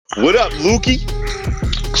What up, Lukey?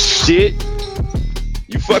 Shit.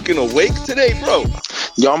 You fucking awake today, bro?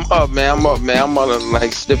 Yo, I'm up, man. I'm gonna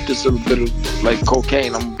like sniff this little bit of like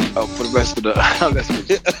cocaine. I'm up for the rest of the.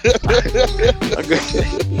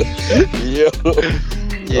 Yeah.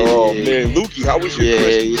 Yeah, Oh yeah, man, Lukey, how was your yeah,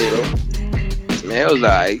 Christmas, yeah. bro? Man, it was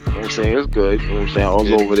alright. You know what I'm saying? It was good. You know what I'm saying? I was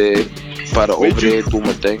Yeah. over there, about to Where'd over you there do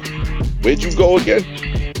my thing. Where'd you go again?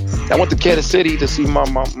 I went to Kansas City to see my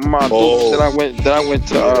dudes. Oh, Then I went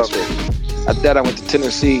to yeah, that's right. after that I went to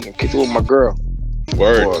Tennessee and kicked it with my girl.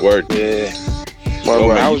 Word, Boy, word. yeah. Yo, Well,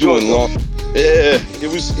 man, how you was yours doing though? long? Yeah,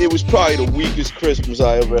 it was probably the weakest Christmas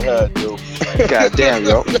I ever had, yo. God damn,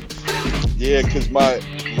 yo. Yeah, cause my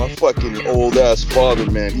fucking old ass father,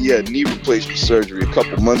 man, he had knee replacement surgery a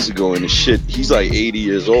couple months ago, and his shit, he's like 80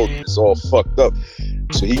 years old, and it's all fucked up.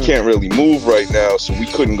 So he Mm. can't really move right now. So we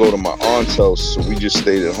couldn't go to my aunt's house, so we just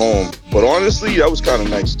stayed at home. But honestly, that was kind of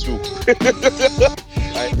nice too.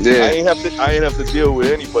 I Yeah, ain't have to deal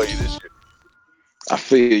with anybody this I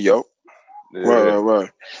feel you, yo. year. Right.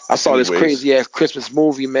 I Yeah. saw this Anyways, crazy ass Christmas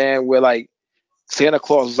movie, man, where like Santa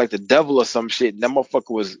Claus was like the devil or some shit. And that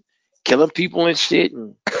motherfucker was killing people and shit.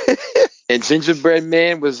 And Gingerbread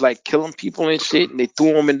Man was like killing people and shit. And they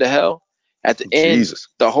threw him into hell. At the end, Jesus,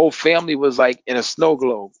 the whole family was like in a snow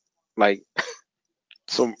globe. Like,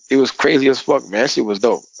 so it was crazy as fuck, man. That shit was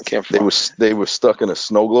dope. I can't they were front. they were stuck in a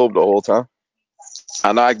snow globe the whole time.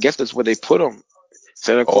 And I guess that's where they put him.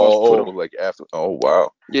 Santa Claus put Oh, him. like after. Oh,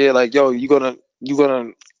 wow. Yeah, like, yo, you gonna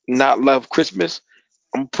not love Christmas?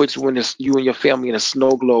 I'm gonna put you in this, you and your family in a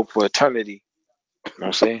snow globe for eternity. You know what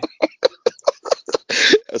I'm saying?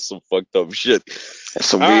 That's some fucked up shit. That's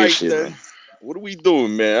some All weird right shit, then. man. What are we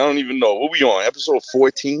doing, man? I don't even know. What we on? Episode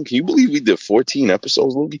 14? Can you believe we did 14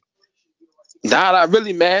 episodes, Logie? Nah, not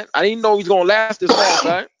really, man. I didn't know he's gonna last this long,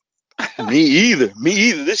 son. Me either. Me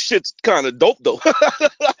either. This shit's kind of dope though.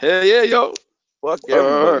 Hell yeah, yo. Fuck Uh,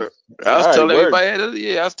 everybody. I was All right, telling word. everybody,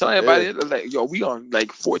 yeah, I was telling Yeah, everybody, like, yo, we on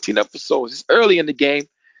like 14 episodes. It's early in the game,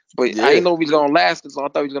 but I yeah, didn't know he's gonna last this long. I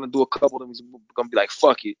thought he was gonna do a couple of them. He's gonna be like,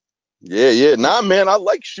 fuck it. yeah. Nah, man, I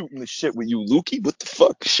like shooting the shit with you, Lukey. What the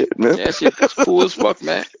fuck, shit, man. Yeah, shit, that's cool as fuck,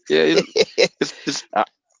 man. Yeah, it's All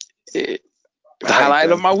it, the right highlight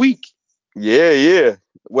of then. my week. Yeah.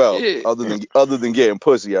 Well, Yeah, other than getting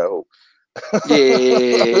pussy, I hope.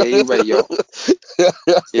 yeah, you right, yo.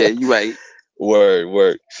 Yeah, you right.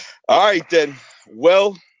 Word. All right then.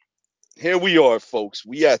 Well, here we are, folks.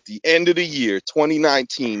 We at the end of the year,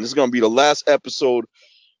 2019. This is gonna be the last episode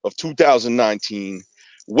of 2019.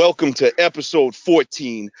 Welcome to episode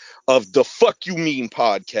 14 of the Fuck You Mean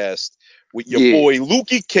podcast with your Yeah, boy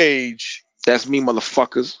Lukey Cage that's me,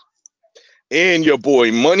 motherfuckers. and your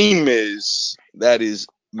boy Money Miz. That is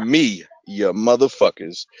me, your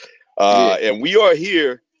motherfuckers. Yeah, And we are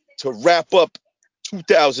here to wrap up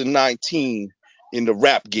 2019 in the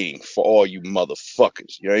rap game for all you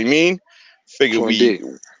motherfuckers. You know what I mean? Figure true we indeed.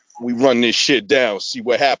 we run this shit down, see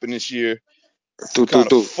what happened this year, Do, do,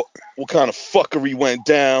 do. what kind of fuckery went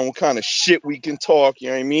down, what kind of shit we can talk. You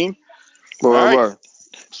know what I mean? All right. Word.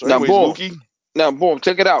 So, Now, anyways, boom. Lukey. Now, boom.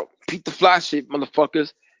 Check it out. Pete the Fly shit,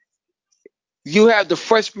 motherfuckers. You have the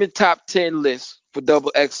freshman top 10 list for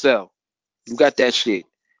double XL. You got that shit.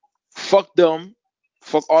 Fuck them.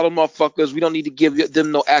 Fuck all the motherfuckers. We don't need to give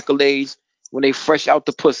them no accolades when they fresh out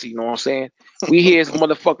the pussy. You know what I'm saying? We here as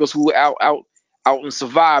motherfuckers who out and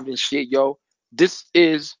survived and shit, yo. This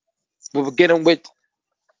is what we're getting with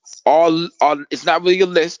all. It's not really a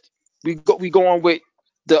list. We going with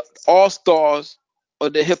the all stars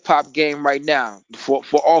of the hip hop game right now for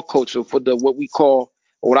all culture for the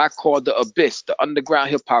what I call the abyss, the underground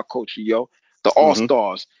hip hop culture, yo. The all Mm-hmm.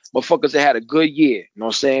 stars, motherfuckers that had a good year. You know what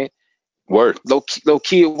I'm saying? Word. Low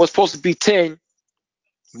key, it was supposed to be 10,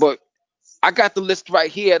 but I got the list right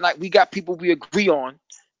here, and like we got people we agree on.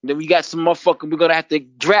 And then we got some motherfuckers. We're gonna have to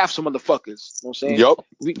draft some motherfuckers. You know what I'm saying? Yup.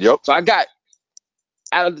 Yup. So I got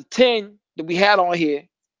out of the 10 that we had on here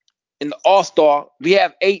in the All Star, we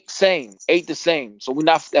have eight the same. So we're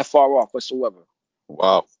not that far off whatsoever.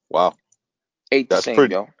 Wow. Eight the That's same,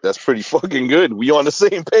 pretty. yo. That's pretty fucking good. We on the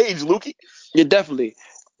same page, Lukey. Yeah, definitely.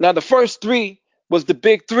 Now the first three was the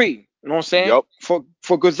big three. You know what I'm saying? Yup.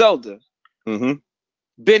 For Griselda, Mm-hmm.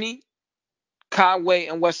 Benny, Conway,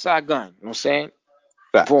 and West Side Gun. You know what I'm saying?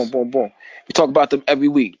 Boom, Facts. boom, boom. We talk about them every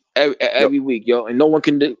week, Yup. every week, yo, and no one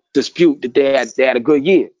can dispute that they had a good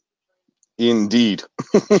year. Indeed.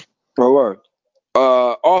 Word.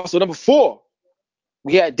 Also number four,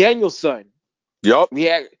 we had Daniel's son. Yup. We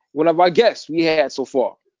had one of our guests we had so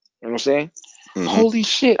far. You know what I'm saying? Mm-hmm. Holy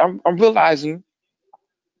shit! I'm realizing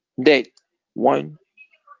that one.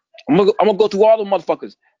 I'm gonna go through all the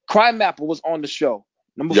motherfuckers. Crime Mapper was on the show.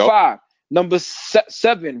 Number Yup. 5. Number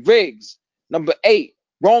 7, Riggs. Number 8,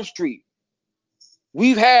 Rome Street.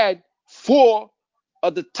 We've had 4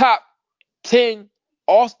 of the top 10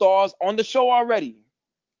 All-Stars on the show already.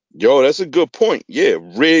 Yo, that's a good point. Yeah,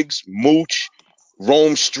 Riggs, Mooch,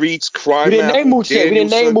 Rome Streets, We Crime didn't name Apple, Mooch yet. We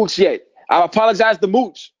didn't name Danielson. Mooch yet. I apologize to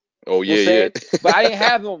Mooch. Oh You know what I'm yeah, yeah. saying? But I didn't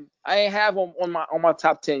have him. I ain't have him on my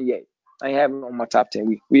top 10 yet. I ain't have him on my top 10.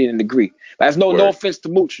 We didn't agree. But that's no Word. offense to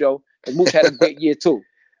Mooch, yo. And Mooch had a great year too.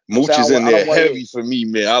 Mooch So is in I there don't want to. heavy for me,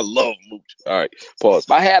 man. I love Mooch. All right, pause.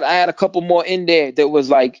 I had a couple more in there that was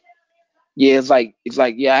like, yeah,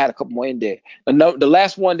 yeah, I had a couple more in there. The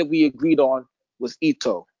last one that we agreed on was Ito.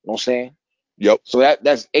 You know what I'm saying? Yep. So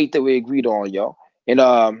that's 8 that we agreed on, yo. And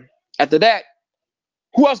after that,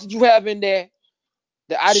 who else did you have in there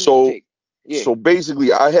that I didn't So pick? Yeah, so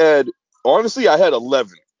basically, I had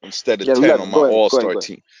 11 instead of yeah, 10 on 11. my Go ahead, All go ahead, Star go ahead.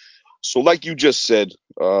 team. So, like you just said,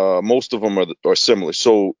 most of them are similar.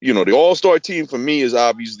 So, the All Star team for me is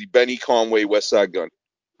obviously Benny Conway, West Side Gun,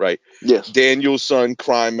 right? Yes. Danielson,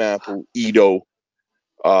 Crime Apple, Ito,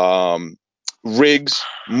 um, Riggs,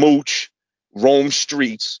 Mooch, Rome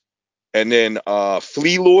Streets, and then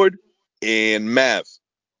Flea Lord and Mav.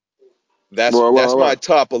 That's my Right.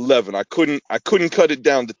 top 11. I couldn't cut it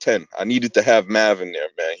down to 10. I needed to have Mav in there,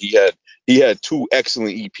 man. He had 2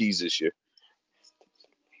 excellent EPs this year.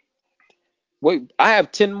 Wait, I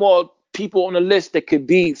have 10 more people on the list that could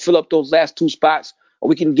fill up those last 2 spots, or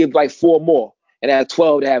we can give like 4 more and have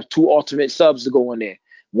 12 to have 2 alternate subs to go in there.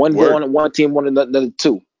 One go Word, on one team, one another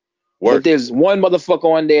 2. But word. there's one motherfucker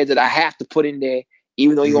on there that I have to put in there,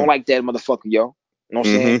 even though you don't Mhm, like that motherfucker, yo. You know what I'm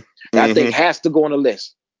saying? mhm, That I think mhm, has to go on the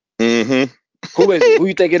list. mhm. Who is it? Who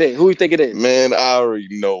you think it is? Who you think it is? Man, I already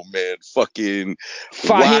know, man. Fucking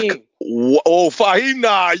whack. Fahim. Oh, Fahim,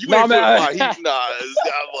 nah, you No, ain't putting man. Fahim. Nah,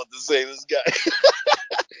 I'm about to say this guy.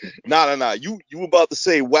 Nah. You about to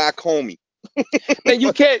say whack, homie? Man,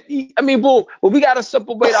 you can't. I mean, boo, but we gotta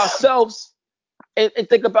separate ourselves and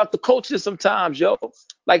think about the culture sometimes, yo.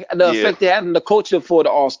 Like the Yeah, effect they had on the culture for the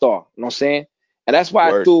All Star. You know what I'm saying? And that's why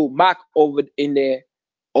I word. threw Mock over in there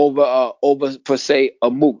over per se a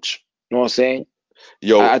Mooch. You know what I'm saying?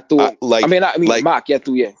 Yo, I threw I him. like I mean like Mock. Yeah,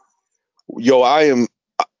 threw yeah. yo. I am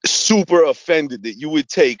super offended that you would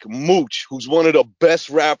take Mooch, who's one of the best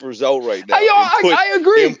rappers out right now, and I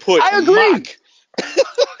agree. put I agree. Mock.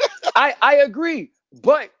 I agree.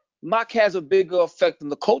 But Mock has a bigger effect on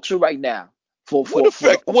the culture right now What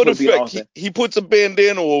effect? What for being effect? All He Star. he puts a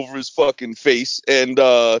bandana over his fucking face and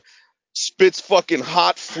spits fucking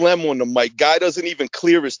hot phlegm on the mic. Guy doesn't even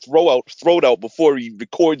clear his throat out before he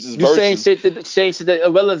records his You verses. saying shit that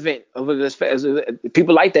irrelevant.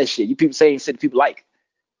 People like that shit. You people saying shit people like.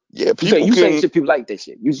 Yeah, people You saying can. shit people like that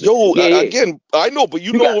shit. Yo, Yeah. again, I know, but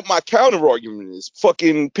you You know got what my counter argument is?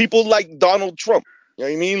 Fucking people like Donald Trump. You know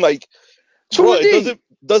what I mean? Like, true bro, it indeed.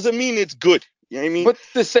 doesn't mean it's good. You know what I mean? But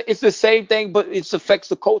it's the same thing, but it affects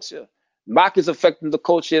the culture. Mock is affecting the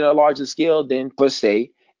culture at a larger scale than per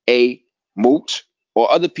se a Mooch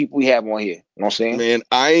or other people we have on here. You know what I'm saying? Man,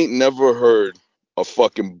 I ain't never heard a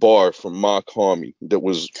fucking bar from Mark Harmony that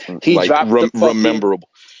was He like dropped the fucking rememberable.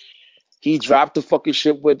 he dropped the fucking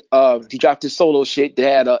shit with he dropped his solo shit that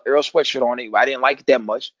had a Earl sweatshirt on it. I didn't like it that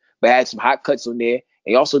much, but it had some hot cuts on there. And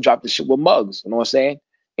he also dropped the shit with Muggs, you know what I'm saying?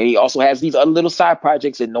 And he also has these other little side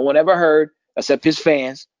projects that no one ever heard except his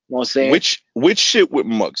fans. You know what I'm saying? Which shit with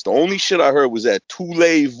Muggs? The only shit I heard was that Tule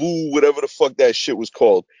Vu, whatever the fuck that shit was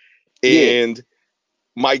called. Yeah. And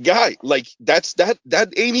my guy, like that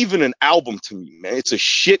ain't even an album to me, man. It's a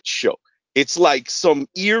shit show. It's like some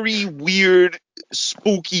eerie, weird,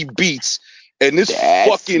 spooky beats, and this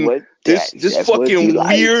That's what he fucking likes.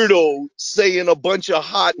 weirdo saying a bunch of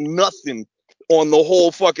hot nothing on the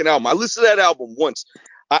whole fucking album. I listened to that album once.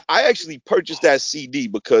 I actually purchased that CD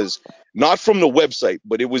because not from the website,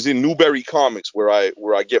 but it was in Newberry Comics where I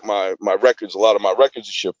get my records, a lot of my records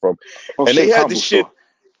and shit from, Oh and they shit, had comic this book shit. store.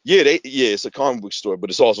 Yeah, it's a comic book store, but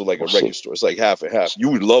it's also like Oh a record shit. store. It's like half and half. You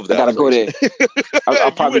would love I that gotta go place. there.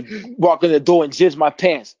 I'll you would, probably walk in the door and jizz my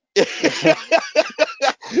pants.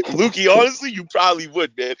 Lukey, honestly, you probably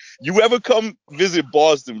would, man. You ever come visit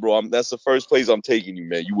Boston, bro? That's the first place I'm taking you,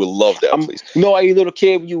 man. You will love that place. You know, how you little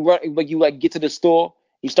kid when you like get to the store,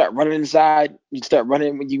 you start running inside. You start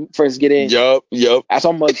running when you first get in. Yup. That's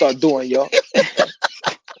what I'm gonna start doing, yo.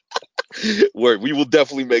 Word. We will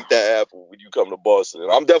definitely make that happen when you come to Boston.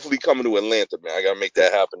 And I'm definitely coming to Atlanta, man. I gotta make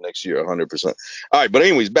that happen next year, 100%. All right, but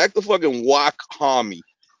anyways, back to fucking Wak Hami.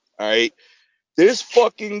 All right, this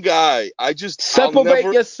fucking guy. I'll Separate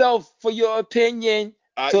never. yourself for your opinion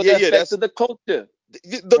to the Yeah. effect That's of the culture.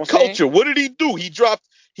 You know the what I'm saying? culture. What did he do? He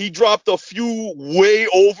dropped a few way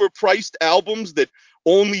overpriced albums that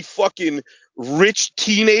only fucking rich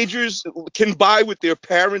teenagers can buy with their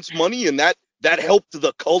parents' money, and that helped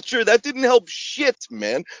the culture. That didn't help shit,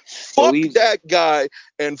 man. Yo, Fuck that guy,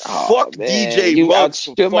 and fuck oh man, DJ you out Muggs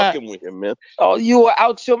for your mind. fucking with him, man. Oh, you are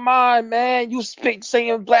out your mind, man. You speak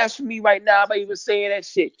saying blasphemy right now by even saying that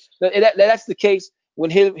shit. That's the case.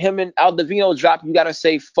 When him and Aldovino drop, you gotta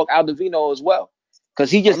say fuck Aldovino as well,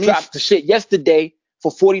 because he I just mean, dropped the shit yesterday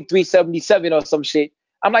for 43.77 or some shit.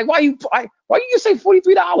 I'm like, why you just say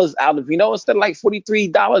 $43 Aldovino instead of like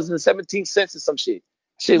 $43.17 or some shit?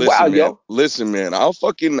 Shit, wow, yo. listen, man.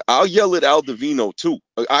 I'll yell at Al Davino too.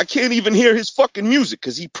 I can't even hear his fucking music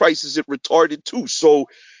because he prices it retarded too. So,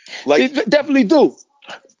 like, They definitely do.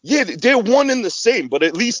 yeah, they're one and the same. But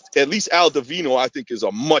at least Al Davino, I think, is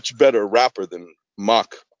a much better rapper than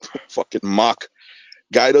Mock. Fucking Mock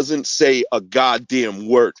guy doesn't say a goddamn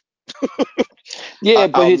word. Yeah,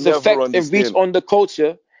 but I'll his never effect and reach understand. on the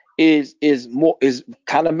culture is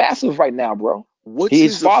kind of massive right now, bro. What's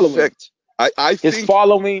His his following, effect? I his think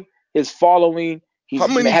following, his following. how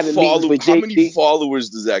He's many having meetings follow with how Jay many Z. followers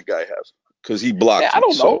does that guy have? Because he Man, blocked I me.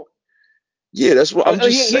 don't So know. yeah, that's what I'm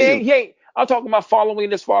just saying. He ain't. I'm talking about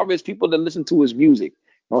following as far as people that listen to his music. You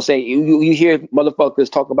know what I'm saying? You hear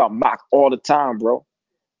motherfuckers talk about Mock all the time, bro.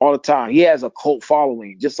 All the time. He has a cult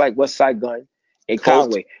following, just like West Side Gun and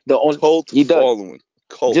Cult Conway. The only cult he does following.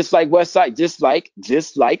 Cult. just like West Side, just like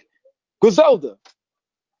Griselda.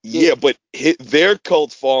 Yeah, Yeah, but their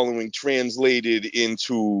cult following translated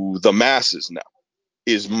into the masses now.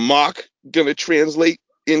 Is Mock gonna translate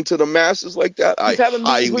into the masses like that? he's I having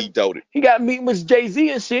meetings highly with. doubt it. He got a meeting with Jay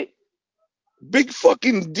Z and shit. Big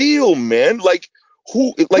fucking deal, man. Like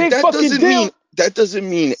who? Like Big fucking deal. that doesn't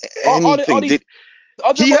mean All anything. these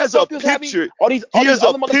other He has a motherfuckers having picture. all He these has a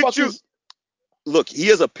other picture. motherfuckers. Look, he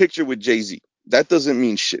has a picture with Jay Z. That doesn't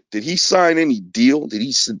mean shit. Did he sign any deal? Did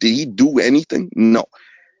he do anything? No.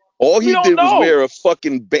 All We he don't did was know, wear a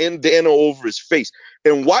fucking bandana over his face.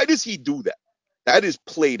 And why does he do that? That is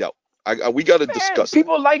played out. We got to man. discuss that.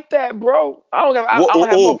 People like that, bro. Whoa, I oh, don't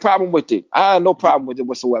have no oh, problem with it. I have no problem with it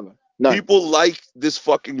whatsoever. None. people like this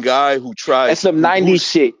fucking guy who tried, That's some '90s who's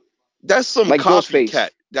shit, that's some like Ghostface. copycat.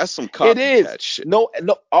 That's some It is. copycat shit. No.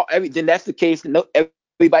 Then that's the case. No,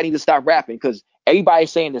 everybody needs to stop rapping because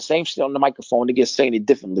everybody's saying the same shit on the microphone. They just saying it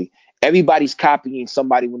differently. Everybody's copying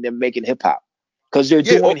somebody when they're making hip hop because they're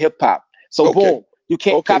Yeah. Oh, doing hip hop. So okay. boom, you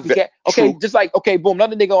can't Okay. copycat. Okay, True. just like okay, boom,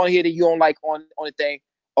 another nigga on here that you don't like on the thing.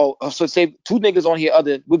 Oh, so say two niggas on here.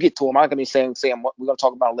 We'll get to them. I'm not gonna say them. We're gonna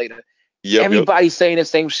talk about it later. Yep. Yep. Everybody's saying the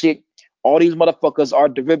same shit. All these motherfuckers are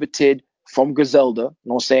derivative from Griselda. You know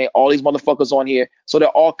what I'm saying? All these motherfuckers on here. So they're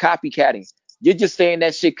all copycatting. You're just saying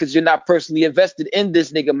that shit because you're not personally invested in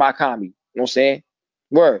this nigga Makami. You know what I'm saying?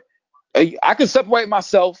 Word. I can separate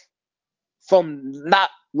myself from not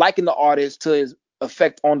liking the artist to his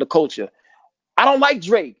effect on the culture. I don't like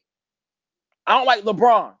Drake. I don't like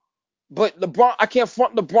LeBron. But LeBron, I can't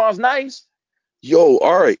front LeBron's nice. Yo.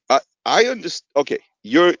 All right. I understand. Okay.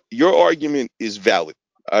 Your argument is valid.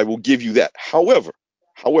 I will give you that. However,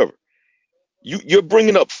 you're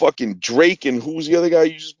bringing up fucking Drake and who's the other guy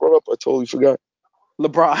you just brought up? I totally forgot.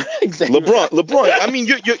 LeBron, exactly. LeBron. I mean,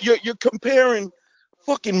 you're comparing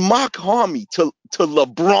fucking Mock Homie to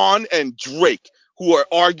LeBron and Drake, who are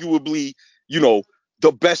arguably, you know,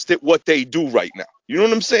 the best at what they do right now. You know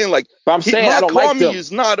what I'm saying? Like, But I'm saying I Mock don't like Homie them.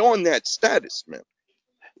 is not on that status, man.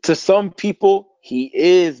 To some people, he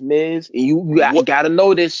is, Miz. You What? gotta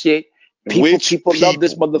know this shit. People love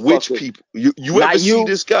this Which motherfucker. people? You ever Not see you.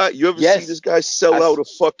 this guy? You ever see Yes. this guy sell I out a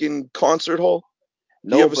fucking concert hall? He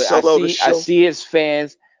no, ever but I sell out a see I show? see his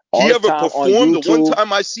fans all He the ever time on performed? The one YouTube.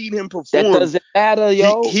 time I seen him That perform, doesn't matter, he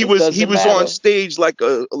yo. he It was he doesn't was on matter. stage like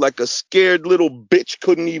a scared little bitch,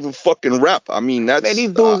 couldn't even fucking rap. I mean, Man, that's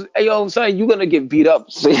these dudes, hey yo, son, you gonna get beat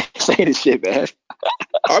up saying this shit, man.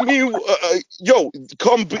 I mean, yo,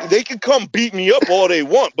 they can come beat me up all they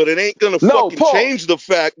want, but it ain't gonna No, fucking pause. change the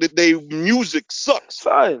fact that they music sucks.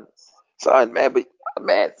 Son, man, but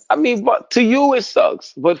man, I mean, but to you it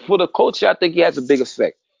sucks. But for the culture, I think he has a big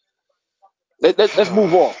effect. Let's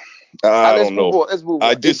move on. I Let's don't move know. on. Let's move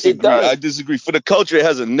I on. It disagree. I does. disagree. For the culture, it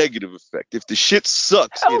has a negative effect. If the shit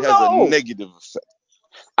sucks, it Hell has a no. negative effect.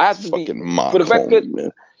 I have to be Fucking for mock the record. homie,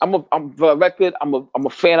 man. I'm for the record. I'm a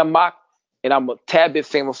fan of Mock, and I'm a tad bit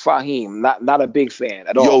fan of Fahim. Not a big fan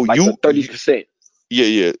at all. Yo, Like a 30%. yeah,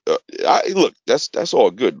 yeah. Look, that's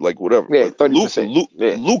all good, like whatever. Yeah, But 30%.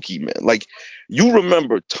 Yeah, Lukey, man, like you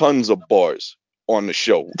remember tons of bars on the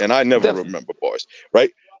show, and I never definitely. remember bars,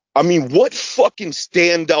 right? I mean, what fucking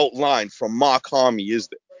standout line from Mock Homie is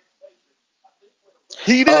there?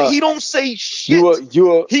 He Uh, don't say you shit. were you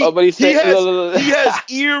were. He But he he said, has he has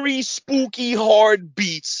eerie, spooky, hard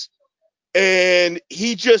beats, and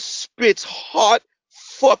he just spits hot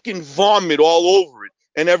fucking vomit all over it.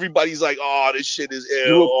 And everybody's like, "Oh, this shit is ill.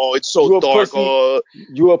 you a Oh, it's so you a dark. pussy. Oh,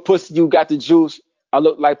 You a pussy. You got the juice. I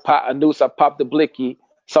look like pop a noose. I popped the blicky.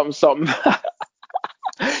 Something something.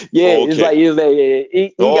 Yeah, okay." it's like yeah.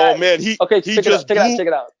 He Oh got man, okay. he Check it out. just Check it out. blew Check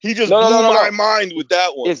it out. he just No, no, no, blew no, my no. mind with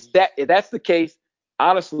that one. If that's the case,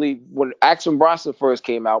 honestly, when Action Bronson first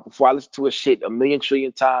came out, before I listened to his shit a million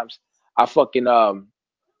trillion times, I fucking I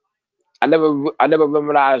never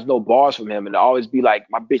memorized no bars from him, and I always be like,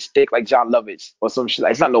 my bitch thick like John Lovitz or some shit.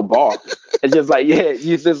 Like, it's not no bar. It's just like yeah,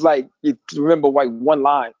 you just like you remember like one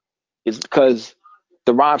line. It's because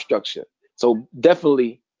the rhyme structure. So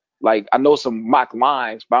definitely, like I know some mock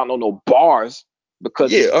lines, but I don't know no bars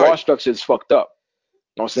because Yeah, his all bar right. structure is fucked up.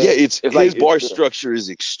 You know what I'm Yeah, saying? it's It's like his bar yeah. structure is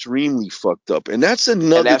extremely fucked up. And that's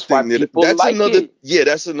And another that's why thing people like it.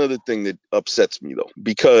 that's another thing that upsets me though,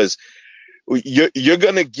 because you're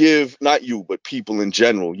gonna give, not you but people in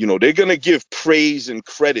general, they're gonna give praise and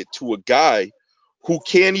credit to a guy who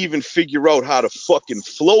can't even figure out how to fucking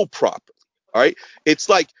flow properly. All right, it's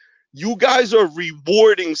like you guys are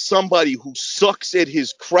rewarding somebody who sucks at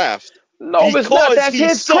his craft No, it's not. because That's he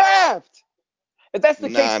his sucks. craft. If that's the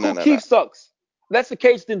case, Nah, nah, Kool nah, nah. Keith sucks. If that's the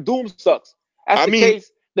case, then Doom sucks. That's I the mean,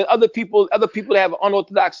 case. Then other people that have an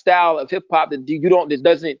unorthodox style of hip hop that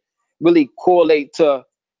doesn't really correlate to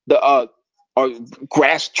the or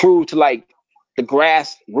grass true to like the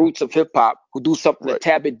grass roots of hip hop who do something a right.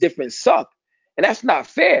 tad bit different suck, and that's not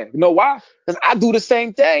fair. You know why? Because I do the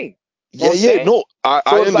same thing. You know what Yeah, I'm yeah, saying? no, I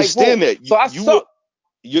So it's like understand boom. that. So I You suck.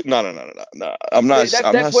 no, no, no, no, no, no. That's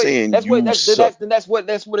I'm that's not what saying that's what you that's suck. that's what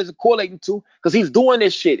it's correlating to because he's doing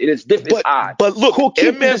this shit. It is different. It's But odd. look, Cool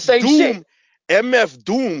Keith do the same shit. MF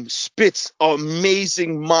Doom spits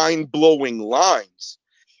amazing, mind-blowing lines.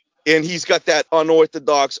 And he's got that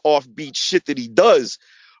unorthodox offbeat shit that he does.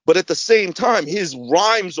 But at the same time, his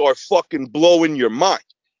rhymes are fucking blowing your mind.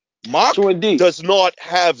 True Mock indeed. does not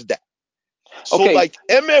have that. So Okay, like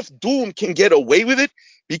MF Doom can get away with it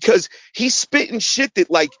because he's spitting shit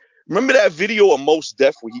that like, remember that video of Mos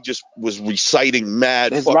Def where he just was reciting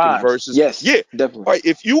mad his fucking rhymes. verses? Yes, Yeah. definitely, All right,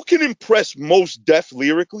 if you can impress Mos Def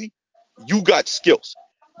lyrically, you got skills.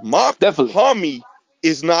 Mock definitely. Homie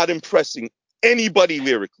is not impressing anybody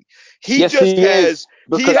lyrically. He Yes, just he is has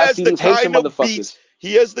because I see the these Haitian kind of beats, motherfuckers.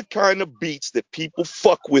 he has the kind of beats that people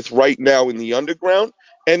fuck with right now in the underground,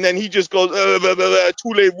 and then he just goes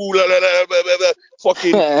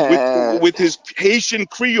fucking with his Haitian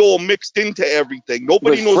Creole mixed into everything.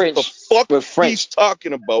 with Nobody knows what the French, fuck with he's French,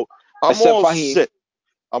 talking about. I'm except all Fahim. set.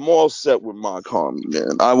 I'm all set with Mock Homie,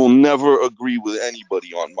 man. I will never agree with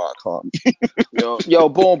anybody on Mock Homie. Yo,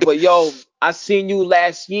 boom. But yo, I seen you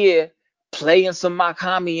last year playing some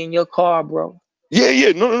Makami in your car, bro. Yeah,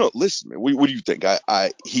 yeah, no, no, no. Listen, man. What do you think?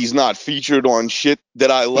 He's not featured on shit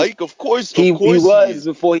that I He like. he Of he course he was is.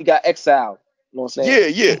 before he got exiled. You know what I'm Yeah, saying?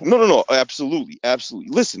 yeah. No, no, no. Absolutely,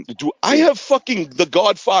 absolutely. Listen, do I Yeah. have fucking the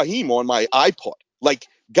God Fahim on my iPod? Like,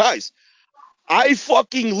 guys, I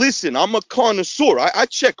fucking listen. I'm a connoisseur. I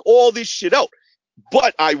check all this shit out,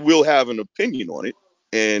 but I will have an opinion on it,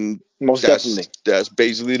 and Most definitely. that's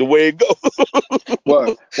basically the way it goes.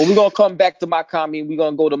 Well, we're gonna come back to my comment. We're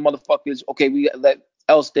gonna go to motherfuckers. Okay, we let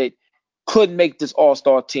else that could make this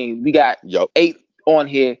all-star team. We got Yup, 8 on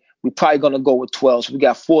here. We probably gonna go with 12. So we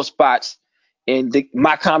got 4 spots, and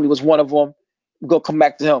my comment was one of them. We're gonna come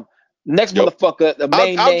back to him. Next yup. motherfucker, the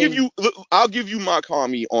main name. I'll give you my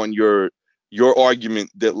Kami on your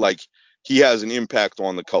argument that like he has an impact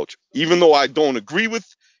on the culture. Even though I don't agree with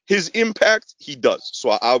his impact, he does.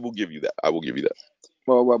 So I will give you that. I will give you that.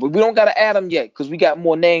 But we don't gotta add them yet because we got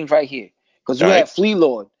more names right here. Because All you right. had Flea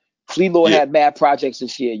Lord. Flea Lord Yeah. had bad projects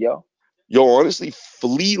this year, yo. Yo, honestly,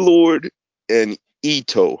 Flea Lord and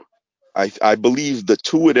Ito, I believe the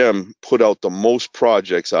two of them put out the most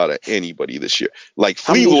projects out of anybody this year. Like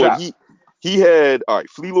How Flea many Lord, dropped? he had all right.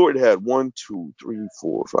 Flea Lord had one, two, three,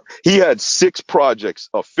 four, five. He had 6 projects,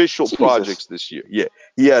 official Jesus. projects this year. Yeah,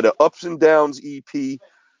 he had an Ups and Downs EP,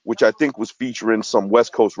 which I think was featuring some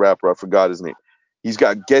West Coast rapper. I forgot his name. He's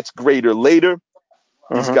got Gets Greater Later.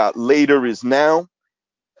 He's Uh-huh. got Later Is Now.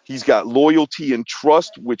 He's got Loyalty and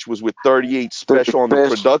Trust, which was with 38 The Special on the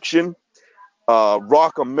best. production.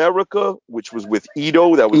 Rock America, which was with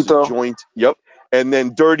Ito. That was a Ito. joint. Yep. And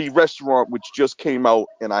then Dirty Restaurant, which just came out,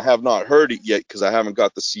 and I have not heard it yet because I haven't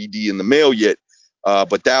got the CD in the mail yet.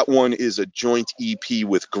 But that one is a joint EP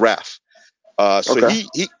with Graph. So Okay.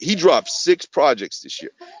 he dropped 6 projects this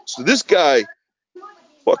year. So this guy,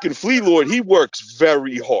 fucking Flea Lord, he works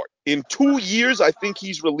very hard. In 2 years, I think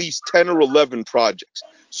he's released 10 or 11 projects.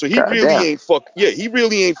 So he God really damn. ain't he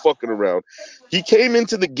really ain't fucking around. He came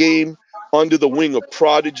into the game under the wing of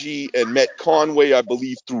Prodigy and met Conway, I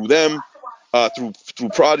believe, through them, through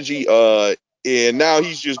Prodigy, and now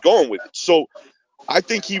he's just going with it. So I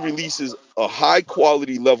think he releases a high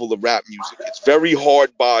quality level of rap music. It's very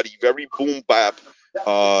hard body, very boom bap,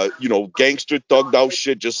 gangster thugged out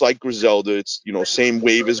shit, just like Griselda. It's, same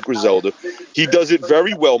wave as Griselda. He does it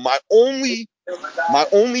very well. My only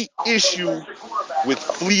issue with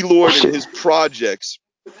Flea Oh Lord and shit. his projects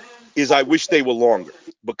is I wish they were longer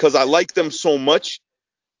because I like them so much.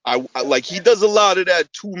 I like he does a lot of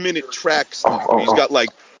that 2 minute track Oh, stuff where oh, he's oh. got like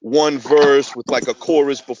one verse with like a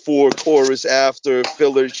chorus before, chorus after,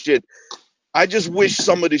 filler shit. I just wish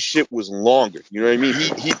some of this shit was longer. You know what I mean?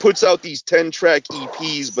 He puts out these 10-track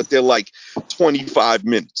EPs, but they're like 25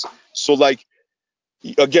 minutes. So like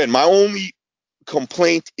again, my only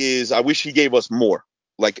complaint is I wish he gave us more.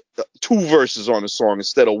 Like two verses on a song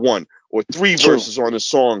instead of one, or three True. verses on a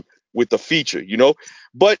song with a feature.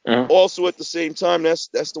 But Mhm. also at the same time, that's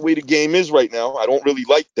the way the game is right now. I don't really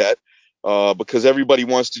like that because everybody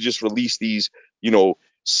wants to just release these, you know,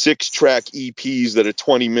 6-track EPs that are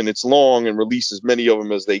 20 minutes long and release as many of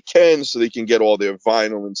them as they can so they can get all their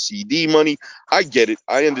vinyl and CD money. I get it.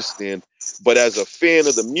 I understand. But as a fan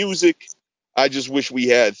of the music, I just wish we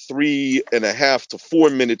had 3.5 to 4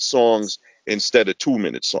 minute songs instead of 2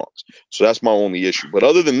 minute songs. So that's my only issue. But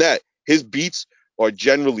other than that, his beats are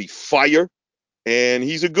generally fire, and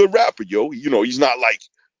he's a good rapper, yo. He's not like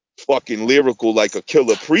fucking lyrical like a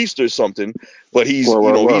Killer Priest or something, but he's Word, you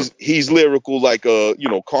word, know word. he's lyrical like a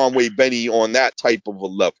Conway Benny on that type of a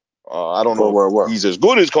level. I don't Word, know if word, word. he's as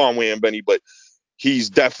good as Conway and Benny, but he's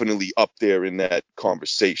definitely up there in that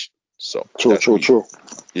conversation. So True, that's true, me. true.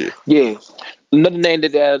 Yeah. Yeah. Another name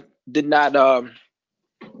that did not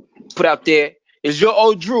put out there is your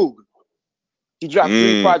old Droog. He dropped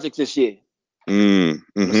three Mm. projects this year. I'm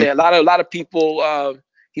Mm-hmm. saying a lot of people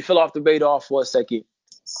he fell off the radar for a second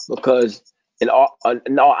because in all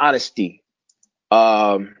honesty,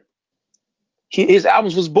 um, his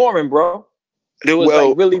albums was boring, bro. It was like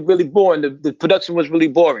Well, really, really boring. The production was really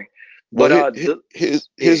boring. well, But yeah, here's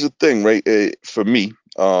the thing, right? For me,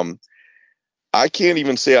 I can't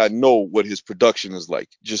even say I know what his production is like,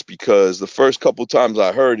 just because the first couple times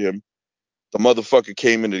I heard him, the motherfucker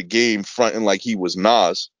came into the game fronting like he was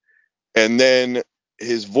Nas, and then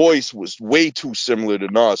his voice was way too similar to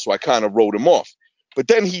Nas, so I kind of wrote him off. But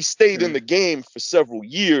then he stayed in the game for several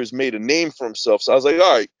years, made a name for himself. So I was like,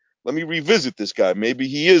 all right, let me revisit this guy. Maybe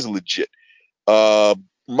he is legit. Uh,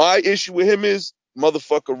 my issue with him is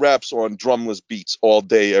motherfucker raps on drumless beats all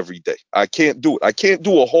day, every day. I can't do it. I can't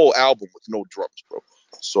do a whole album with no drums, bro.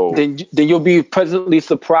 So then you'll be pleasantly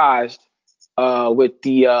surprised with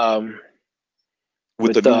the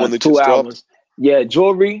with the new one that two just dropped, albums. Yeah,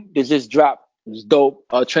 Jewelry that just dropped was dope.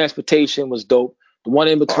 Transportation was dope. The one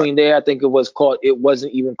in all right, between there, I think it was called It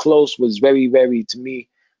Wasn't Even Close, was very, very, to me,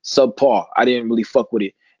 subpar. I didn't really fuck with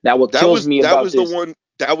it. Now, what that kills was me that about was the this, one.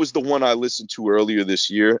 That was the one I listened to earlier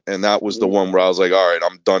this year, and that was the Mhm. one where I was like, all right,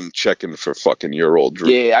 I'm done checking for fucking year old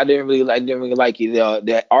Drew. Yeah, I didn't really like it.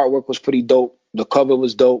 The artwork was pretty dope. The cover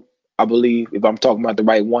was dope, I believe, if I'm talking about the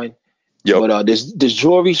right one. Yep. But this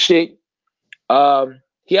jewelry shit,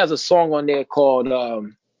 he has a song on there called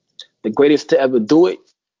 "The Greatest to Ever Do It"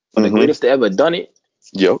 or "The Mm-hmm. Greatest to Ever Done It,"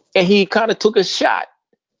 Yep. and he kind of took a shot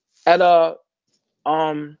at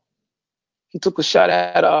um he took a shot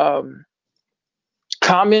at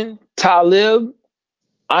Common, Talib,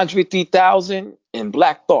 Andre 3000, and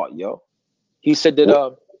Black Thought. Yo, he said that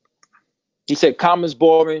What? he said Common's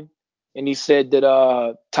boring, and he said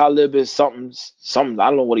that Talib is something I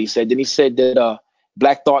don't know what he said. Then he said that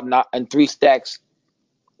Black Thought and Three Stacks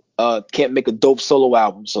can't make a dope solo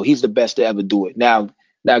album, so he's the best to ever do it. Now,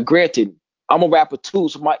 granted, I'm a rapper too,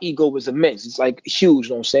 so my ego is immense. It's like huge, you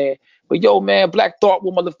know what I'm saying? But yo, man, Black Thought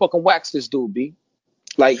will motherfucking wax this dude, B.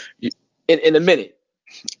 Like in a minute.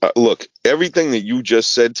 Look, everything that you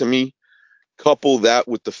just said to me, couple that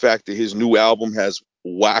with the fact that his new album has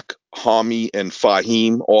Whack, Hami, and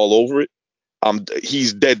Fahim all over it.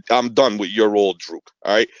 He's dead. I'm done with your old Droop.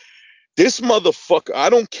 All right. This motherfucker, I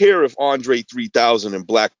don't care if Andre 3000 and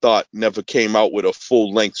Black Thought never came out with a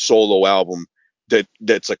full length solo album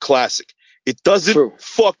that's a classic. It doesn't True.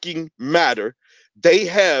 fucking matter. They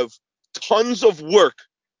have tons of work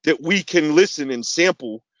that we can listen and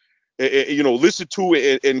sample, listen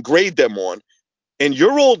to and grade them on. And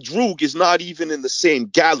your old Droog is not even in the same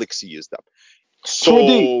galaxy as them. True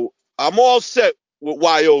indeed. So I'm all set with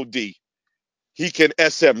YOD. He can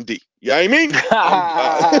SMD. You know what I mean?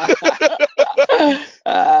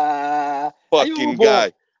 You Fucking boom.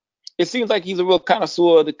 guy. It seems like he's a real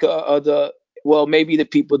connoisseur of the well, maybe the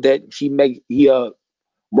people that he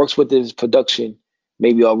works with his production,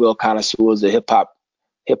 maybe are real connoisseurs of hip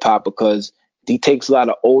hop because he takes a lot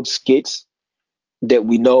of old skits that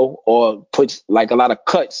we know or puts like a lot of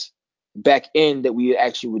cuts back in that we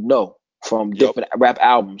actually would know from Yep. different rap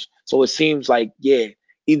albums. So it seems like, yeah,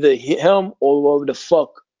 either him or whoever the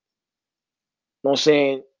fuck, you know what I'm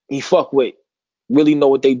saying, he fuck with, really know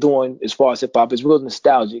what they doing as far as hip hop. It's real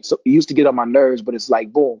nostalgic. So it used to get on my nerves, but it's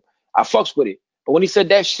like, boom, I fucks with it. But when he said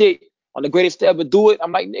that shit on the greatest to ever do it,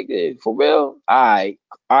 I'm like, nigga, for real? All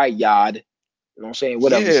right, yard. You know what I'm saying?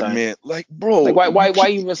 Whatever, Yeah, son. man. Like, Like, bro, why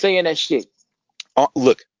you even saying that shit?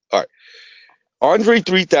 look. All right. Andre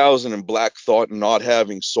 3000 and Black Thought not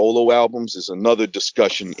having solo albums is another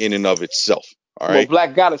discussion in and of itself. All Well, right.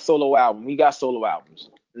 Black got a solo album. He got solo albums,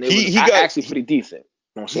 and it was He got actually pretty decent.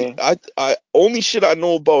 You know what I'm he saying? I only shit I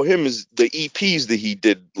know about him is the EPs that he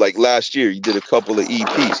did like last year. He did a couple of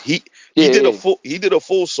EPs. He Yeah, did a yeah.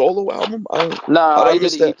 full solo album. How'd Nah, I he did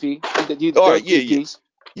miss the that? EP. All There right, was yeah, yeah. EPs.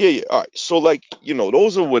 Yeah, yeah. All right. So like,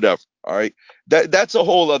 those are whatever. All right. That's a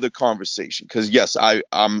whole other conversation. Cause yes,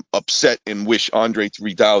 I'm upset and wish Andre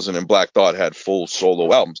 3000 and Black Thought had full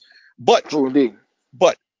solo albums. But True indeed.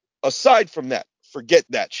 but aside from that, forget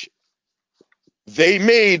that shit. They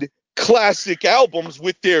made classic albums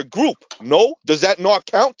with their group. No? Does that not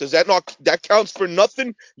count? That counts for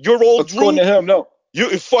nothing? Your old According Drew? to him, no.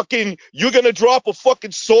 You're gonna drop a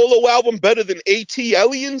fucking solo album better than AT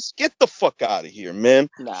Aliens? Get the fuck out of here, man.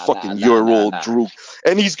 Nah, nah, Fucking nah, your nah, old nah. Drew.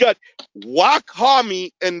 And he's got Wak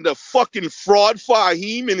Hami and the fucking fraud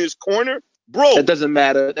Fahim in his corner. That Bro, doesn't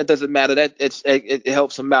matter. That doesn't matter. It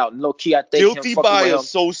helps him out. Low key, I think him guilty fucking by with him.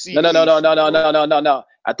 No, no, no, no, no, association, no, bro. no, no, no, no.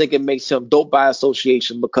 I think it makes him dope by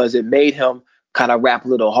association because it made him kind of rap a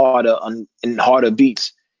little harder and harder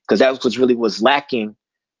beats because that was really was lacking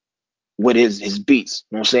with his beats.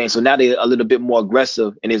 You know what I'm saying? So now they're a little bit more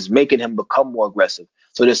aggressive and it's making him become more aggressive.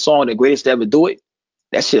 So this song, The Greatest to Ever Do It,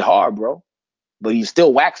 that shit hard, bro. But he's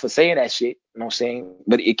still whack for saying that shit. You know what I'm saying?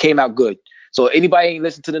 But it came out good. So anybody ain't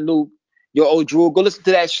listen to the new Your Old Drew, go listen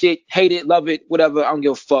to that shit. Hate it, love it, whatever. I don't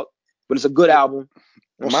give a fuck. But it's a good album.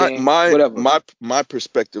 You know what I'm my saying? my Whatever. my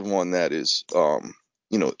perspective on that is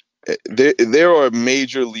you know there are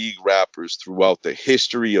major league rappers throughout the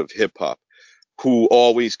history of hip hop who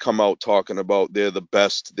always come out talking about they're the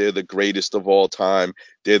best, they're the greatest of all time,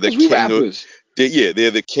 they're the Cause we king of rappers.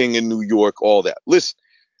 they're the king of New York, all that. Listen,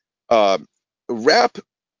 um rap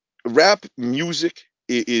rap music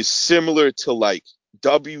is similar to like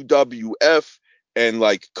WWF and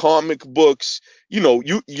like comic books.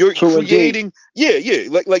 You're True indeed. creating, yeah,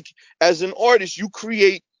 like as an artist, you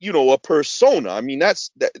create, a persona. I mean, that's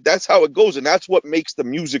how it goes, and that's what makes the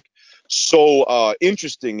music so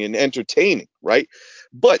interesting and entertaining, right?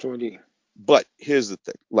 But True indeed. but here's the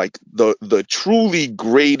thing, like the truly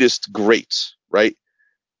greatest greats, right?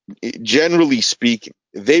 Generally speaking,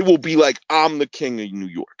 they will be like, I'm the king of New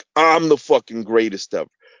York. I'm the fucking greatest ever.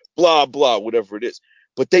 Blah, blah, whatever it is.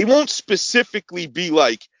 But they won't specifically be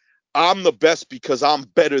like, I'm the best because I'm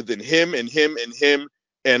better than him and him and him.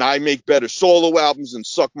 And I make better solo albums and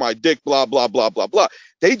suck my dick, blah, blah, blah, blah, blah.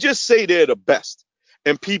 They just say they're the best.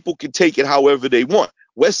 And people can take it however they want.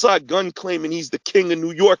 Westside Gunn claiming he's the king of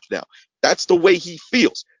New York now. That's the way he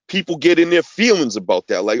feels. People get in their feelings about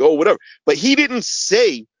that, like, oh, whatever. But he didn't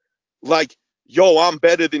say like, yo, I'm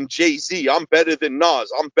better than Jay-Z, I'm better than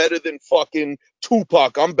Nas, I'm better than fucking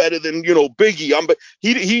Tupac, I'm better than, Biggie.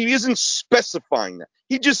 He isn't specifying that.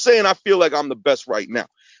 He's just saying I feel like I'm the best right now.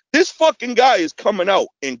 This fucking guy is coming out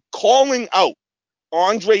and calling out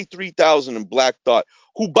Andre 3000 and Black Thought,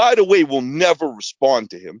 who, by the way, will never respond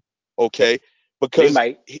to him, okay? They Because,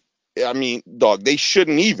 might. I mean, dog, they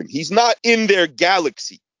shouldn't even. He's not in their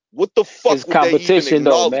galaxy. What the fuck It's would they even competition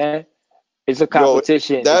though, acknowledge? man. It's a Yo,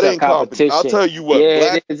 competition. It's that a ain't competition. I'll competition. tell you what, Yeah,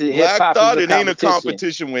 Black it is. Hip Black hop is Thought, a it ain't a competition.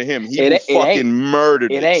 competition with him. He will It fucking ain't. murder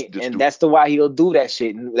It this ain't, this and dude. that's the why he'll do that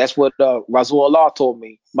shit. And that's what Razul Allah told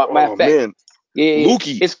me. Matter of Oh fact, man, yeah,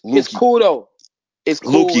 Lukey, it's Lukey, cool though. It's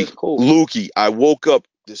cool. Lukey, It's cool. Lukey. I woke up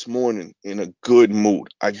this morning in a good mood.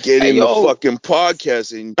 I get Hey in the yo, fucking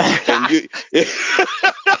podcast and you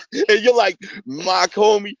and you're like, Mock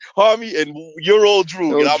homie, and you're old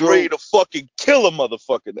Drew, and yo, I'm ready Drew. to fucking kill a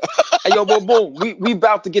motherfucker. Hey yo, boom, boom. We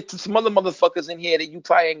about to get to some other motherfuckers in here that you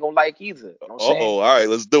probably ain't gonna like either. You know what I'm saying? Uh-oh. All right,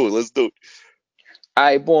 let's do it. Let's do it. All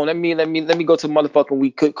right, boom. Let me go to motherfucking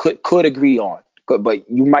we could agree on. But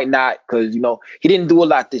you might not, because he didn't do a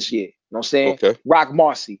lot this year. You know what I'm saying? Okay. Rock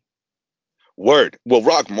Marcy. Word. Well,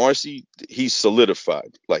 Rock Marcy, he's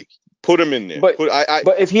solidified. Like, Put him in there. But Put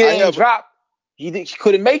but if he I didn't have drop, he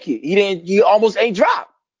couldn't make it. He didn't. He almost ain't drop.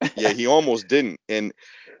 yeah, he almost didn't. And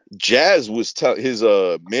Jazz was his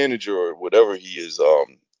manager or whatever he is,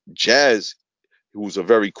 Jazz, who's a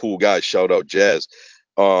very cool guy, shout out Jazz.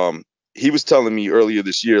 Um, he was telling me earlier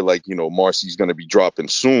this year, like, Marcy's gonna be dropping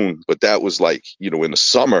soon, but that was like, in the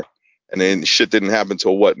summer, and then shit didn't happen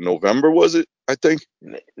till what, November was it? I think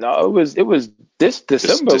No, it was this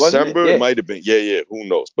December, wasn't it? December. It Yeah. might have been. Yeah, yeah. Who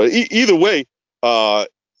knows? But either way, uh,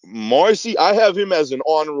 Marcy, I have him as an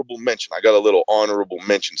honorable mention. I got a little honorable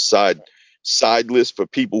mention side list for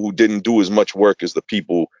people who didn't do as much work as the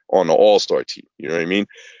people on the All Star team. You know what I mean?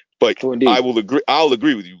 But True indeed. I'll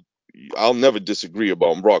agree with you. I'll never disagree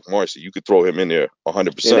about Brock Marcy. You could throw him in there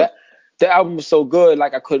Yeah, 100%. that album was so good,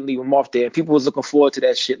 like I couldn't leave him off there. And people was looking forward to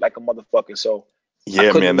that shit like a motherfucker. So I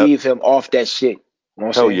Yeah, man. couldn't leave him off that shit. You know what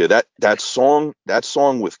I'm Hell saying? yeah. That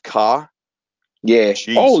song with Ka. Yeah.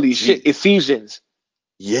 Jeez, Holy jeez. shit. Ephesians.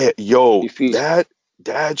 Yeah, yo, Ephesians.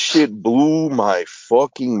 that shit blew my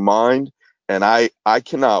fucking mind, and I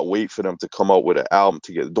cannot wait for them to come out with an album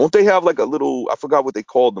together. Don't they have like a little? I forgot what they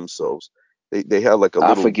called themselves. They had like a I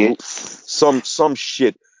little forget. group, some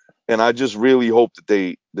shit, and I just really hope that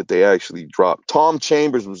they actually drop. Tom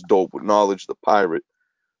Chambers was dope with Knowledge the Pirate.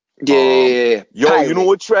 Yeah. Yo, you know Pirate.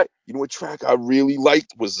 what track? You know what track I really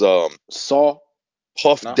liked was Saw.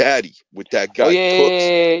 Puff No. Daddy with that Oh guy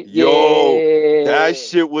Cooks. yeah. Yo, that Yeah.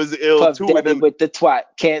 shit was ill Puff too, and Daddy then with the twat.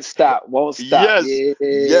 Can't stop. Won't stop. yes, Yeah.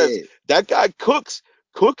 yes. That guy Cooks.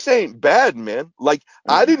 Cooks ain't bad, man. Like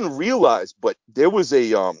I Mm. didn't realize, but there was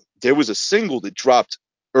a single that dropped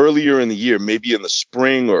earlier in the year, maybe in the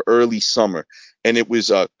spring or early summer, and it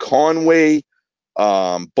was Conway,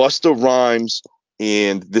 Busta Rhymes,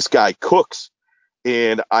 and this guy Cooks.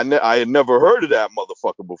 And I had never heard of that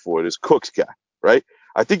motherfucker before. This Cooks guy, right?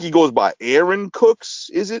 I think he goes by Aaron Cooks,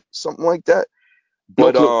 is it something like that? No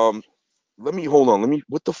But clue. let me hold on.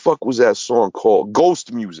 What the fuck was that song called?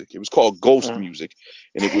 Ghost Music. It was called Ghost Mm. Music,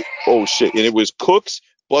 and it was oh shit, and it was Cooks,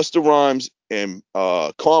 Busta Rhymes, and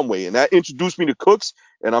Conway, and that introduced me to Cooks,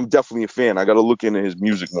 and I'm definitely a fan. I got to look into his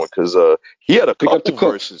music more because he had a Pick up the couple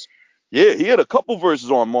cooks. verses. Yeah, he had a couple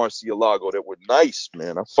verses on Marcialago that were nice,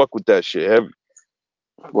 man. I fuck with that shit heavy.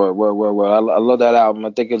 Well. I love that album.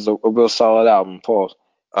 I think it's a real solid album. Pause.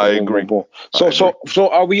 I Boom, boom, boom, agree. boom. I So, agree. so, so,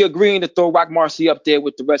 are we agreeing to throw Rock Marcy up there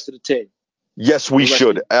with the rest of the 10? Yes, The we rest of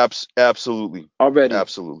should. Absolutely. already.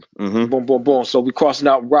 Absolutely. Mm-hmm. Boom, boom, boom. So we crossing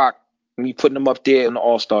out Rock and we putting him up there in the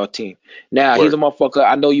All Star team. Now he's Word. a motherfucker.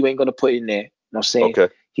 I know you ain't gonna put in there. You know what I'm saying? Okay.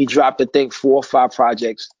 He dropped, I think, 4 or 5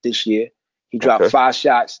 projects this year. He dropped Okay. 5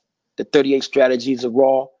 shots. The 38 strategies of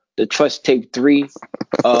Raw. The Trust Tape 3.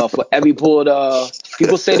 For every bullet.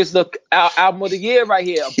 People say this is the album of the year right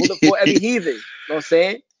here. A bullet for every heathen. You know what I'm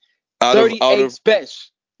saying? out 38 of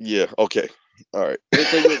special. yeah, okay. All right.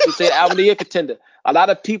 They say album of the year contender. A lot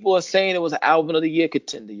of people are saying it was an album of the year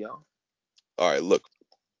contender, yo. All right, look.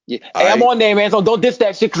 Yeah. Hey, I'm I on there, man. So don't diss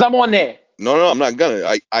that shit because I'm on there. No, I'm not gonna.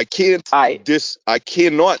 I can't All right. I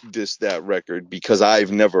cannot diss that record because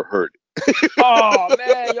I've never heard it. Oh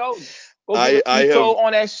man, yo, go give I an I have eco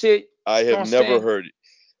on that shit. I You know have what I'm never saying? heard it.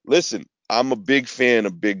 Listen, I'm a big fan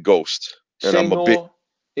of Big Ghost, and Shay Nor.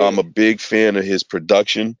 I'm Yeah. a big fan of his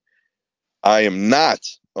production. I am not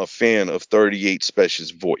a fan of 38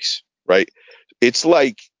 Special's voice, right? It's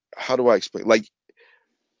like, how do I explain? Like,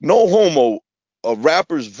 no homo, a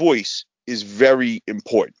rapper's voice is very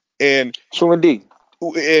important. True indeed.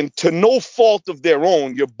 And to no fault of their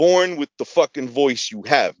own, you're born with the fucking voice you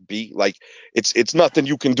have, B. Like it's nothing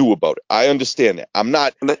you can do about it. I understand that. I'm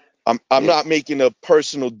Yeah. not making a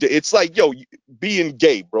personal it's like, yo, being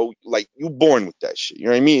gay, bro. Like you born with that shit. You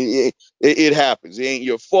know what I mean? It happens. It ain't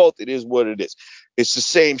your fault. It is what it is. It's the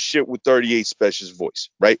same shit with 38 Special's voice,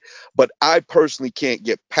 right? But I personally can't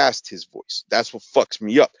get past his voice. That's what fucks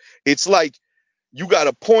me up. It's like you got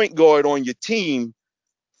a point guard on your team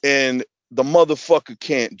and the motherfucker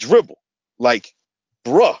can't dribble. Like,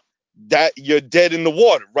 bruh, that you're dead in the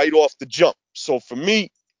water right off the jump. So for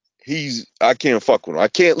me, I can't fuck with him. I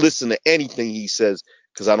can't listen to anything he says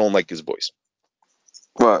because I don't like his voice.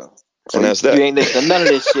 Well, so And you, that's you that. ain't listening to none of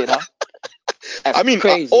this shit, huh? That's I mean,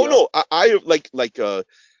 crazy, oh yo. no, I have like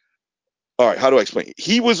all right, how do I explain it?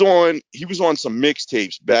 He was on some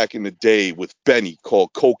mixtapes back in the day with Benny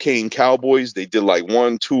called Cocaine Cowboys. They did like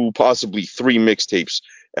 1, 2, possibly 3 mixtapes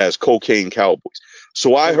as Cocaine Cowboys.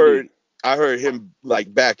 So I True heard indeed. I heard him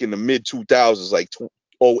like back in the mid 2000s, like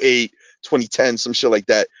 08, 2010, some shit like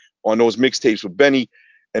that, on those mixtapes with Benny.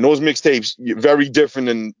 And those mixtapes very different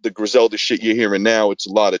than the Griselda shit you're hearing now. It's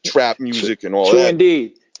a lot of trap True, music and all true that.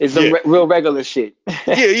 indeed. It's some Yeah, real regular shit.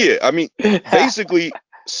 yeah. I mean, basically,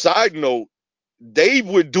 side note, they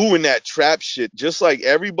were doing that trap shit just like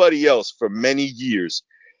everybody else for many years.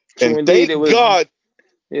 True And indeed. It was.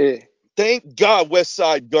 Yeah. thank God West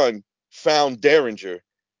Side Gun found Derringer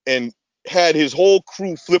and had his whole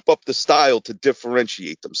crew flip up the style to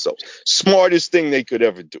differentiate themselves. Smartest thing they could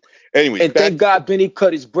ever do. Anyways, And back thank God Benny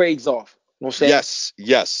cut his braids off. You know what I'm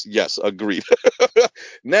saying? yes, agreed.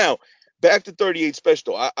 Now, back to 38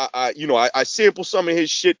 Special. I sample some of his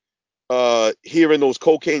shit hearing those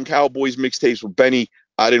Cocaine Cowboys mixtapes with Benny.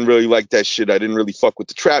 I didn't really like that shit. I didn't really fuck with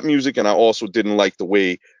the trap music, and I also didn't like the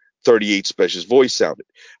way 38 Special's voice sounded.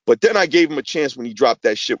 But then I gave him a chance when he dropped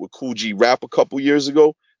that shit with Cool G Rap a couple years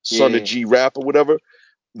ago, Son of Yeah. G Rap or whatever.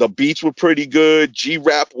 The beats were pretty good. G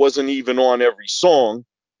Rap wasn't even on every song.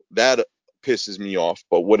 That pisses me off,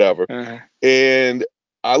 but whatever. Uh-huh. And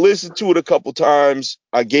I listened to it a couple times.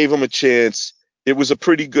 I gave him a chance. It was a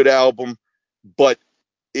pretty good album, but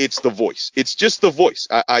it's the voice. It's just the voice.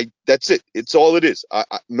 I that's it. It's all it is.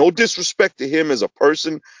 No disrespect to him as a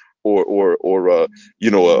person or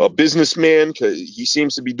a businessman. 'Cause he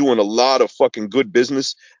seems to be doing a lot of fucking good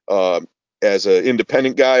business as an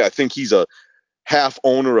independent guy. I think he's a half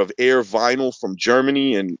owner of Air Vinyl from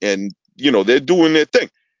Germany, and they're doing their thing.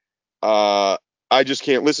 Uh, I just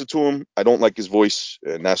can't listen to him. I don't like his voice,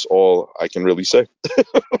 and that's all I can really say.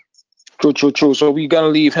 True. So we gonna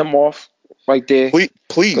leave him off right there. Please,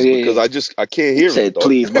 because Yeah. I can't He hear him, said, dog.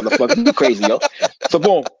 "Please, motherfucker, you crazy, yo." So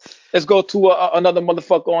boom. Let's go to another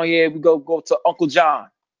motherfucker on here. We go to Uncle John.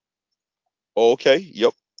 Oh, okay,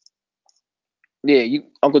 yep, Yeah,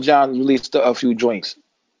 Uncle John released a few joints.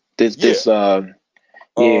 This yeah. this yeah,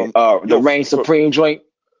 the Yo, Reign Supreme joint.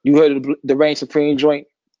 You heard of the Reign Supreme joint?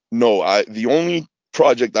 no, the only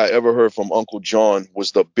project I ever heard from Uncle John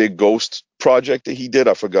was the Big Ghost project that he did.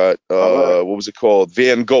 I forgot All right. what was it called?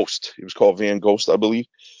 Van Ghost. It was called Van Ghost, I believe.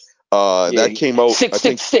 That Yeah. came out, Six I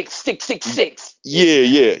think. six six six six six.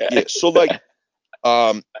 Yeah. So like,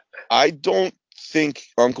 um, I don't think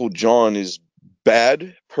Uncle John is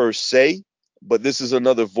bad per se, but this is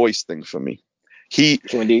another voice thing for me. He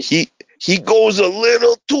True indeed. he goes a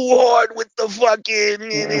little too hard with the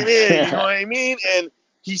fucking, you know what I mean? And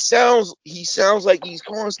he sounds like he's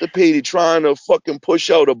constipated trying to fucking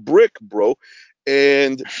push out a brick, bro.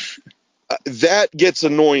 And that gets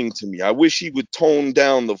annoying to me. I wish he would tone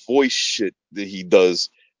down the voice shit that he does,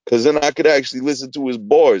 because then I could actually listen to his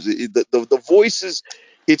bars. The voices,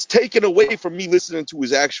 it's taken away from me listening to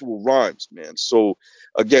his actual rhymes, man. So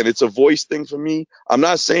again, it's a voice thing for me. I'm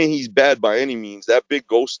not saying he's bad by any means. That Big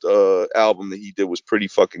Ghost album that he did was pretty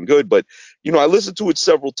fucking good, but I listened to it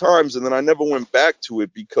several times and then I never went back to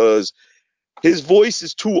it because his voice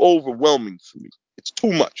is too overwhelming for me. It's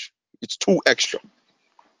too much. It's too extra.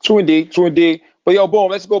 True indeed. But yo, boom,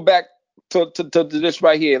 let's go back to this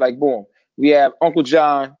right here. Like, boom, we have Uncle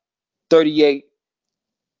John, 38.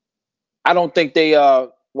 I don't think they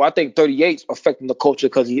well, I think 38's affecting the culture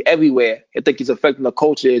because he's everywhere. I think he's affecting the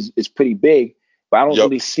culture is pretty big, but I don't Yep.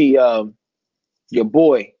 really see your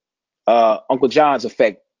boy Uncle John's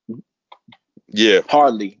effect Yeah.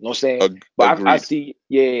 hardly. You know what I'm saying? But I Agreed. see,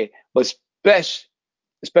 yeah, but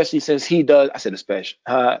especially since he does, I said especially,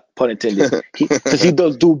 pun intended. Since he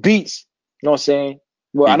does do beats, you know what I'm saying?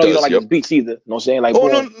 Well, I He know you don't does. like Yep. his beats either. You know what I'm saying? Like, Oh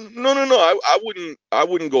no, boom. no. I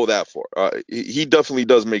wouldn't go that far. He definitely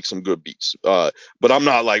does make some good beats. But I'm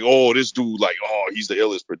not like, oh, this dude, like, oh, he's the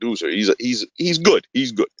illest producer. He's good.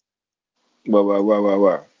 He's good.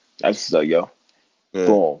 Well. That's yo. Yeah.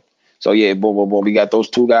 Boom. So yeah, boom. We got those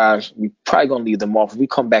two guys. We probably gonna leave them off. We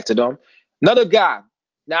come back to them. Another guy.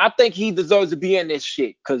 Now I think he deserves to be in this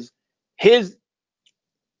shit because his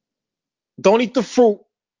 "Don't Eat the Fruit"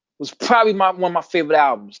 was probably one of my favorite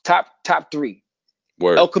albums. Top three.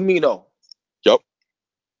 Word. El Camino. Yep.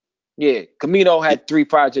 Yeah, Camino Y- had three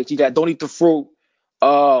projects. He got "Don't Eat the Fruit."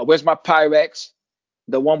 Where's My Pyrex?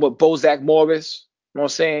 The one with Bozak Morris. You know what I'm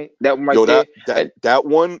saying? That one right Yo, there. that that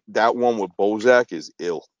And that one with Bozak is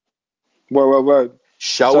ill. word. So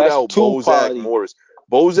Shout that's out two Bozak quality. Morris.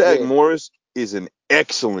 Bozak Yeah, Morris is an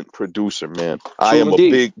excellent producer, man. I true am a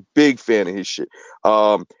indeed. big fan of his shit.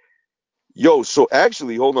 Um, Yo, so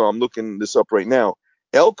actually, hold on, I'm looking this up right now.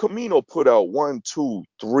 El Camino put out one, two,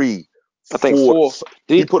 three, I think four. four.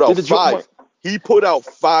 He put Did out the drop five. one? He put out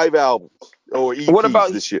five albums or What EPs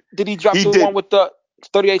about this year. did he drop He the one did. with the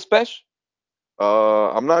 38 special?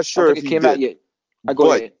 I'm not I don't sure think if it he came out did, yet. I go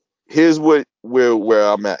but ahead. here's where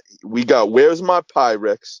I'm at. We got Where's My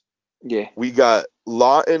Pyrex. Yeah. We got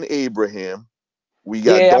Law and Abraham. We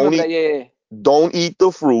got Yeah, I remember that. Yeah. Don't Eat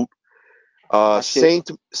the Fruit. My shit.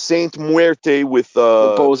 Saint Muerte with With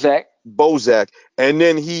Bozak. Bozak, and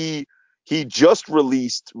then he he just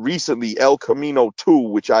released recently El Camino 2,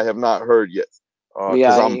 which I have not heard yet. Yeah,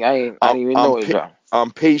 Because I didn't even know it dropped.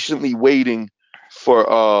 I'm patiently waiting for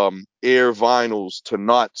Air Vinyls to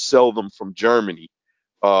not sell them from Germany,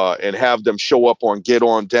 and have them show up on Get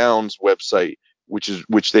On Down's website,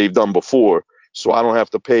 which they've done before, so I don't have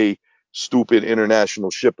to pay stupid international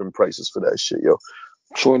shipping prices for that shit, yo.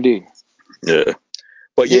 True indeed. Yeah.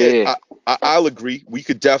 But yeah, Yeah, I'll agree. We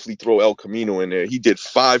could definitely throw El Camino in there. He did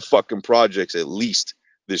 5 fucking projects at least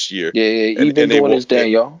this year, yeah. He been and doing his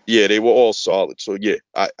thing, yo. yeah, they were all solid. So yeah,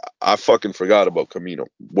 I fucking forgot about Camino.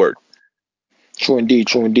 Word. True indeed,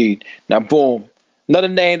 true indeed. Now, boom. Another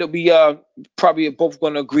name that we probably are both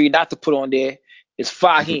going to agree not to put on there is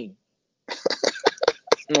Fahim. You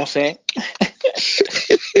know what I'm saying?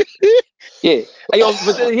 Yeah. Hey, yo,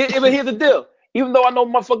 but here's the deal. Even though I know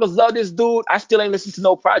motherfuckers love this dude, I still ain't listened to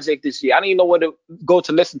no project this year. I don't even know where to go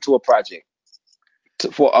to listen to a project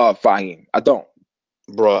for Fahim. I don't.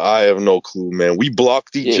 Bro, I have no clue, man. We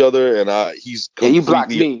blocked each Yeah. other, and he's Yeah, you blocked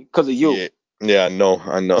completely. me because of you. Yeah, yeah, I know.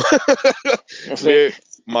 You know what I'm saying? Man,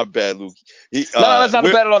 my bad, Luke. No, that's not a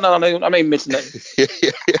We're bad at all. No, I ain't missing nothing. You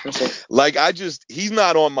know what I'm saying? like, he's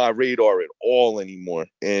not on my radar at all anymore,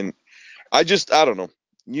 and I don't know.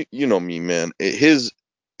 You know me, man.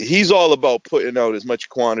 He's all about putting out as much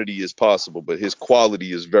quantity as possible, but his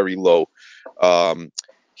quality is very low. Um,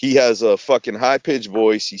 he has a fucking high pitched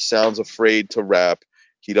voice. He sounds afraid to rap.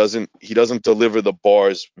 He doesn't deliver the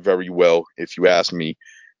bars very well, if you ask me.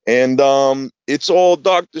 And it's all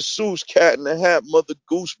Dr. Seuss, Cat in the Hat, Mother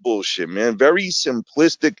Goose bullshit, man. Very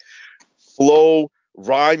simplistic flow,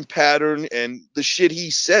 rhyme pattern, and the shit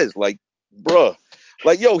he says. Like, bruh,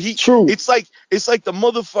 like, yo, True. it's like the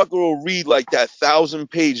motherfucker will read like that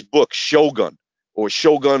 1,000-page book, Shogun, or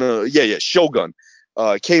Shogun, yeah, Shogun.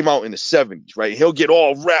 Came out in the 70s, right? He'll get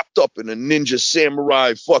all wrapped up in a ninja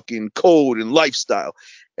samurai fucking code and lifestyle.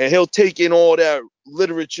 And he'll take in all that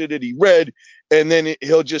literature that he read, and then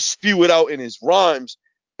he'll just spew it out in his rhymes.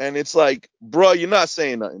 And it's like, bruh, you're not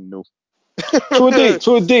saying nothing new. True indeed,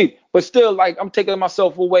 true indeed. But still, like, I'm taking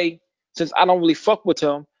myself away since I don't really fuck with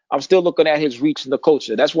him. I'm still looking at his reach in the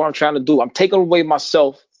culture. That's what I'm trying to do. I'm taking away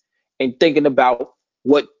myself and thinking about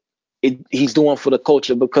what he's doing for the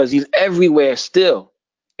culture because he's everywhere still,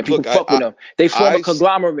 and people Look, fuck with him. They form a I,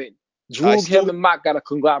 conglomerate. I Droog, him, still and Mock got a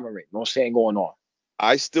conglomerate. You know what I'm saying going on.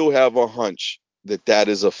 I still have a hunch that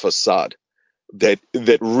is a facade. That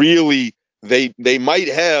really they might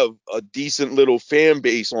have a decent little fan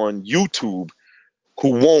base on YouTube who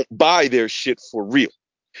won't buy their shit for real.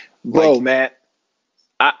 Bro, Like, man,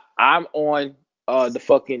 I'm on the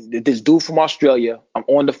fucking this dude from Australia. I'm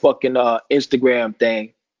on the fucking Instagram thing.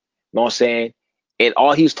 You know what I'm saying? And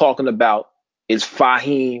all he's talking about is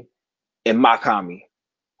Fahim and Makami.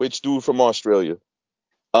 which dude from Australia?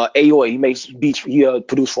 Aoi, he makes beats. He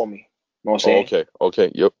produced for me. You know what I'm Oh, saying?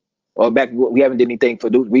 okay, yep, Back we haven't did anything for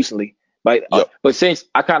dude recently, yep. but since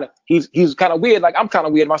I kind of he's kind of weird. Like I'm kind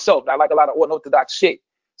of weird myself. I like a lot of unorthodox shit.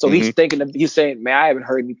 So Hmm. he's saying, man, I haven't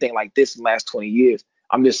heard anything like this in the last 20 years.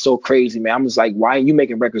 I'm just so crazy, man. I'm just like, why are you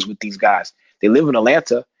making records with these guys? They live in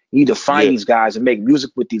Atlanta. You need to find Yeah. these guys and make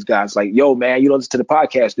music with these guys. Like, yo, man, you don't listen to the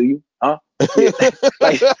podcast, do you? Huh? Yeah.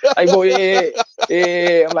 like, boy,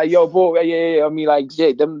 yeah. I'm like, yo, boy, yeah. I mean, like,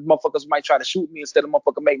 yeah, them motherfuckers might try to shoot me instead of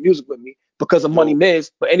motherfucker make music with me because of Money Yo,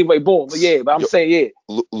 Miz. But anyway, boom. But yeah, but I'm yo, saying,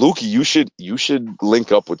 yeah. Lukey, you should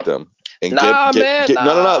link up with them and Nah, man, no.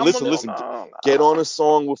 nah. I'm on Listen, the, listen. nah, Get on nah. a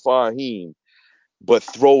song with Fahim, but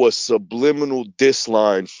throw a subliminal diss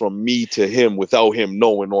line from me to him without him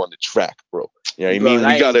knowing on the track, bro. You know what I Bro, mean?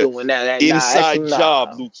 I We got ain't a doing that. Nah, that's inside job,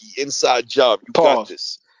 nah. Lukey. Inside job. You got Pause.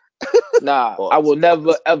 this. Nah, I Pause, will never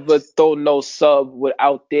pause. ever throw no sub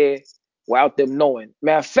without them knowing.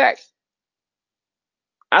 Matter of fact,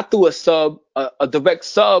 I threw a direct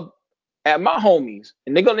sub at my homies,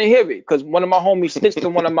 and they're gonna hear it because one of my homies snitched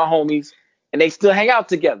on one of my homies, and they still hang out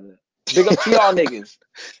together. Big up to y'all niggas.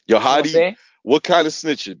 Yo, You know what how I'm do you? saying? What kind of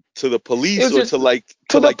snitching? To the It police was or just to like to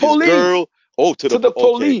to the like his police. girl? Oh, To the okay.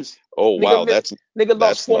 police. Oh Nigga, wow, that's nigga lost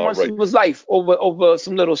that's 4 months not right. of his life over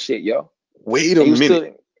some little shit, yo. Wait a And he was minute.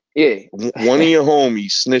 still, yeah. One of your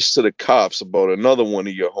homies snitched to the cops about another one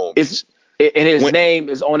of your It's homies. and his When name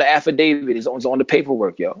is on the affidavit. It's on the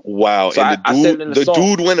paperwork, yo. Wow, So and I said it in the the song.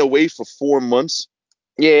 dude went away for 4 months,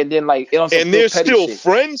 Yeah, and then like it on some and real they're petty still shit.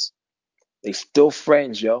 friends. They still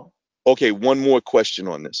friends, yo. Okay, one more question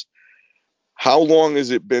on this. How long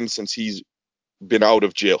has it been since he's been out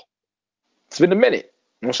of jail? It's been a minute.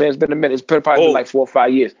 You know what I'm saying? It's been a minute. It's probably been Oh, like 4 or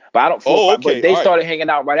 5 years. But I don't 4 or 5. But okay, they all right. started hanging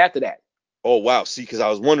out right after that. Oh wow, see, because I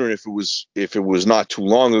was wondering if it was not too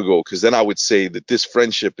long ago, because then I would say that this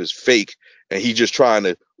friendship is fake, and he just trying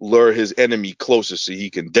to lure his enemy closer so he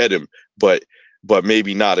can dead him, but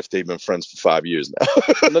maybe not if they've been friends for 5 years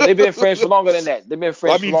now. No, they've been friends for longer than that. They've been I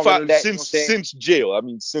friends for mean, longer than that. You know what I'm saying? since jail. I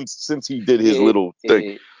mean, since he did his Yeah, little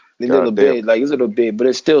thing. yeah, a little God damn. bit, like it's a little bit, but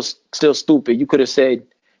it's still stupid. You could have said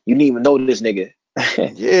you didn't even know this nigga.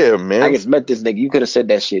 Yeah, I man. just met this nigga. You could have said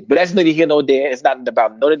that shit, but that's neither here nor there. It's not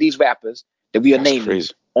about none of these rappers that we are That's naming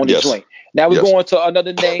crazy. on the Yes. joint. Now we're Yes. going to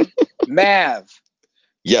another name, Mav,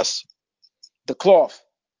 Yes. the Cloth.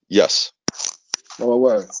 Yes. No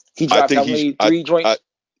word. He I dropped think how he's many? Three joints.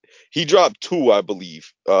 he dropped two, I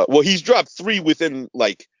believe. Well, he's dropped three within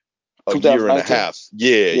like a year and a 2019. half.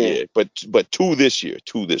 Yeah, Yeah. yeah. But two this year.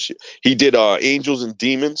 Two this year. He did Angels and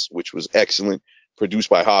Demons, which was excellent, produced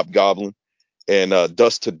by Hobgoblin, and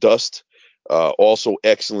Dust to Dust, also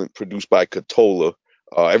excellent, produced by Katola.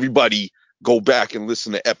 Everybody go back and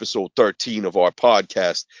listen to episode 13 of our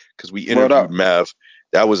podcast because we Word interviewed up. Mav.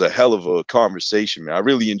 That was a hell of a conversation, man. I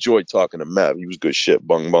really enjoyed talking to Mav. He was good shit.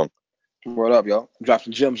 Bung bung. Word up, yo. Drop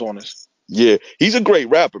some gems on us. Yeah, he's a great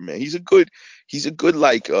rapper, man. He's a good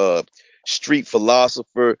like street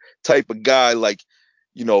philosopher type of guy. Like,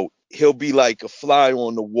 he'll be like a fly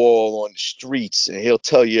on the wall on the streets, and he'll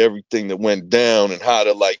tell you everything that went down and how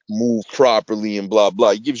to like move properly and blah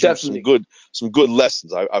blah. He gives you Definitely. some good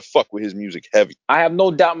lessons. I fuck with his music heavy. I have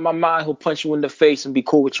no doubt in my mind he'll punch you in the face and be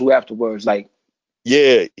cool with you afterwards. Like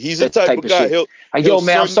Yeah, he's the that type type of of guy. shit. Like, yo,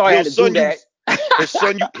 man, I'm sorry I had to do that.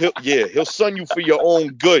 He'll son you for your own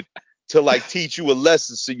good to like teach you a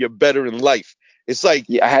lesson so you're better in life. It's like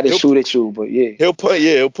Yeah, I had to he'll shoot at you, but yeah. he'll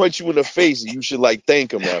punch you in the face and you should like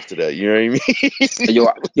thank him after that. You know what I mean? Hey, yo,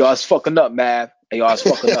 I was fucking up, man. Hey, yo, I was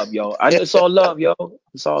fucking up, yo. I know it's all love, yo.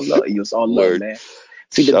 It's all love. It's all love, Word. man.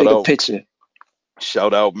 See the Shout bigger out picture.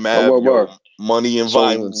 shout out Word, Mav, word, yo. word. Money and So,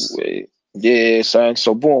 violence. yeah, son.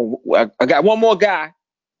 So, boom. I got one more guy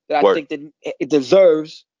that I Word. think that it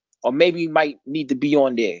deserves, or maybe might need to be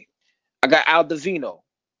on there. I got Al Davino.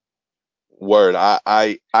 Word.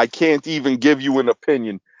 I can't even give you an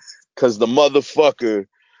opinion because the motherfucker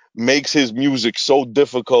makes his music so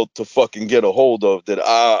difficult to fucking get a hold of that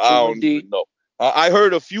I True don't even indeed. know. I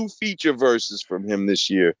heard a few feature verses from him this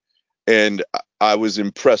year, and I was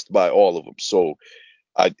impressed by all of them. So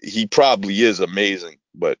he probably is amazing,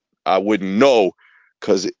 but I wouldn't know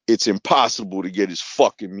because it's impossible to get his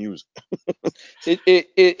fucking music.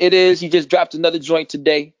 It is. He just dropped another joint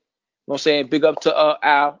today. You know what I'm saying? Big up to Al. You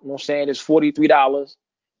know what I'm saying? It's $43.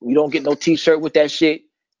 You don't get no t-shirt with that shit.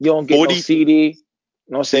 You don't get no 40. CD. You know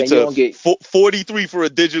what I'm saying? It's You a don't get 43 for a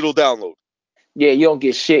digital download. yeah, you don't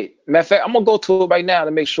get shit. Matter of fact, I'm gonna go to it right now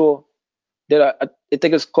to make sure that I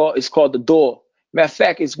think it's called The Door. Matter of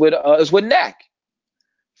fact, it's with Knack.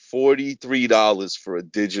 $43 for a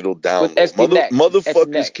digital With download. SD Knack. SD Motherfuckers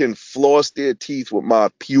Knack. can floss their teeth with my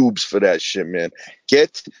pubes for that shit, man.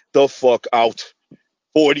 Get the fuck out.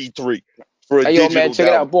 43 for a Hey yo man, digital check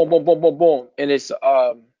it out. download. Boom, boom, boom, boom, boom. And it's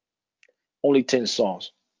only 10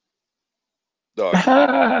 songs. Dog,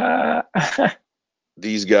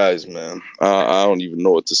 these guys, man. I don't even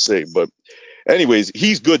know what to say. But anyways,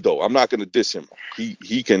 he's good though. I'm not gonna diss him.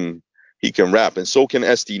 He can rap, and so can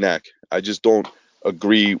SD Knack. I just don't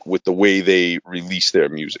agree with the way they release their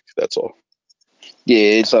music. That's all. Yeah,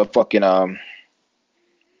 it's a fucking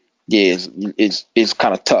yeah, it's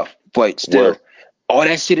kind of tough, but still, Word. all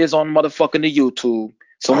that shit is on motherfucking the YouTube. I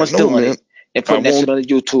Someone's know, doing man. it and I putting that shit won't. on the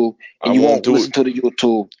YouTube, I and you won't won't do it. listen to the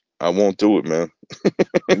YouTube. I won't do it, man.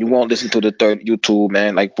 You won't listen to the third YouTube,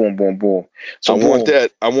 man. Like boom, boom, boom. I So want boom,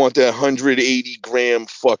 that. I want that 180 gram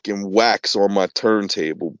fucking wax on my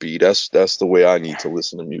turntable. B. That's the way I need to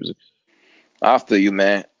listen to music. I feel you,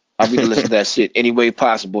 man. I need to listen to that shit any way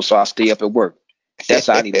possible, so I stay up at work. That's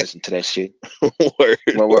how I need to listen to that shit. Word,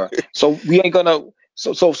 Word. word, So we ain't gonna.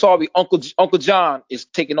 So sorry, Uncle John is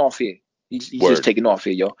taking off here. He's just word, taking off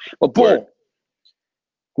here, yo. But word. boom,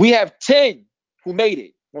 we have 10 who made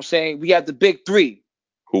it. You know what I'm saying? We have the big three.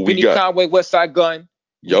 Who we Vinny got? Conway, West Side Gun.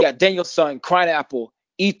 We Yup. got Daniel Son, Crying Apple,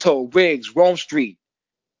 Ito, Riggs, Rome Street.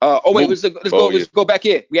 Oh wait, Mooch. Oh yeah. let's go back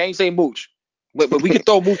here. We ain't saying Mooch. But we could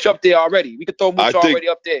throw Mooch up there already. We could throw I Mooch think already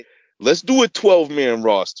up there. let's do a 12-man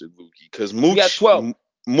roster, Lukey, because We got 12.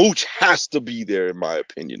 Mooch has to be there in my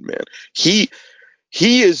opinion, man. He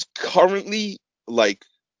he is currently like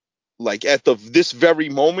at this very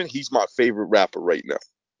moment, he's my favorite rapper right now.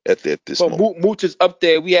 At this So moment. Mooch is up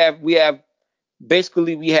there. We have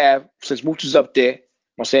basically we have since Mooch is up there. You know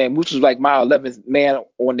what I'm saying Mooch was like my 11th man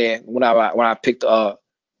on there when I picked I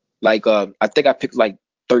think I picked like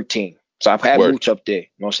 13. So I've had Word, Mooch up there. You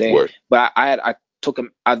know what I'm saying? word. But I took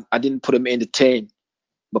him. I didn't put him into 10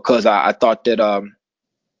 because I thought that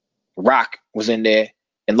Rock was in there,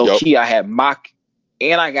 and low Yup. key I had Mock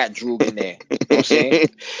and I got Drew in there. You know what I'm saying?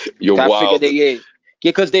 You're I figured wild. yeah,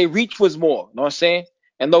 because their reach was more. You know what I'm saying?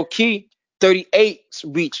 And low key, 38's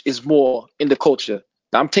reach is more in the culture.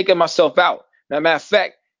 Now I'm taking myself out. Now, matter of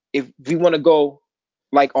fact, if we want to go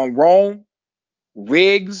like on Rome,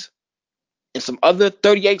 Riggs, and some other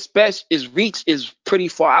 38 special, his reach is pretty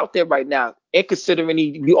far out there right now. And considering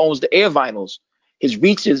he owns the Air Vinyls, his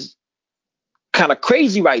reach is kind of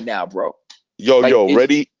crazy right now, bro. Like Yo, it's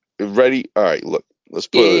ready. All right, look, let's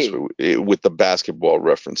put it this yeah, way with the basketball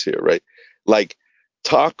reference here, right? Like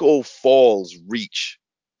Taco Fall's reach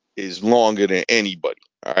is longer than anybody.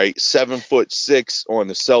 All right, 7'6" on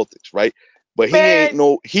the Celtics, right? But man.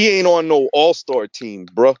 he ain't on no All Star team,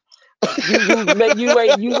 bruh. That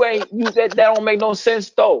don't make no sense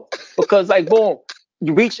though. Because like boom,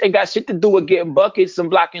 you reach ain't got shit to do with getting buckets, some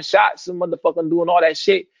blocking shots, some motherfucking doing all that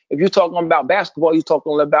shit. If you're talking about basketball, you're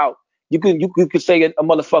talking about you could say a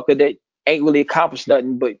motherfucker that ain't really accomplished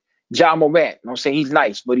nothing, but John Morant. You know what I'm saying? He's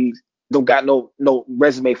nice, but he don't got no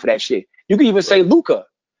resume for that shit. You can even say Right. Luca.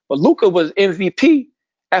 But Luca was MVP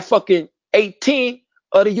at fucking 18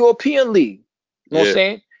 of the European League. You know what I'm Yeah.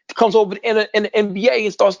 saying? Comes over in the NBA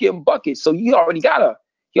and starts getting buckets. So he already got a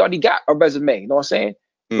resume. You know what I'm saying?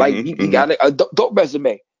 Like he Hmm. got a dope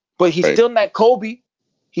resume. But he's Right. still not Kobe.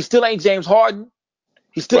 He still ain't James Harden.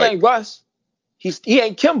 He still Right. ain't Russ. He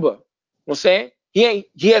ain't Kimber. You know what I'm saying? He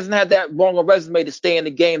hasn't had that long a resume to stay in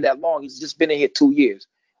the game that long. He's just been in here 2 years.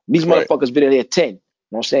 These Right. motherfuckers been in here 10. You know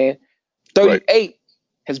what I'm saying? Right. 38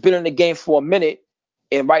 has been in the game for a minute.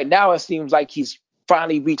 And right now it seems like he's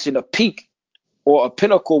finally reaching a peak or a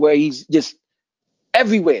pinnacle where he's just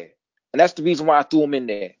everywhere. And that's the reason why I threw him in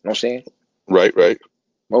there. You know what I'm saying? Right. Right.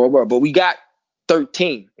 But we got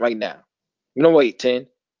 13 right now. No, wait, 10.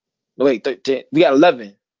 No, wait, 13. We got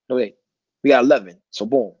 11. No, wait. We got 11. So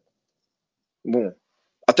boom. Boom.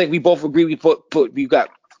 I think we both agree we got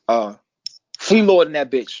Flea Lord in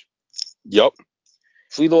that bitch. Yup.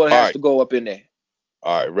 Flea Lord All has right. to go up in there.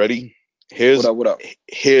 All right. Ready? What Here's up, what up?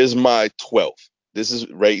 here's my 12. This is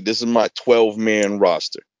right. This is my 12-man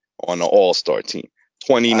roster on the All Star team,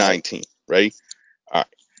 All right. 2019. Right. All right.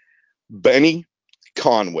 Benny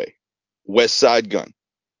Conway, West Side Gun,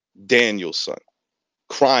 Danielson,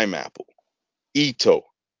 Crime Apple, Ito,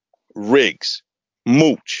 Riggs,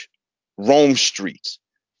 Mooch, Rome Streets,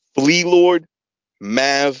 Flea Lord,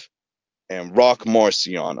 Mav, and Rock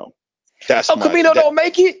Marciano. That's El my Camino that don't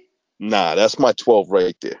make it. that's my 12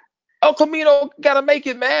 right there. El Camino gotta make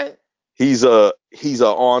it, man. He's a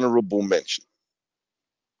honorable mention.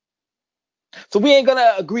 So we ain't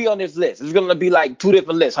gonna agree on this list. It's gonna be like two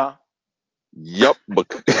different lists, huh? Yup, but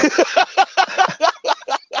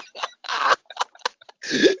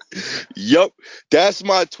yup, that's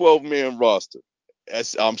my 12-man roster.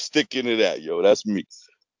 I'm sticking to that, yo. That's me.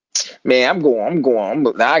 Man,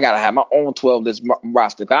 now I gotta have my own 12 list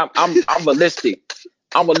roster. I'm realistic.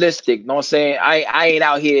 I'm realistic. You know what I'm saying? I ain't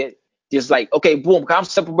out here just like, okay, boom, I'm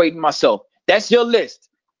separating myself. That's your list.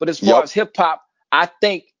 But as far Yup. as hip hop, I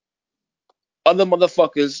think other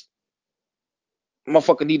motherfucker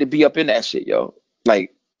need to be up in that shit, yo.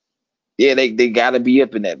 Like, yeah, they gotta be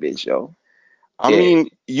up in that bitch, yo. I Yeah. mean,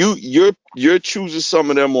 you're choosing some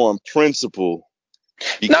of them on principle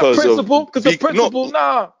Not because of principle, because the no, principle,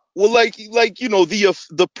 nah. well, like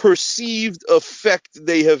the perceived effect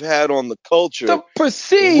they have had on the culture, The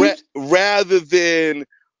perceived, rather than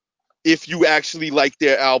if you actually like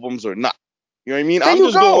their albums or not. You know what I mean? there I'm you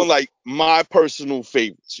just going go. like my personal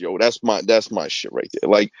favorites, yo. That's my shit right there.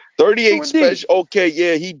 Like True 38 indeed. Special, okay,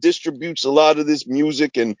 yeah, he distributes a lot of this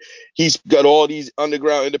music and he's got all these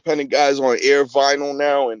underground independent guys on Air Vinyl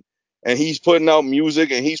now and he's putting out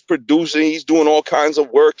music and he's producing, he's doing all kinds of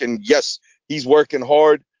work and yes, he's working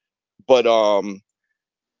hard, but bruh,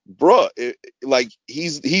 like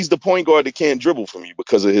he's the point guard that can't dribble for me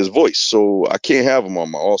because of his voice. So I can't have him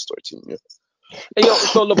on my All-Star team. Yeah. Hey, yo,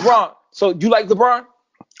 so LeBron. So you like LeBron?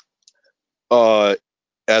 Uh,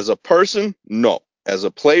 as a person, no. As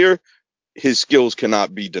a player, his skills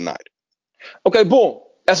cannot be denied. Okay, boom.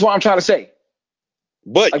 That's what I'm trying to say.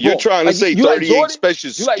 But Like, you're boom. trying to Like say you like 38 Jordan?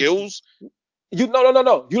 special You like skills? you?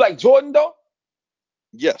 No. You like Jordan though?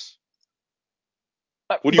 Yes.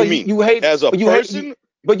 What do you But mean? you hate, As a but you hate, person,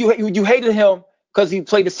 you hated him because he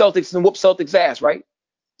played the Celtics and whooped Celtics ass, right?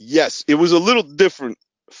 yes. It was a little different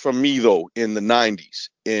for me though in the 90s.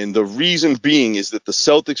 And the reason being is that the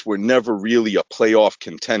Celtics were never really a playoff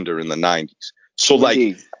contender in the 90s. So True like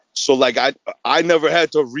indeed. so like I never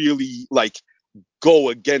had to really like go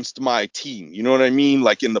against my team. You know what I mean?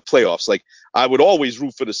 Like in the playoffs. Like I would always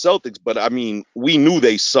root for the Celtics, but I mean, we knew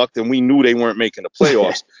they sucked and we knew they weren't making the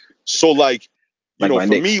playoffs. So like, Like my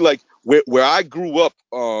for me, Knicks. like where I grew up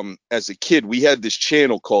as a kid, we had this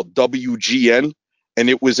channel called WGN, and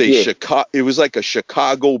it was Yeah, like a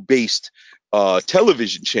Chicago based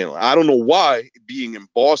television channel. I don't know why, being in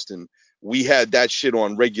Boston, we had that shit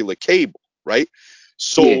on regular cable, right? yeah,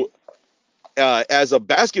 So as a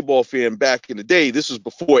basketball fan back in the day, this was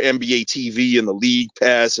before NBA TV and the league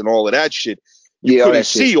pass and all of that shit. You yeah, all couldn't that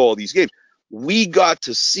shit. see all these games. We got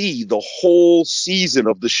to see the whole season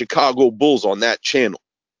of the Chicago Bulls on that channel.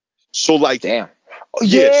 So like, Damn.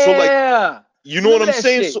 yeah, so like, Yeah. you know what Remember I'm that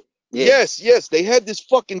saying? shit? So Yeah. yes, they had this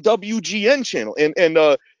fucking WGN channel,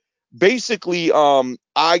 and basically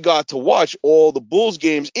I got to watch all the Bulls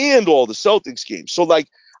games and all the Celtics games. So like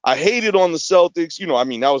I hated on the Celtics, I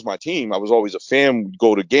mean that was my team. I was always a fan, would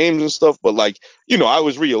go to games and stuff, but like, I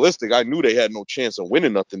was realistic. I knew they had no chance of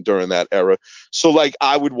winning nothing during that era. So like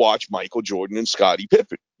I would watch Michael Jordan and Scottie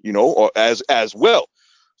Pippen, or as well.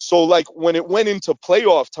 So like when it went into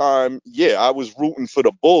playoff time, yeah, I was rooting for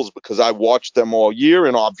the Bulls because I watched them all year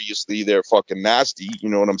and obviously they're fucking nasty, you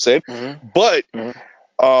know what I'm saying? Mm-hmm. But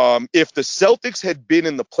Mm-hmm. if the Celtics had been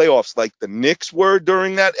in the playoffs like the Knicks were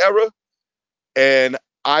during that era, and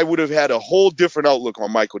I would have had a whole different outlook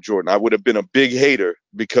on Michael Jordan. I would have been a big hater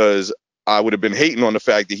because I would have been hating on the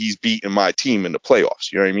fact that he's beating my team in the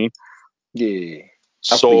playoffs. You know what I mean? Yeah. I feel you,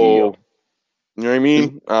 So, yo. you know what I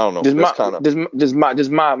mean? I don't know. This That's my kind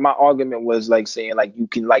of my argument was like saying like you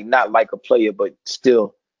can like not like a player but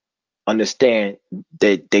still understand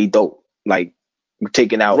that they dope. Like you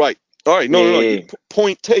taking out. right. All right. No, no, no. Yeah,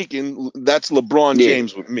 Point taken. That's LeBron yeah.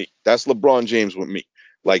 James with me. That's LeBron James with me.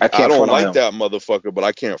 Like, I I can't don't front on like him. that motherfucker, but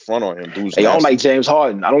I can't front on him. Dude's Hey, I don't like nasty. James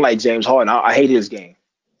Harden. I don't like James Harden. I hate his game.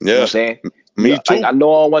 You know Yeah. what I'm saying? Me Like too. I know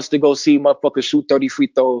one wants to go see motherfuckers shoot 30 free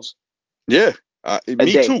throws Yeah, a me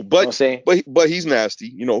day. too. You know what I'm saying? But he's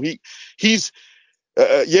nasty. He's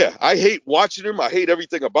yeah. I hate watching him. I hate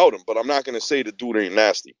everything about him. But I'm not gonna say the dude ain't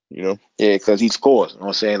nasty. Yeah, because he scores. You know what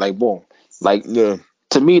I'm saying? Like boom. Like Yeah.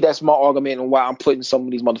 to me, that's my argument on why I'm putting some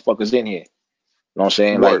of these motherfuckers in here. You know what I'm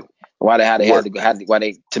saying? Word. Like why they Word. why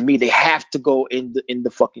they to me they have to go in the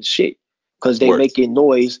fucking shit because they Word. making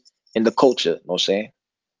noise in the culture. You know what I'm saying?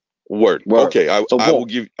 Word. Word. Okay. So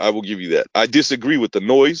boom. I will give you that. I disagree with the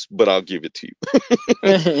noise, but I'll give it to you.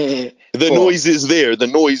 The noise Pause. is there. The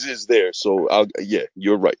noise is there. So yeah.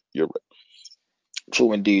 You're right. You're right.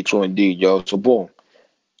 True indeed, yo. So boom.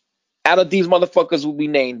 Out of these motherfuckers will be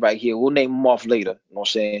named right here, we'll name them off later. You know what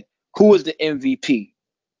I'm saying? Who is the MVP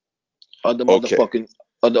of the Okay. motherfucking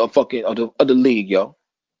of the league, yo?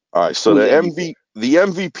 All right. So Who's the MVP? the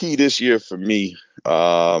MVP this year for me.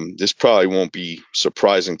 This probably won't be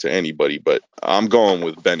surprising to anybody, but I'm going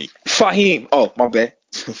with Benny. Fahim. Oh, my bad.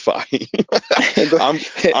 Fine. Go I'm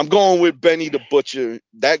ahead. I'm going with Benny the Butcher.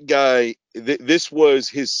 That guy. This was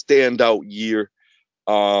his standout year.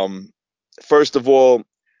 Um, First of all,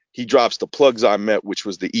 he drops the plugs I met, which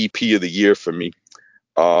was the EP of the year for me.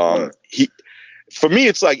 Word. He For me,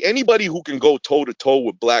 it's like anybody who can go toe to toe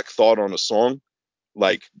with Black Thought on a song,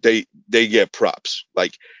 like they get props.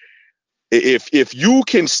 Like if you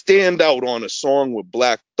can stand out on a song with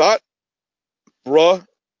Black Thought, bruh,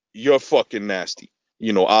 you're fucking nasty.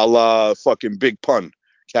 A la fucking Big Pun,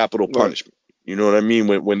 Capital Word. Punishment. You know what I mean?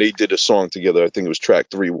 When they did a song together, I think it was track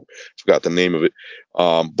 3. Forgot the name of it.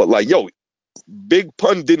 But like, yo, Big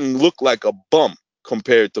Pun didn't look like a bum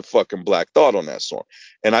compared to fucking Black Thought on that song.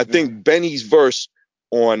 And I Mm. think Benny's verse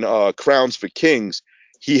on Crowns for Kings,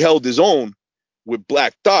 he held his own with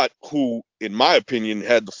Black Thought, who, in my opinion,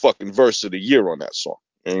 had the fucking verse of the year on that song.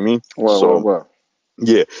 You know what I mean? So Word.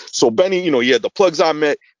 yeah. So Benny, he had the plugs I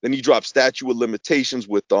met. Then he dropped Statue of Limitations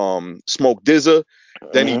with Smoke DZA.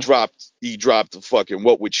 Then he Mm-hmm. dropped the fucking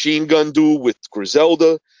What Would Sheen Gun Do with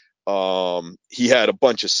Griselda. He had a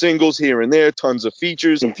bunch of singles here and there, tons of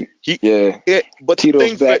features. He Yeah. but the Tito's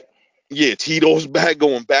thing for back. yeah, Tito's back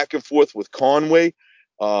going back and forth with Conway.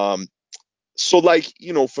 Um, so like,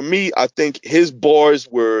 for me, I think his bars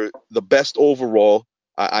were the best overall.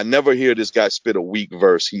 I never hear this guy spit a weak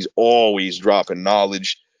verse. He's always dropping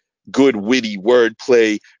knowledge, good witty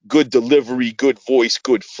wordplay, good delivery, good voice,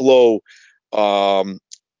 good flow. Um,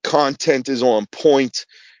 Content is on point.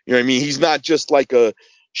 You know what I mean? He's not just like a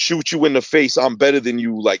shoot you in the face, I'm better than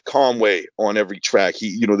you, like Conway on every track.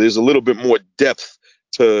 There's a little bit more depth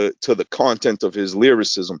to the content of his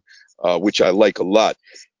lyricism, which I like a lot.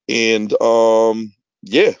 And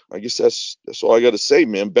yeah, I guess that's all I gotta say,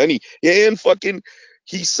 man. Benny, yeah, and fucking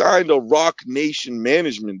he signed a Rock Nation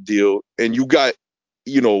management deal, and you got,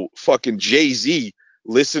 fucking Jay-Z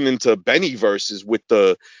listening to Benny verses with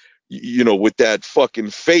with that fucking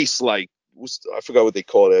face like I forgot what they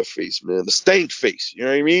call that face, man. The stank face. You know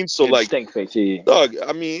what I mean? So Yeah, the like, stink face. Yeah. Doug,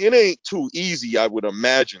 I mean, it ain't too easy, I would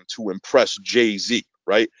imagine, to impress Jay-Z,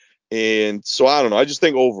 right? And so I don't know. I just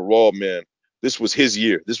think overall, man, this was his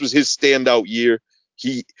year. This was his standout year.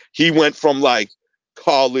 He went from like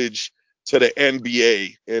college to the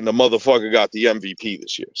NBA, and the motherfucker got the MVP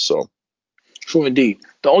this year. So True indeed.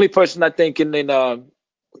 The only person I think can then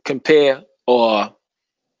compare or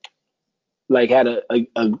like had a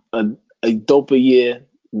doper year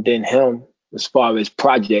than him as far as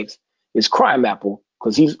projects is Crime Apple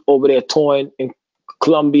because he's over there touring in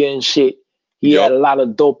Colombia and shit. He had yep. a lot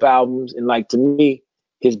of dope albums and like to me,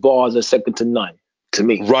 his bars are second to none. To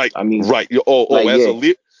me, Right, I mean, right. Oh, like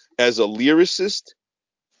yeah, as a lyricist,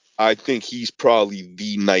 I think he's probably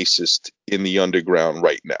the nicest in the underground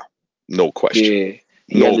right now. No question. yeah.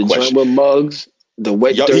 He had No the joint question. with Muggs, the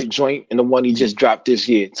Wet Yeah, Dirt joint, and the one he just dropped this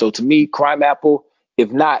year. So to me, Crime Apple,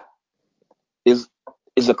 if not, is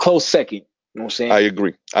is a close second. You know what I'm saying? I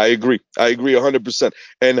agree. I agree. I agree 100%.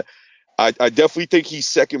 And I definitely think he's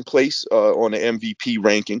second place on the MVP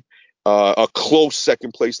ranking, a close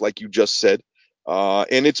second place, like you just said.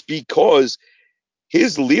 And it's because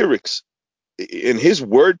his lyrics and his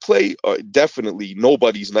wordplay are definitely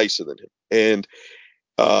nobody's nicer than him. And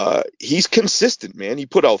he's consistent, man. He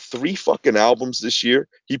put out 3 fucking albums this year.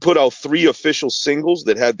 He put out 3 official singles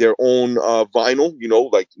that had their own vinyl, you know,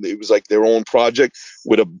 like it was like their own project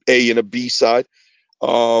with a A and a B side.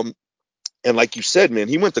 Um, and like you said, man,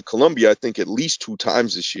 he went to Colombia, I think, at least 2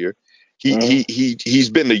 times this year. Mhm. He's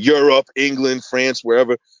been to Europe, England, France,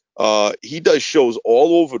 wherever. He does shows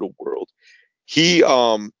all over the world. He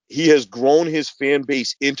has grown his fan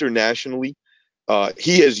base internationally.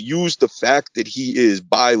 He has used the fact that he is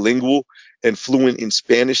bilingual and fluent in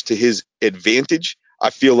Spanish to his advantage. I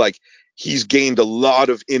feel like he's gained a lot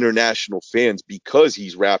of international fans because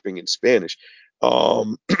he's rapping in Spanish.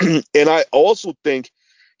 And I also think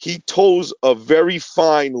he toes a very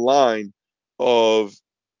fine line of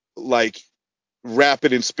like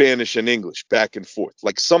rapping in Spanish and English back and forth.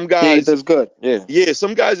 Like some Yeah, he guys, does good. Yeah. yeah,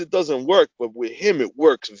 some guys it doesn't work, but with him it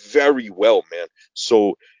works very well, man.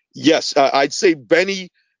 So yes, I'd say Benny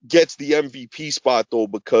gets the MVP spot though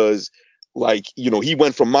because, like, you know, he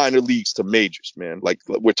went from minor leagues to majors, man. Like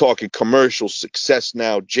we're talking commercial success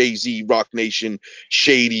now. Jay-Z, Rock Nation,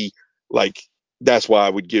 Shady, like that's why I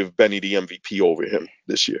would give Benny the MVP over him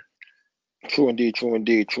this year. True indeed, true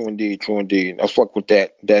indeed, true indeed, true indeed. I fuck with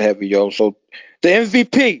that heavy, yo. So the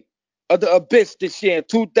MVP of the Abyss this year in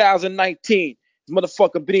 2019 is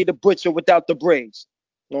motherfucker Benny the Butcher without the braids.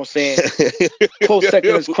 You know what I'm saying? Close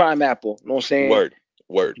second is Crime Apple. You know what I'm saying? Word,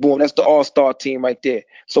 word. Boom, that's the I, all-star team right there.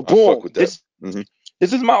 So I fuck boom, with that. Hmm.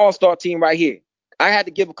 this is my all-star team right here. I had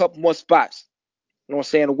to give a couple more spots. You know what I'm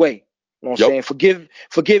saying? Away. You know what I'm Yep, saying?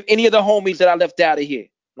 Forgive any of the homies that I left out of here. You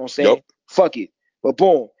know what I'm yep. saying? Fuck it. But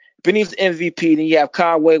boom. Benny's MVP. Then you have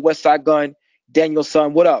Conway, Westside Gun, Daniel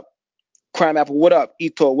Son, what up? Crime Apple, what up?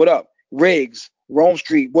 Ito, what up? Riggs, Rome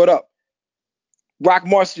Street, what up? Rock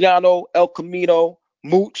Marciano, El Camino,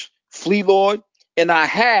 Mooch, Flea Lord. And I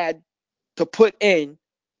had to put in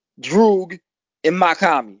Droog and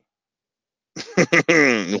Makami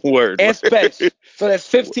Word, and Spence. word, So that's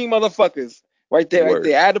 15 motherfuckers right there, right word,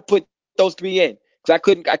 there. I had to put those 3 in.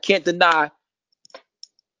 Because I can't deny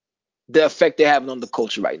the effect they're having on the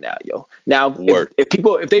culture right now, yo. Now, word.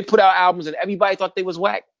 if they put out albums and everybody thought they was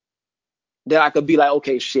whack, then I could be like,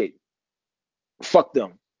 okay, shit, fuck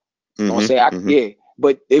them. You know what I'm Hmm. saying? Hmm. Yeah,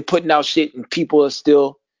 but they putting out shit and people are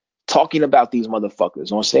still talking about these motherfuckers.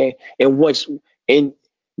 You know what I'm saying? And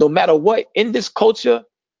no matter what in this culture,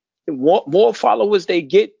 the more followers they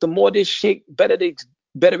get, the more this shit better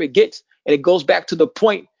it gets. And it goes back to the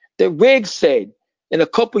point that Riggs said in a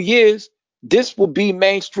couple years, this will be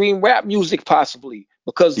mainstream rap music possibly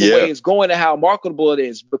because the way Yeah. it's going and how marketable it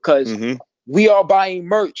is. Because Hmm. we are buying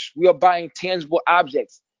merch, we are buying tangible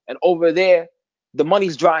objects, and over there, the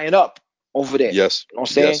money's drying up over there. Yes. You know what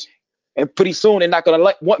I'm saying? Yes. And pretty soon they're not gonna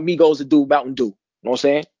want Migos to do Mountain Dew. You know what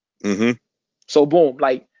I'm saying? Hmm. So boom,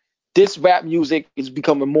 like this rap music is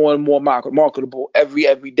becoming more and more marketable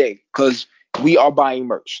every day because we are buying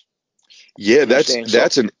merch. Yeah, You know what I'm saying?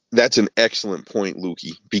 So that's an excellent point,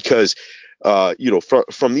 Lukey, because you know,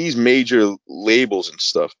 from these major labels and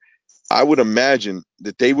stuff, I would imagine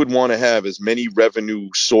that they would want to have as many revenue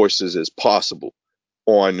sources as possible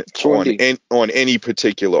true indeed. on any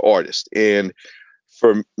particular artist. And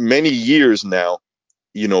for many years now,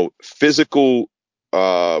 you know, physical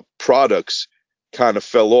products kind of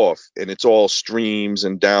fell off, and it's all streams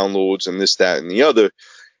and downloads and this, that, and the other.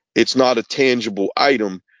 It's not a tangible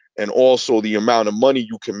item, and also the amount of money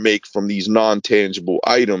you can make from these non-tangible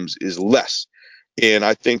items is less. And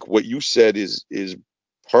I think what you said is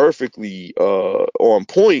perfectly on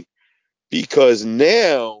point, because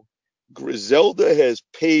now Griselda has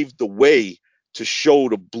paved the way to show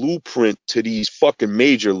the blueprint to these fucking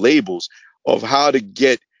major labels of how to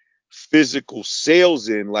get physical sales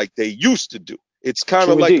in like they used to do. It's kind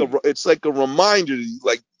of True like indeed. it's like a reminder,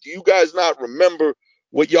 like, do you guys not remember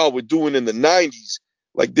what y'all were doing in the 90s?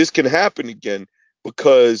 Like, this can happen again,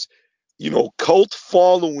 because cult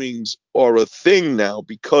followings are a thing now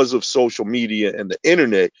because of social media and the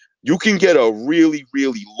internet. You can get a really,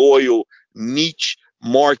 really loyal niche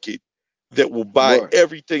market that will buy Word.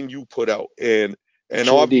 everything you put out. And True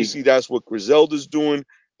indeed. obviously that's what Griselda's doing,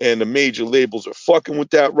 and the major labels are fucking with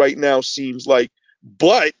that right now, seems like.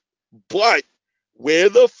 But where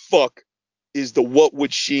the fuck is the What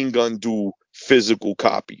Would Sheen Gun Do physical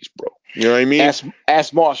copies, bro? You know what I mean?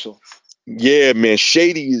 Ask Marshall. Yeah, man,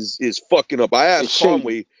 Shady is fucking up. It's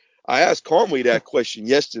shady. I asked Conway that question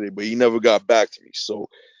yesterday, but he never got back to me. So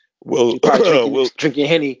we'll He probably we'll drinking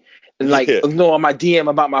Henny and like yeah. ignoring my DM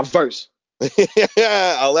about my verse.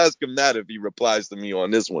 I'll ask him that if he replies to me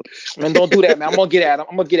on this one. Man, don't do that, man. I'm gonna get at him.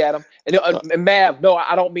 I'm gonna get at him. And Mav, no,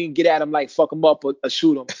 I don't mean get at him like fuck him up or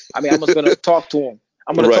shoot him. I mean, I'm just gonna talk to him.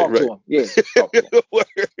 I'm gonna Right, talk right. to him. Yeah, talk to him.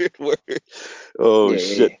 Word. Oh Yeah,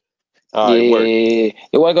 yeah, shit. All right, word, yeah.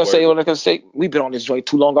 Yeah, what I'm gonna say? word. What I'm gonna say? We've been on this joint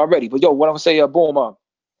too long already. But yo, what I'm gonna say? Boom. I'm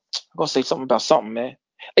gonna say something about something, man.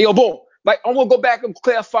 Hey, yo, boom. Like I'm gonna go back and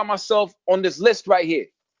clarify myself on this list right here.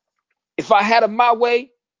 If I had it my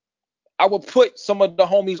way, I would put some of the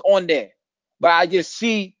homies on there, but I just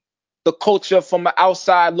see the culture from the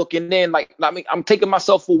outside looking in. Like I mean, I'm taking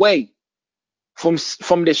myself away from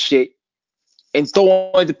this shit and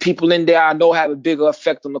throwing the people in there I know have a bigger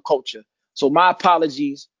effect on the culture. So my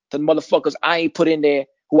apologies to the motherfuckers I ain't put in there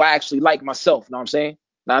who I actually like myself. Know what I'm saying?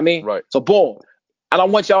 Know what I mean? Right. So boom. I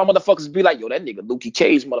don't want y'all motherfuckers to be like, yo, that nigga Lukey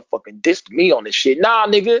Cage motherfucking dissed me on this shit. Nah,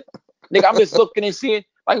 nigga. Nigga, I'm just looking and seeing,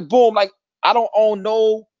 like, boom, like, I don't own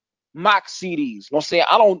no mock CDs. You know what I'm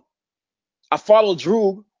saying? I follow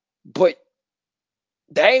Drew, but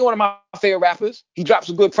that ain't one of my favorite rappers. He dropped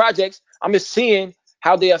some good projects. I'm just seeing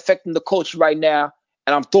how they're affecting the culture right now,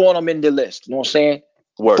 and I'm throwing them in the list. You know what I'm saying?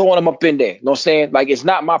 Word. Throwing them up in there. You know what I'm saying? Like, it's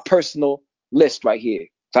not my personal list right here.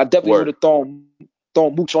 So I definitely would Word. have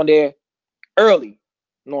thrown Mooch on there early.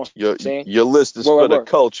 You know what Your I'm saying? your list is Word, for word, the word.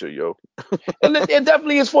 culture, yo. It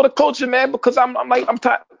definitely is for the culture, man, because I'm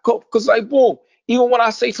tired. Because, like, boom, even when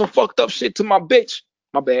I say some fucked up shit to my bitch,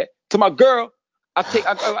 my bad, to my girl, I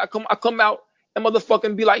come out and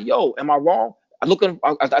motherfucking be like, yo, am I wrong?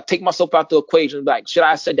 I take myself out the equation, like, should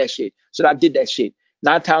I have said that shit? Should I did that shit?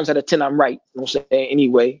 9 times out of 10, I'm right. You know what I'm saying?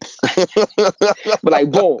 Anyway, but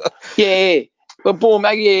like, boom, yeah, yeah, yeah. But boom,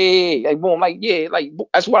 like, yeah, yeah, yeah. Like, boom, like, yeah, like,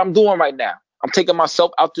 that's what I'm doing right now. I'm taking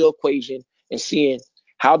myself out the equation and seeing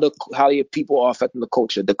how the people are affecting the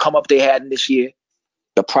culture. The come up they had in this year,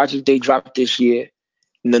 the project they dropped this year,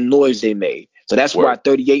 and the noise they made. So that's why Word.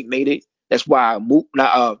 38 made it. That's why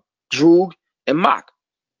Droog and Mock.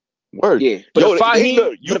 Word. Yeah, but Yo, if I they he,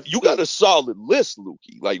 look, but if, you yeah, got a solid list,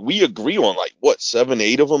 Lukey. Like, we agree on like what, 7,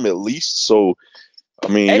 8 of them at least. So I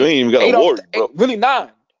mean, you eight, ain't even gotta eight off, worry, bro. really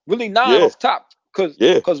nine Yeah, off top,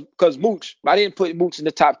 yeah. cause Mooch. I didn't put Mooch in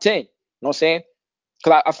the top 10. You know what I'm saying?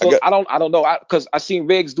 Cause I I feel got I don't know. Cause I seen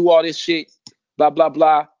Riggs do all this shit, blah blah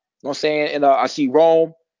blah. You know what I'm saying? And I see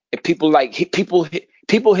Rome and people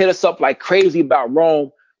hit us up like crazy about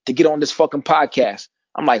Rome to get on this fucking podcast.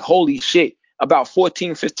 I'm like, holy shit! About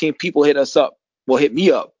 14, 15 people hit us up. Well, hit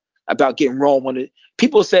me up about getting Rome on it.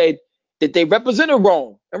 People said that they represented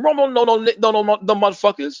Rome, and Rome don't know no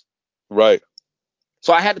motherfuckers. right.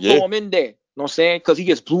 So I had to Yeah. throw him in there. You know what I'm saying? Because he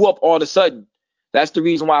just blew up all of a sudden. That's the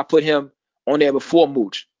reason why I put him on there before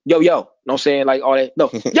Mooch. Yo, yo. You know what I'm saying? Like all that.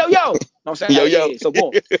 No. Yo, yo. You know what I'm saying? Yo, Yeah, yo. yeah. So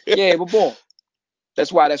boom. Yeah, but boom.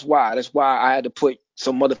 That's why I had to put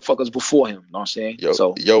some motherfuckers before him. You know what I'm saying?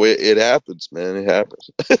 So Yo, it happens, man. It happens.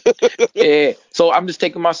 yeah. So I'm just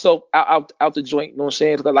taking myself out the joint. You know what I'm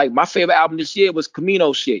saying? Like my favorite album this year was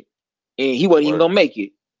Camino shit. And he wasn't even Word. gonna make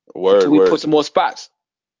it Word, until we word. put some more spots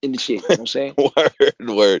in the shit. You know what I'm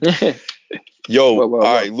Word, word. saying? Yo, all Well.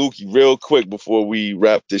 right, Lukey, real quick before we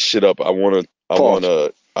wrap this shit up,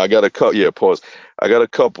 Pause. I got a couple, yeah, pause. I got a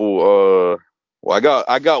couple, well,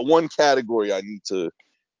 I got one category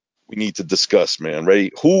we need to discuss, man.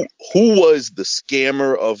 Ready? Who was the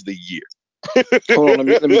scammer of the year? Hold on,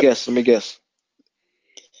 let me guess. Let me guess.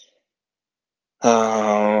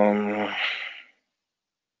 Um,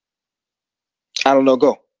 I don't know.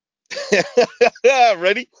 Go.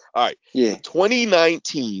 Ready? All right. The Yeah.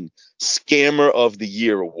 2019 Scammer of the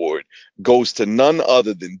Year award goes to none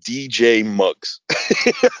other than DJ Muggs.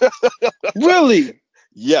 Really?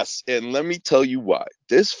 Yes, and let me tell you why.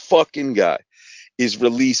 This fucking guy is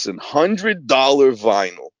releasing $100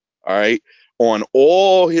 vinyl, all right, on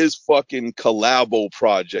all his fucking collabo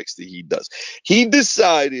projects that he does. He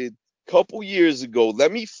decided a couple years ago,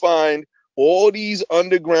 let me find all these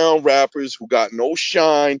underground rappers who got no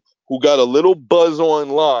shine, who got a little buzz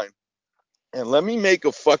online, and let me make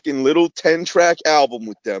a fucking little 10-track album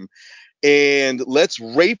with them. And let's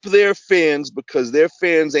rape their fans because their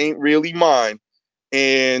fans ain't really mine.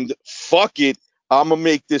 And fuck it, I'm gonna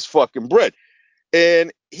make this fucking bread.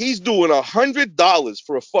 And he's doing $100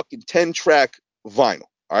 for a fucking 10-track vinyl.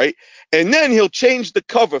 All right. And then he'll change the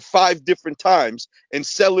cover 5 different times and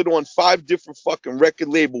sell it on 5 different fucking record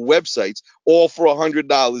label websites, all for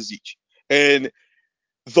 $100 each. And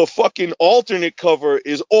the fucking alternate cover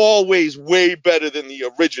is always way better than the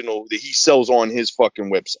original that he sells on his fucking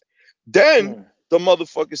website. Then Mm. the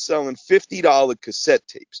motherfucker's selling $50 cassette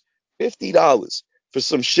tapes. $50 for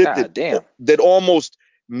some shit God damn. that almost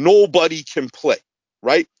nobody can play,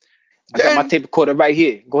 right? I got my Then tape recorder right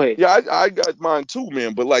here. Go ahead. yeah, I got mine too,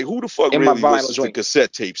 man. But like, who the fuck In my really vinyl listens to joint.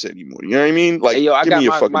 cassette tapes anymore? You know what I mean? Like, Hey yo, I give got me a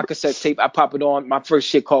my fucking. cassette tape. I pop it on my first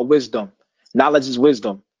shit called Wisdom. Knowledge is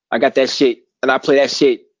wisdom. I got that shit, and I play that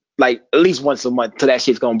shit like at least once a month till that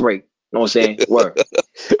shit's gonna break. You know what I'm saying? Word.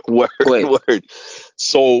 Word, Go ahead. word.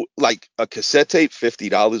 So, like a cassette tape,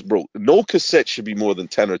 $50, bro. No cassette should be more than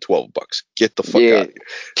 10 or $12. Get the fuck out Yeah. of here.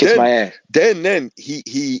 Kiss my Then, ass.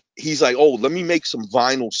 he's like, oh, let me make some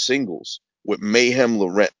vinyl singles with Mayhem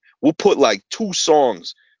Laurent. We'll put like 2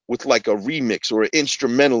 songs with like a remix or an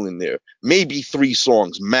instrumental in there, maybe 3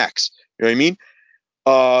 songs max. You know what I mean?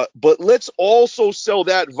 But let's also sell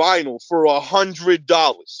that vinyl for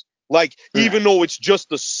 $100. Like, Mm. even though it's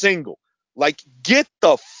just a single. Like, get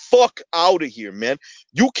the fuck out of here, man.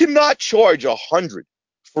 You cannot charge 100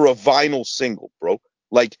 for a vinyl single, bro.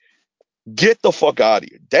 Like, get the fuck out of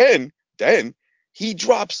here. Then he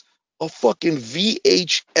drops a fucking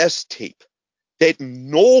VHS tape that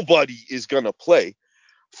nobody is gonna play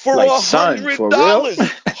for Like a son, hundred for real? dollars.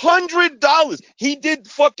 $100. He did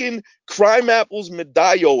fucking Crime Apple's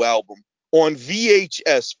Medallo album on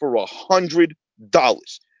VHS for $100.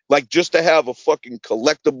 Like, just to have a fucking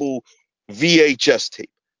collectible VHS tape.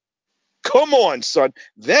 Come on, son.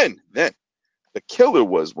 Then the killer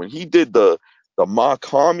was when he did the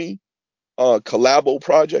Makami collabo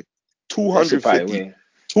project. That shit probably 250, win.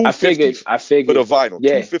 I 250 figured. I for the figured. vinyl.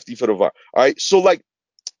 Yeah. 250 for the vinyl. All right. So like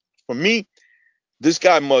for me, this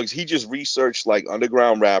guy Muggs, he just researched like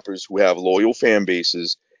underground rappers who have loyal fan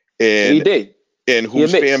bases And he and did. He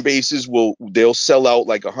whose fan admits. bases they'll sell out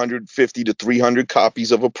like 150 to 300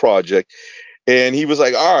 copies of a project. And he was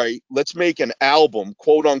like, all right, let's make an album,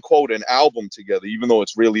 quote unquote, an album together, even though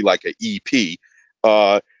it's really like an EP,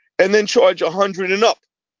 and then charge 100 and up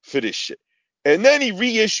for this shit. And then he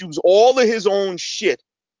reissues all of his own shit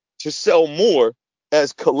to sell more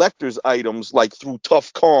as collector's items, like through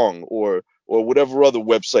Tough Kong or whatever other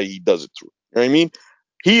website he does it through. You know what I mean?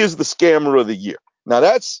 He is the scammer of the year. Now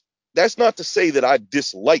that's not to say that I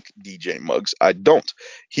dislike DJ Muggs. I don't.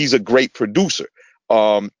 He's a great producer.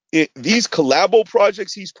 These collabo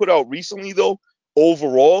projects he's put out recently, though,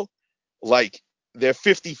 overall, like they're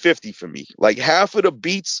 50-50 for me. Like half of the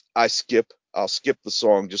beats I skip. I'll skip the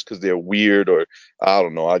song just because they're weird or I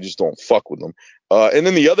don't know. I just don't fuck with them. And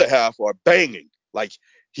then the other half are banging. Like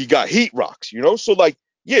he got heat rocks, you know? So like,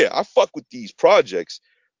 yeah, I fuck with these projects.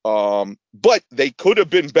 But they could have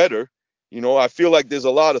been better. You know, I feel like there's a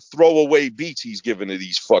lot of throwaway beats he's giving to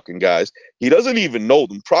these fucking guys. He doesn't even know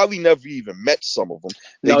them. Probably never even met some of them.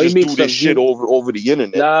 They No, he just do meets this them. shit over the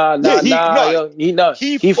internet. Nah, Yeah, nah, he nah, no, yo, he no,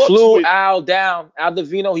 he he fucks flew with Al down, Al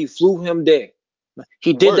Davino. He flew him there.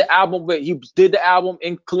 He did word. the album he did the album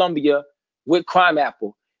in Colombia with Crime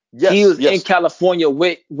Apple. He Yes, was in yes. California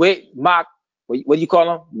with Mock, what do you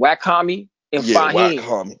call him? Wakami and Yeah, whack Fahim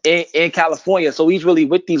homie. in California. So he's really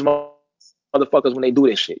with these motherfuckers when they do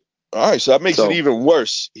this shit. All right, so that makes it So, even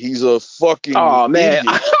worse. He's a fucking oh man.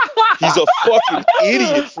 idiot. He's a fucking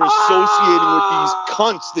idiot for associating with these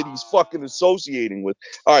cunts that he's fucking associating with.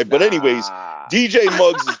 All right, but anyways, Nah. DJ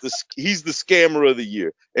Muggs is he's the scammer of the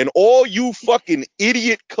year. And all you fucking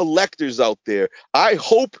idiot collectors out there, I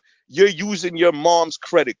hope you're using your mom's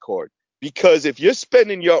credit card because if you're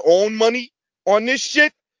spending your own money on this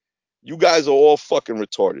shit, you guys are all fucking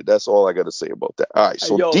retarded. That's all I got to say about that. All right, Hey,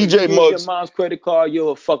 so yo, if you DJ use your Muggs, mom's credit card,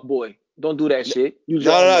 you're a fuck boy. Don't do that shit. Use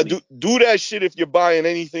your No, own no, no. money. Do that shit if you're buying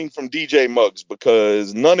anything from DJ Muggs,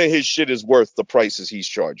 because none of his shit is worth the prices he's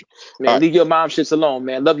charging. All Man, right. leave your mom shits alone,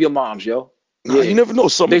 man. Love your moms, yo. Nah, you Yeah. never know.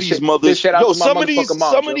 Some of these Big mothers, shout out yo, to my some of motherfucking these,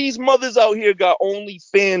 moms, some of yo. these mothers out here got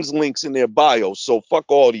OnlyFans links in their bio. So fuck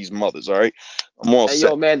all these mothers. All right, I'm all Hey, set.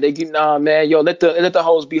 yo, man, man, yo, let the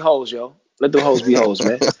hoes be hoes, yo. Let the hoes be hoes,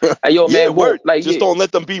 man. Hey, yo, Yeah, man, boom, word. like, Just yeah. don't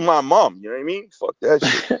let them be my mom. You know what I mean? Fuck that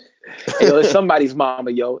shit. Hey, yo, it's somebody's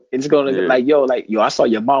mama, yo. It's gonna Yeah. like, yo, I saw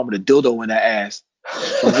your mom with a dildo in her ass. You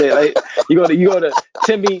know what I'm saying? Like, you go to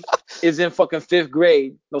Timmy is in fucking sixth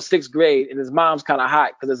grade, and his mom's kind of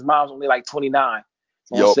hot because his mom's only like 29. You know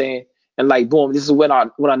what I'm Yup. saying? And like, boom, this is when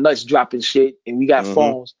our nuts dropping shit, and we got Mm-hmm.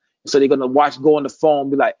 phones. So they're gonna go on the phone,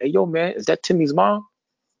 be like, hey, yo, man, is that Timmy's mom?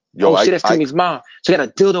 Yo, Oh shit, that's Timmy's mom. She got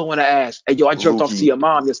a dildo in her ass. Hey, yo, I jerked off to Lukey, your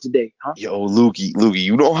mom yesterday, huh? yo, Lukey,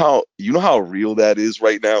 you know how real that is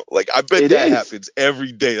right now. Like, I bet It that is. happens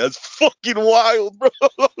every day. That's fucking wild, bro.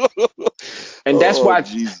 And that's Oh, why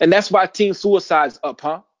Jesus. and that's why teen suicide's up,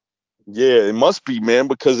 huh? Yeah, it must be, man,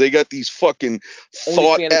 because they got these fucking Only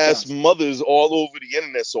thought fan ass accounts. mothers all over the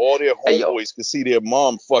internet, so all their Hey yo, homeboys can see their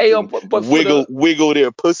mom hey yo, fucking but for the wiggle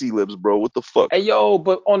their pussy lips, bro. What the fuck? hey yo,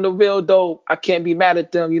 but on the real though, I can't be mad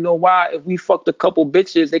at them. You know why? If we fucked a couple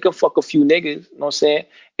bitches, they can fuck a few niggas. You know what I'm saying?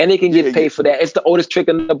 And they can Yeah, get yeah. paid for that. It's the oldest trick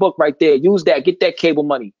in the book right there. Use that. Get that cable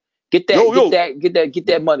money. Get that. Get Yo, that. Get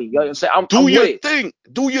that money. You know what I'm saying? do I'm your with it. thing.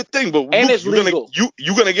 Do your thing. But And Luke, it's legal.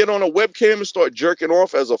 you gonna get on a webcam and start jerking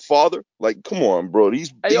off as a father? Like, come on, bro. Hey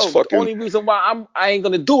These yo, the fucking only reason why I ain't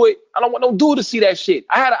gonna do it, I don't want no dude to see that shit.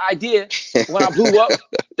 I had an idea when I blew up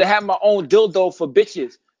to have my own dildo for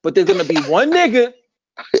bitches, but there's gonna be one nigga.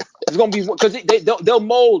 There's gonna be because they'll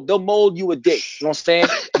mold you a dick. You know what I'm saying?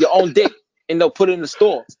 Your own dick, and they'll put it in the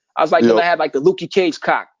store. I was like yo, gonna have like the Lukey Cage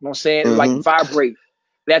cock. You know what I'm saying? It would like hmm vibrate.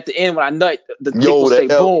 And at the end when I nut, the dick will yo, say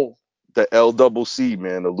boom. the L double C,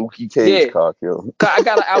 man, the Lukey Cage Yeah. cock, yo. I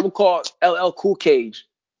got an album called LL Cool Cage.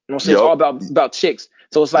 You know what I'm saying? It's Yup, all about chicks.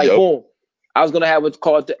 So it's like yup. boom. I was gonna have it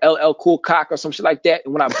called the LL Cool Cock or some shit like that.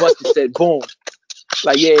 And when I busted, said boom.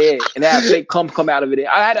 Like yeah. And I had fake come out of it.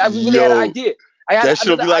 I really had an Yo, idea. I had that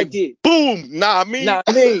shit'll another be like, idea. boom, nah, me. Nah,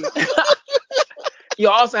 me. You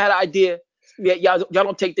also had an idea. Yeah, y'all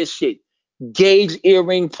don't take this shit. Gauge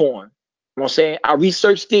earring porn. You know what I'm saying? I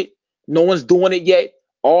researched it. No one's doing it yet.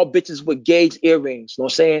 All bitches with gauge earrings. You know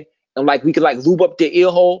what I'm saying? And like we could like lube up their ear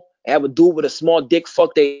hole and have a dude with a small dick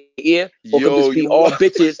fuck their ear, or could Yo, this be you all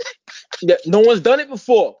bitches? No one's done it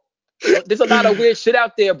before. There's a lot of weird shit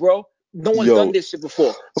out there, bro. No one's done yo, this shit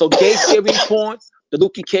before. So gauge earring porn, the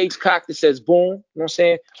Lukey Cage cock that says boom, you know what I'm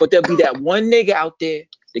saying? But there'll be that one nigga out there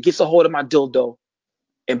that gets a hold of my dildo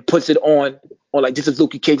and puts it on like this is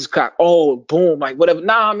Lukey Cage's cock. Oh, boom, like whatever.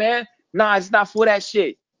 Nah, man. Nah, it's not for that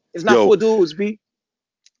shit. It's not yo, for dudes, B.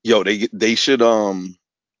 they should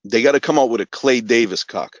they got to come out with a Clay Davis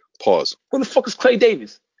cock. Pause. Who the fuck is Clay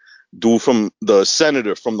Davis? Dude from the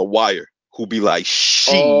senator from The Wire who be like,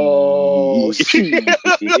 Oh, she.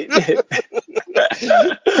 shit.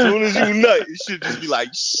 Soon as you nut, it should just be like,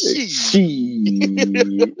 she.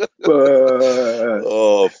 Shit.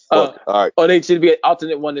 Oh fuck! All right. Or they should be an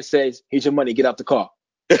alternate one that says, here's your money, get out the car.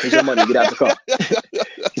 Here's your money, get out the car.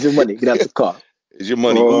 Here's your money, get out the car. Is your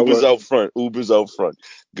money? Oh, Uber's what? out front. Uber's out front.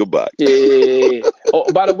 Goodbye. Yeah.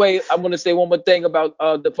 Oh, by the way, I want to say one more thing about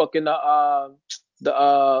the fucking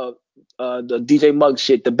the DJ Mug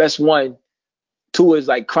shit. The best one two is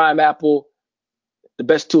like Crime Apple. The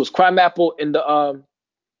best two is Crime Apple and the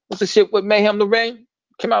what's the shit with Mayhem Lorraine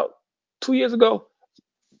came out 2 years ago.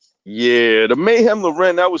 Yeah, the Mayhem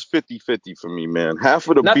Loren, that was 50-50 for me, man. Half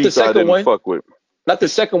of the Not the beats I second didn't one. fuck with. Not the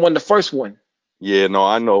second one. The first one. Yeah, no,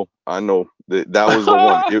 I know. That was the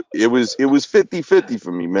one. It was 50-50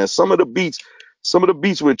 for me, man. Some of the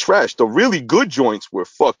beats were trash. The really good joints were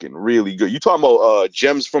fucking really good. You talking about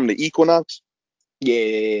Gems from the Equinox?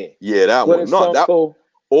 Yeah. Yeah, that What one. is No, Funk that Soul?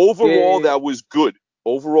 overall Yeah. that was good.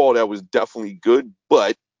 Overall that was definitely good,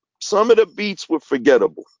 but some of the beats were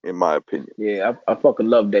forgettable in my opinion. Yeah. I fucking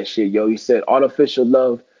love that shit, yo. He said artificial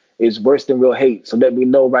love is worse than real hate. So let me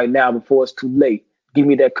know right now before it's too late. Give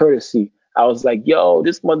me that courtesy. I was like, yo,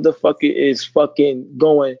 this motherfucker is fucking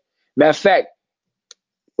going. Matter of fact,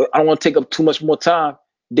 I don't want to take up too much more time.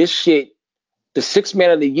 This shit, the sixth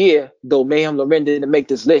man of the year, though Mayhem Loren didn't make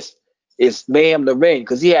this list, is Mayhem Loren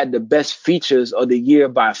because he had the best features of the year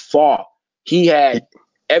by far. He had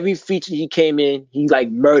every feature he came in, he like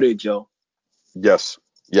murdered, yo. Yes.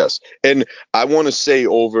 Yes. And I want to say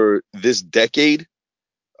over this decade,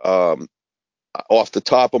 um, off the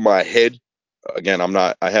top of my head, again,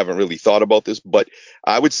 I haven't really thought about this, but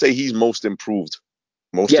I would say he's most improved.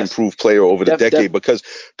 Most Yes, improved player over the def, decade because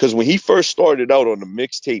when he first started out on the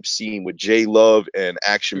mixtape scene with J Love and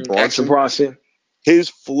Action Action Bronson, Bronson. his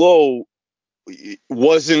flow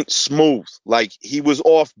wasn't smooth. Like he was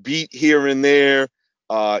off beat here and there.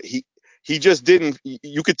 He just didn't.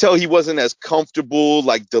 You could tell he wasn't as comfortable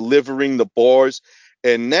like delivering the bars.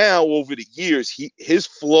 And now over the years, his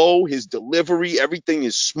flow, his delivery, everything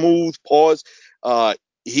is smooth. Pause.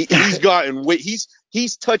 He's gotten way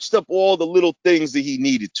he's touched up all the little things that he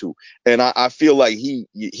needed to, and I feel like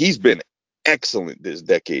he's been excellent this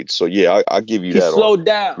decade. So yeah, I give you He that on slowed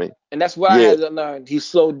down, me. and that's what I Yeah, had to learn. He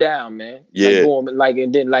slowed down, man. Like yeah, going like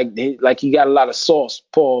and then like he got a lot of sauce,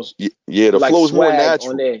 pause, yeah. The like flow is more swag on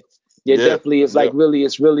natural. there. Yeah, Yeah, definitely. It's yeah. like really,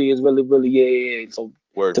 it's really, yeah. So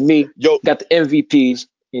Word. to me, Yo, got the MVPs.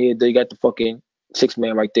 Yeah, they got the fucking six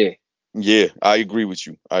man right there. yeah, I agree with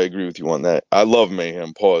you. I agree with you on that. I love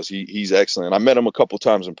Mayhem. Pause. He's excellent. I met him a couple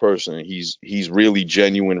times in person. And he's really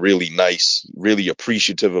genuine, really nice, really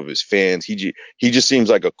appreciative of his fans. He just seems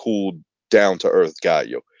like a cool, down to earth guy,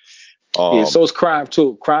 yo. Yeah, Um, so is Crime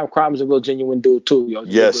too. Crime is a real genuine dude too, yo.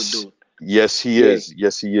 He's a real good yes, dude. yes, he Yeah, is.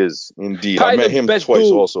 Yes, he is. Indeed, I probably the met him best twice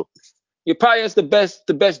dude. also. Yeah, probably is the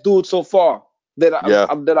best dude so far Yeah,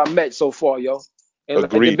 that I met so far, yo. And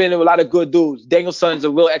like there've agreed. been a lot of good dudes. Danielson's a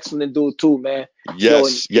real excellent dude too, man. Yo, and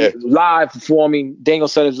Yes, yeah. live performing,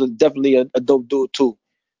 Danielson is definitely a dope dude too.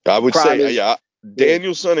 I And would Crime say, is yeah, yeah.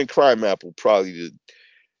 Danielson and Crime Apple probably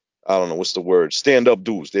I don't know what's the word. Stand up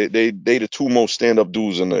dudes. They the two most stand up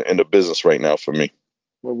dudes in the business right now for me.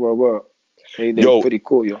 Well. They Yo, pretty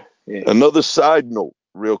cool, yo. Yeah, another side note,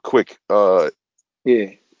 real quick.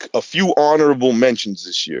 yeah. A few honorable mentions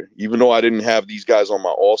this year. Even though I didn't have these guys on my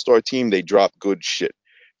All Star team, they dropped good shit.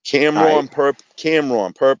 All right.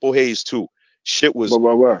 Cameron, Purple Haze too. Shit was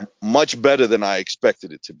Well. much better than I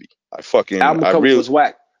expected it to be. Album I cover really, was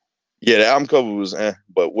whack. yeah, the album cover was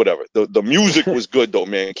but whatever. The music was good though,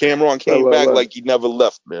 man. Cameron came back Well. like he never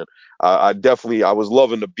left, man. I was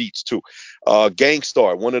loving the beats too.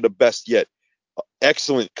 Gangstar, one of the best yet.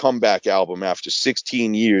 Excellent comeback album after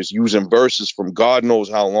 16 years using verses from God knows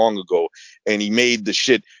how long ago, and he made the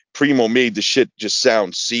shit. Primo made the shit just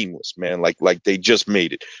sound seamless, man. Like they just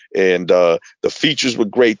made it, and the features were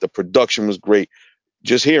great. The production was great.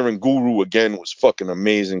 Just hearing Guru again was fucking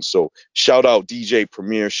amazing. So shout out DJ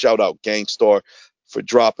Premier, shout out Gangstar for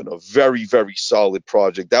dropping a very, very solid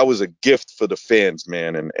project. That was a gift for the fans,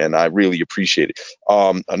 man, and I really appreciate it.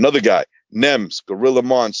 Another guy, Nems, Gorilla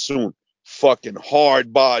Monsoon, fucking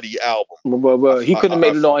hard body album. He couldn't have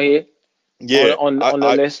made it on here Yeah, on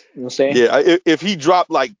the list. You know what I'm saying? yeah. If he dropped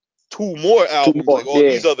like two more Two albums, like more. all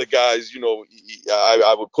Yeah. these other guys,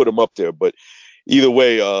 I would put him up there. But either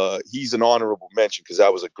way, he's an honorable mention because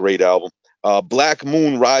that was a great album. Black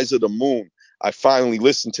Moon, Rise of the Moon. I finally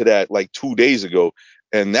listened to that like 2 days ago,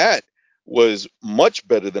 and that was much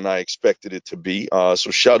better than I expected it to be. So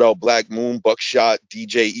shout out Black Moon, Buckshot,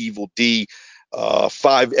 DJ Evil D,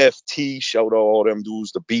 5FT. Shout out all them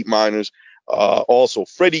dudes, the Beat Miners. Also,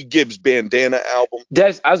 Freddie Gibbs Bandana album.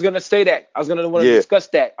 I was gonna say that. I was gonna want to Yeah, discuss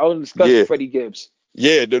that. I want to discuss yeah, Freddie Gibbs.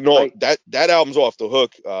 yeah. No, Like that album's off the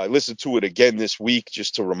hook. I listened to it again this week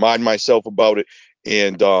just to remind myself about it,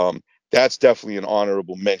 and that's definitely an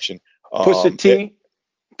honorable mention. Pusha Um, eh, T,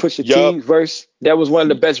 Pusha yup, T verse. That was one of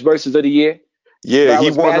the best verses of the year. yeah, But I he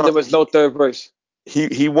was won. mad there was no third verse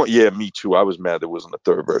He won. Yeah, me too. I was mad there wasn't a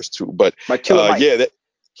third verse too, but by Killer Mike. yeah,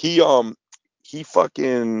 he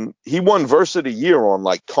he won verse of the year on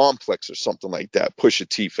like Complex or something like that. Pusha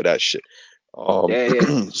T for that shit.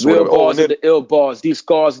 Yeah. Sort Real of. Oh, and bars are then the ill bars. These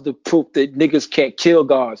scars are the proof that niggas can't kill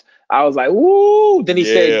guards. I was like, woo. Then he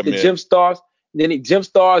yeah, said the man. gym stars. Then he gym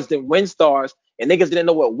stars, then wind stars. And niggas didn't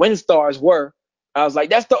know what wind stars were. I was like,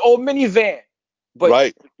 that's the old minivan. But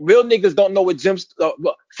Right, real niggas don't know what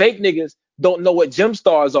fake niggas don't know what gym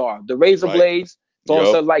stars are. The razor right. blades. So on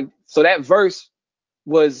Yup. so like so that verse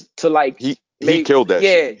was to like He make killed that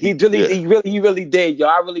shit. yeah, Yeah. he really did, yo.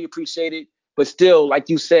 I really appreciate it. But still, like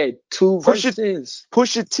you said, two Pusha verses.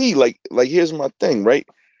 Pusha T, like here's my thing, right?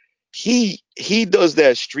 He does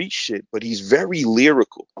that street shit, but he's very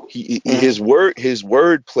lyrical. Mhm. His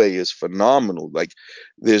word play is phenomenal. Like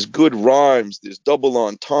there's good rhymes, there's double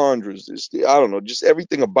entendres, there's I don't know, just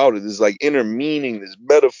everything about it is like inner meaning, there's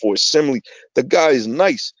metaphor, simile. The guy is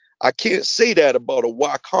nice. I can't say that about a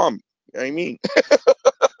Wakami. You know what I mean?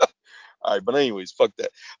 All right, but anyways, fuck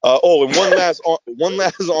that. And one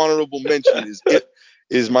last honorable mention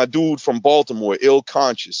is my dude from Baltimore, Ill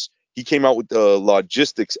Conscious. He came out with the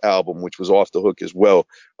Logistics album, which was off the hook as well.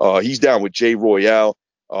 He's down with Jay Royale.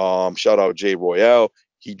 Shout out Jay Royale.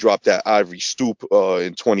 He dropped that Ivory Stoop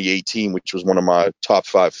in 2018, which was one of my top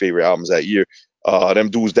 5 favorite albums that year. Them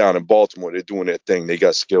dudes down in Baltimore, they're doing their thing. They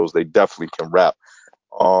got skills. They definitely can rap.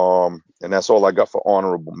 And that's all I got for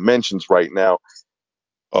honorable mentions right now.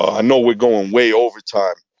 I know we're going way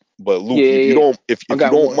overtime, but Luke, if you Yeah. don't, I if you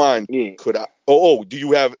got don't one. mind, Yeah. could I? Oh, do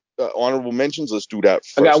you have honorable mentions? Let's do that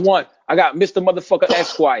I got first. one. I got Mr. Motherfucker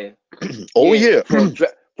Esquire. Oh Yeah, yeah,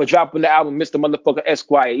 for dropping the album, Mr. Motherfucker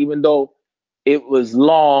Esquire. Even though it was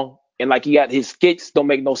long and like he got his skits don't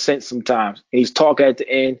make no sense sometimes, and he's talking at the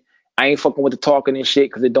end. I ain't fucking with the talking and shit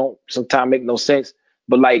because it don't sometimes make no sense.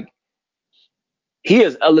 But like he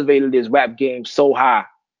has elevated his rap game so high,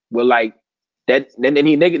 where like that. Then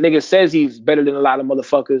he nigga says he's better than a lot of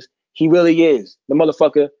motherfuckers. He really is. The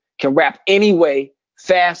motherfucker can rap anyway,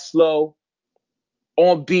 fast, slow,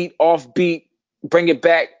 on beat, off beat, bring it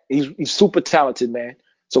back. He's super talented, man.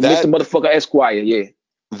 So Mr. that Motherfucker Esquire, yeah.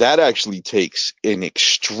 that actually takes an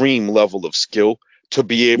extreme level of skill to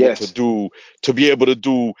be able to Yes. do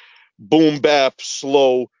boom bap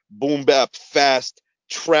slow, boom bap fast,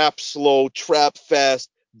 trap slow, trap fast,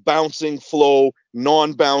 bouncing flow,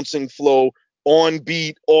 non-bouncing flow, on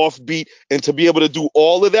beat, off beat, and to be able to do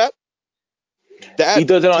all of that, that He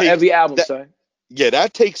does it on takes every album, that son. yeah,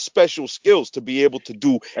 that takes special skills to be able to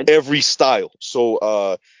do And every style. So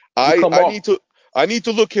he come I off. need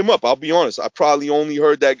to look him up. I'll be honest. I probably only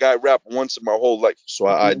heard that guy rap once in my whole life. So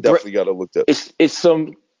I definitely got to look that. It's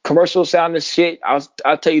some commercial sounding shit.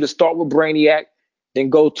 I'll tell you to start with Brainiac, then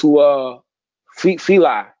go to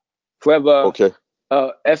Feli, forever Okay.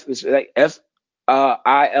 F is like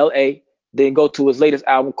Fila, then go to his latest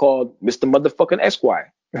album called Mr. Motherfucking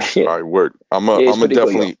Esquire. Yeah, All right, word. it's I'm a pretty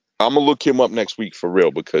good, yo. definitely I'm gonna look him up next week for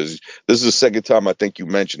real because this is the second time I think you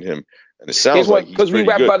mentioned him, and it Guess sounds like what? he's Because we pretty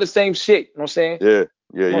rap good. about the same shit. You know what I'm saying? You Yeah,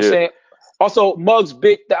 yeah, know what I'm yeah. saying? Also, Muggs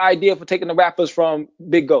bit the idea for taking the rappers from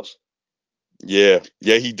Big Ghost. Yeah,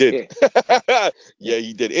 yeah, he did. Yeah. Yeah,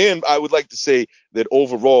 he did. And I would like to say that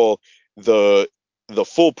overall, the the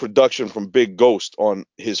full production from Big Ghost on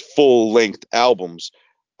his full length albums,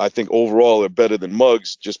 I think overall are better than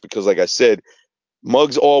Muggs, just because, like I said,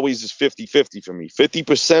 Muggs always is 50-50 for me.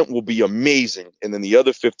 50% will be amazing, and then the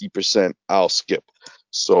other 50% I'll skip.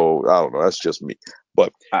 So I don't know. That's just me.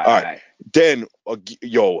 But All all right, right. then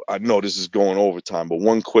yo, I know this is going overtime, but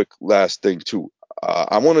one quick last thing too.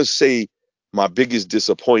 I want to say my biggest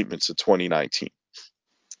disappointments of 2019.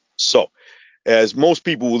 So, as most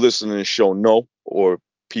people who listen to this show know, or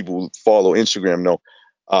people who follow Instagram know,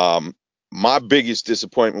 um, my biggest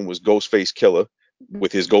disappointment was Ghostface Killer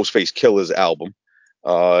with his Ghostface Killers album.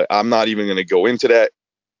 I'm not even going to go into that.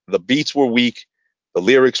 The beats were weak, the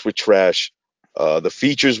lyrics were trash, the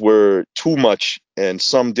features were too much, and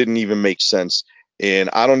some didn't even make sense. And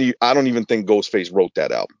I don't even think Ghostface wrote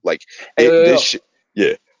that album. Like Hey, yo, yo, this yo. shit.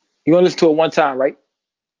 Yeah, You want to listen to it one time, right?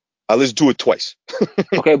 I listened to it twice.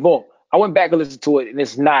 Okay, boom. I went back and listened to it, and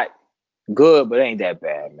it's not good, but it ain't that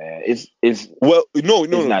bad, man. Well, no, no,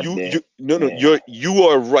 It's no. not there. You're Yeah. you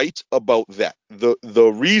are right about that. The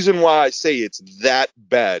reason why I say it's that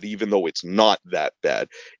bad, even though it's not that bad,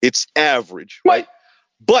 it's average, right? What?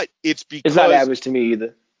 But it's It's not because average to me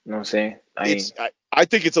either. You know what I'm saying? I it's ain't. I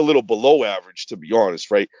think it's a little below average to be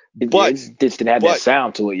honest, right? It But just didn't have that but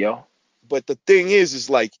sound to it, yo. but the thing is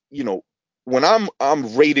like when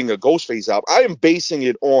I'm rating a Ghostface album, I am basing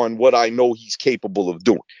it on what I know he's capable of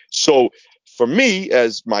doing. So for me,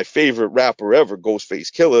 as my favorite rapper ever,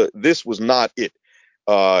 Ghostface Killer, this was not it.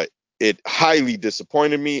 Uh, it highly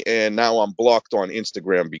disappointed me, and now I'm blocked on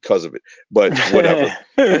Instagram because of it. But whatever,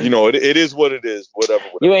 it is what it is. Whatever,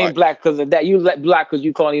 whatever. You All ain't right. black because of that. You let black because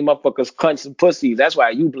you calling these motherfuckers cunts and pussies. That's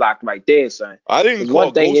why you blocked right there, son. I didn't Because call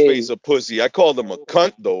one thing Ghostface is, a pussy. I called him a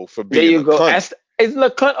cunt though for there being you a go. cunt. Isn't a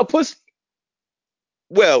cunt a pussy?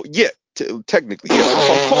 Well, yeah, technically, yeah. If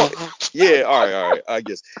I'm calling, yeah, all right. I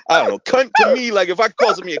guess I don't know. Cunt to me, like if I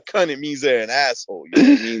call somebody a cunt, it means they're an asshole. You know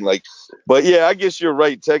what I mean? Like, but yeah, I guess you're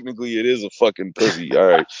right. Technically, it is a fucking pussy. All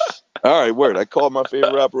right. Word. I called my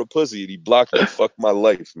favorite rapper a pussy, and he blocked me. Fuck my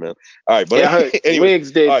life, man. All right, Yeah, but I heard anyways,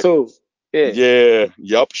 Wigs all did right. too. Yeah. Yeah,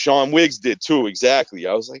 yup. Sean Wiggs did too. Exactly.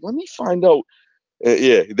 I was like, let me find out.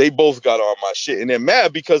 Yeah, they both got on my shit, and they're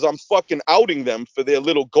mad because I'm fucking outing them for their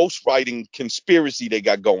little ghostwriting conspiracy they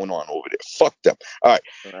got going on over there. Fuck them. All right,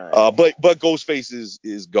 All right. but Ghostface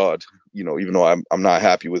is God. Even though I'm not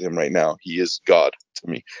happy with him right now, he is God to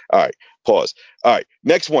me. All right, pause. All right,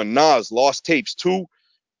 next one. Nas Lost Tapes 2.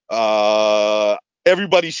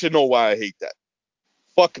 Everybody should know why I hate that.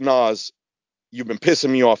 Fuck Nas. You've been pissing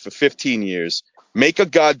me off for 15 years. Make a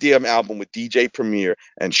goddamn album with DJ Premier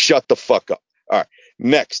and shut the fuck up. All right.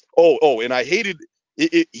 Next. And I hated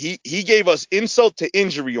it. He gave us insult to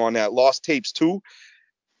injury on that Lost Tapes too.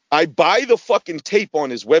 I buy the fucking tape on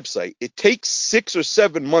his website. It takes 6 or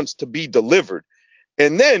 7 months to be delivered.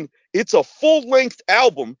 And then it's a full length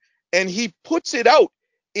album, and he puts it out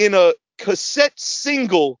in a cassette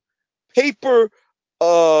single paper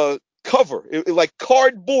cover, like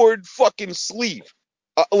cardboard fucking sleeve.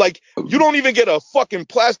 Like you don't even get a fucking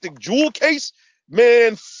plastic jewel case.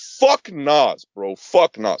 Man, fuck Nas, bro.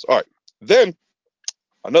 Fuck Nas. All right. Then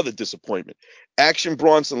another disappointment. Action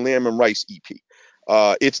Bronson Lamb and Rice EP.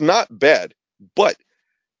 It's not bad, but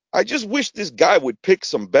I just wish this guy would pick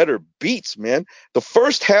some better beats, man. The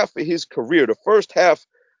first half of his career, the first half,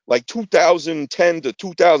 like 2010 to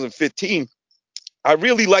 2015, I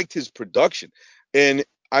really liked his production. And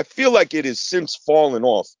I feel like it has since fallen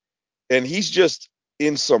off. And he's just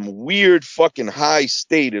in some weird fucking high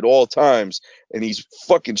state at all times. And he's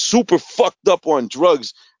fucking super fucked up on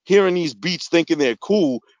drugs, hearing these beats thinking they're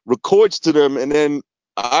cool, records to them, and then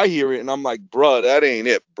I hear it and I'm like, bruh, that ain't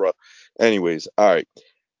it, bruh. Anyways, all right.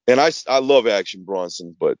 And I love Action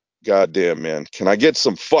Bronson, but goddamn, man, can I get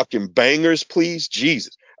some fucking bangers, please?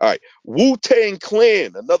 Jesus. All right, Wu-Tang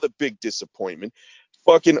Clan, another big disappointment.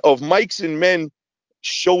 Fucking of Mike's and Men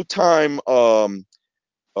Showtime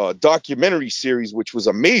documentary series, which was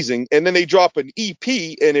amazing, and then they drop an EP,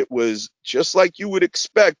 and it was just like you would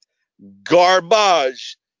expect,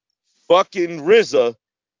 garbage. Fucking RZA,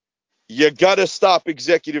 you gotta stop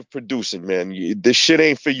executive producing, man. This shit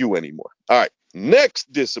ain't for you anymore. All right.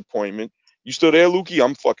 Next disappointment. You still there, Lukey?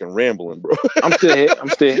 I'm fucking rambling, bro. I'm still here. I'm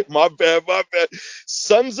still here. My bad, my bad.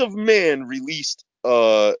 Sons of Man released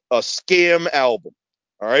a scam album.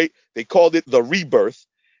 All right. They called it The Rebirth.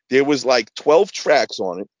 There was like 12 tracks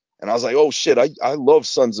on it. And I was like, oh shit, I love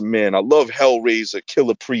Sons of Man. I love Hellraiser,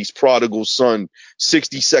 Killer Priest, Prodigal Son,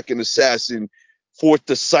 60-Second Assassin, Fourth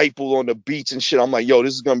Disciple on the beats and shit. I'm like, yo,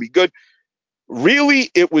 this is gonna be good.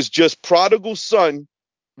 Really, it was just Prodigal Son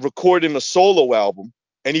recording a solo album,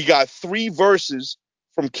 and he got 3 verses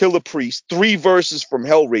from Killer Priest, 3 verses from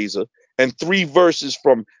Hellraiser, and 3 verses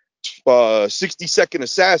from 60-Second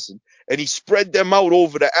Assassin, and he spread them out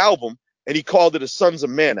over the album, and he called it a Sons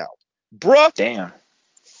of Man album. Bruh, Damn.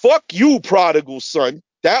 fuck you, Prodigal Son.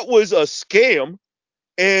 That was a scam,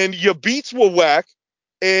 and your beats were whack,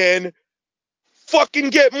 and fucking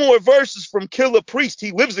get more verses from Killer Priest.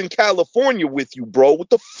 He lives in California with you, bro. What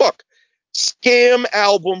the fuck? Scam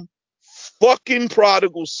album. Fucking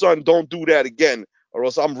Prodigal Son. Don't do that again, or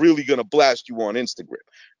else I'm really gonna blast you on Instagram.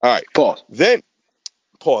 All right. Pause. Then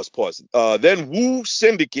pause. Then Wu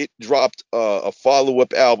Syndicate dropped a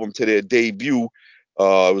follow-up album to their debut.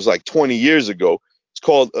 It was like 20 years ago. It's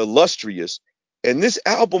called Illustrious. And this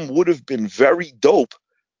album would have been very dope,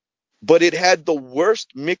 but it had the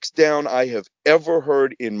worst mix down I have ever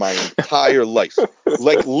heard in my entire life.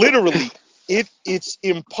 Like literally, it's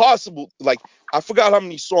impossible. Like I forgot how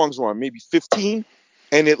many songs were on, maybe 15,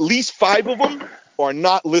 and at least 5 of them are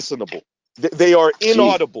not listenable. They are Jeez.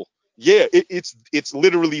 inaudible. Yeah, it's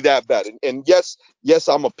literally that bad. And yes,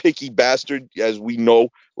 I'm a picky bastard, as we know.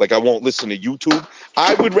 Like I won't listen to YouTube.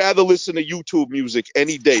 I would rather listen to YouTube music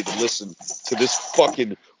any day than listen to this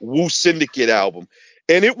fucking Wu Syndicate album.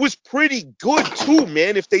 And it was pretty good too,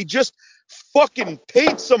 man. If they just fucking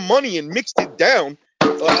paid some money and mixed it down.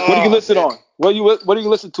 What do you listen on? What do you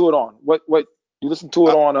listen to it on? What you listen to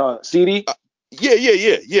it on CD?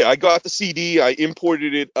 Yeah. I got the CD. I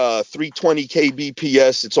imported it 320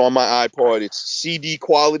 kbps. It's on my iPod. It's CD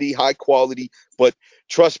quality, high quality. But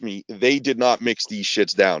trust me, they did not mix these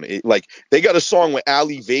shits down. Like they got a song with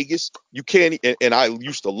Ali Vegas. You can't. And I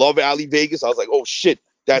used to love Ali Vegas. I was like, oh shit,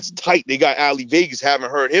 that's tight. They got Ali Vegas. Haven't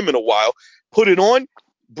heard him in a while. Put it on,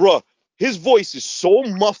 bruh. His voice is so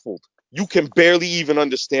muffled, you can barely even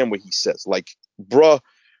understand what he says. Like, bruh.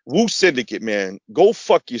 Wu Syndicate, man, go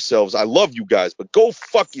fuck yourselves. I love you guys, but go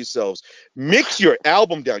fuck yourselves. Mix your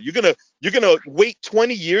album down. You're gonna wait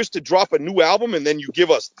 20 years to drop a new album and then you give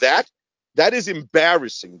us that? That is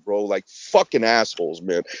embarrassing, bro. Like fucking assholes,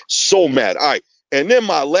 man. So mad. All right. And then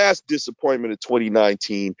my last disappointment of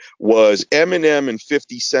 2019 was Eminem and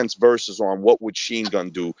 50 Cent's verses on What Would Sheen Gun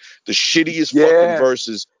Do? The shittiest fucking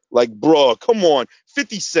verses. Like, bro, come on.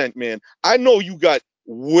 50 Cent, man. I know you got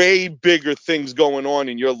way bigger things going on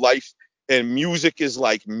in your life and music is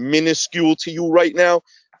like minuscule to you right now,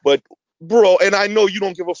 but bro, and I know you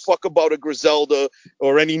don't give a fuck about a Griselda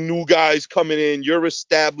or any new guys coming in. You're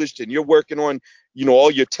established and you're working on,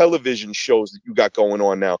 all your television shows that you got going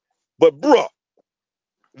on now. But bro,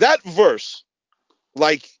 that verse,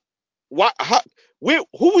 like,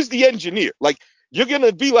 who was the engineer? Like, you're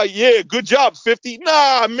gonna be like, yeah, good job, 50.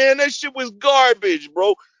 Nah, man, that shit was garbage,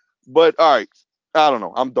 bro. But all right, I don't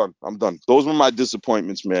know. I'm done. Those were my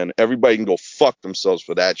disappointments, man. Everybody can go fuck themselves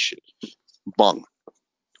for that shit. Bung.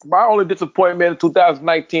 My only disappointment in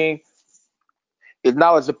 2019 is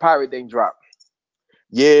Knowledge the Pirate didn't drop.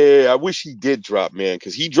 Yeah, I wish he did drop, man,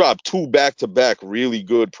 because he dropped 2 back-to-back really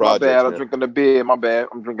good My projects, bad, I'm man. drinking a beer. My bad,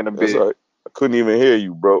 I'm drinking a That's beer. all right. I couldn't even hear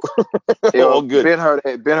you, bro. All Yo, good. Ben heard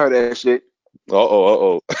that shit.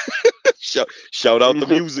 Uh-oh. Shout out the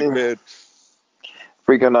music, man.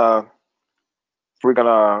 Freaking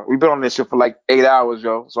we've been on this shit for like 8 hours,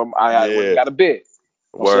 yo. So I went and Yeah. got a bid.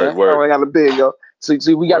 You know what I'm saying? I Word. went and got a bid, yo.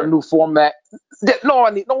 See, we got a Word. new format. No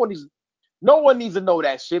one needs to know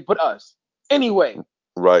that shit but us. Anyway,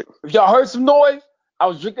 Right. if y'all heard some noise, I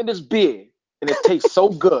was drinking this beer and it tastes so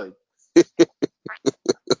good.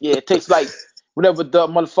 Yeah, it tastes like whenever the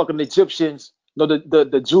motherfucking Egyptians,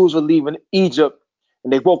 the Jews were leaving Egypt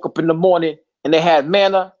and they woke up in the morning and they had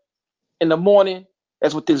manna in the morning.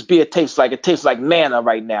 That's what this beer tastes like. It tastes like manna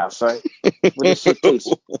right now, son. What this shit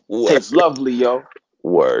tastes. Word. Tastes lovely, yo.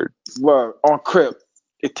 Word. Word on Crip.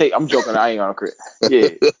 I'm joking. I ain't on Crip. Yeah.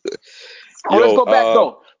 Oh, let's Yo, go back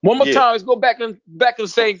though. One more yeah. time. Let's go back and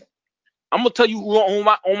say. I'm gonna tell you who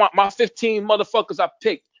on my 15 motherfuckers I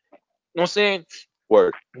picked. You know what I'm saying?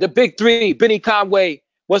 Word. The big three: Benny Conway,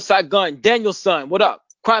 Westside Gun, Danielson. What up?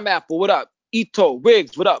 Crime Apple. What up? Ito,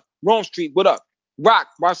 Riggs. What up? Rome Street. What up? Rock,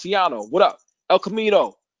 Marciano. What up? El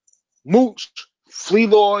Camino, Mooch, Flea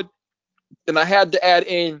Lord. And I had to add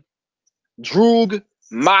in Droog,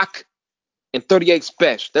 Mock, and 38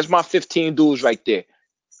 Special. That's my 15 dudes right there.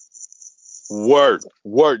 Word.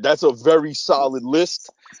 That's a very solid list,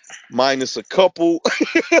 minus a couple.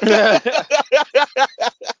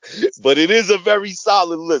 But it is a very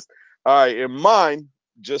solid list. All right, in mine,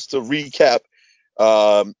 just to recap,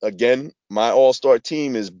 again, my all-star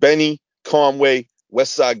team is Benny, Conway,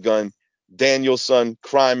 Westside Gun, Danielson,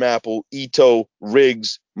 Crime Apple, Ito,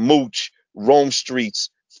 Riggs, Mooch, Rome Streets,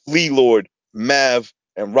 Flea Lord, Mav,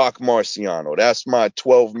 and Rock Marciano. That's my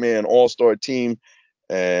 12-man all-star team,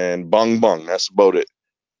 and bung bung. That's about it.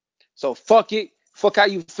 So fuck it. Fuck how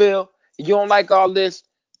you feel. If you don't like all this,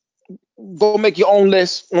 go make your own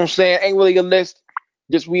list. You know what I'm saying? Ain't really a list.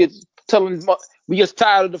 Just we just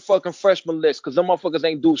tired of the fucking freshman list because them motherfuckers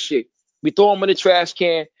ain't do shit. We throw them in the trash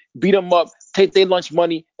can, beat them up, take their lunch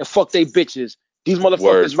money, and fuck they bitches. These Word.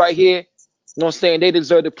 motherfuckers right here, you know what I'm saying? They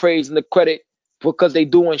deserve the praise and the credit because they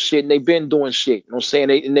doing shit and they been doing shit. You know what I'm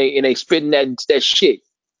saying? They spitting that shit.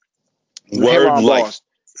 Word Heron life. bars.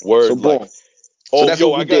 So Word life. boom. So Oh, that's yo,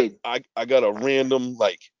 what we did. I got a random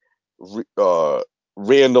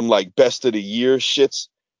random like best of the year shits.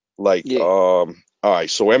 Like Yeah. all right,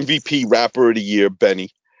 so MVP rapper of the year, Benny.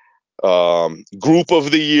 Group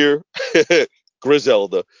of the year,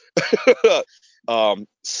 Griselda.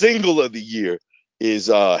 Single of the year is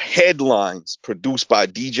Headlines, produced by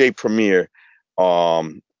DJ Premier,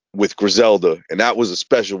 um, with Griselda, and that was a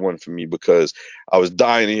special one for me because I was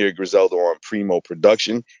dying to hear Griselda on Primo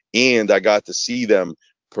production, and I got to see them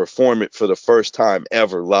perform it for the first time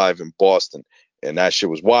ever live in Boston, and that shit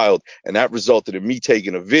was wild, and that resulted in me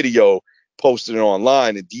taking a video, posting it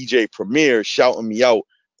online, and DJ Premier shouting me out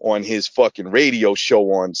on his fucking radio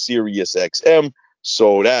show on Sirius XM.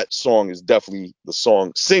 So that song is definitely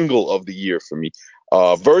the single of the year for me.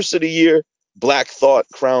 Verse of the year, Black Thought,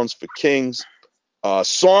 Crowns for Kings.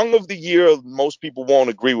 Song of the year, most people won't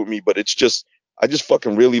agree with me, but I just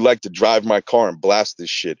fucking really like to drive my car and blast this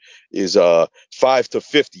shit. Is 5 to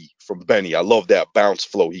 50 from Benny. I love that bounce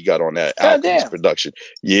flow he got on that God Alchemist damn. production.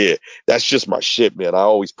 Yeah, that's just my shit, man. I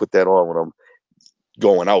always put that on when I'm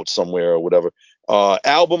going out somewhere or whatever.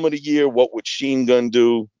 Album of the year, What Would Sheen Gun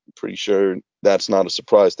Do? I'm pretty sure that's not a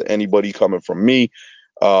surprise to anybody coming from me.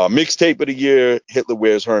 Mixtape of the year, Hitler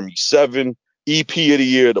Wears Hermes 7. EP of the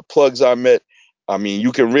year, The Plugs I Met. I mean,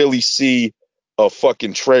 you can really see a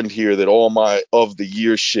fucking trend here that all my of the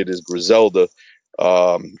year shit is Griselda.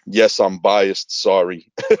 Yes, I'm biased.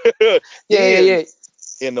 Sorry. Yeah, and yeah,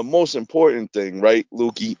 and the most important thing, right,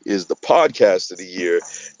 Lukey, is the podcast of the year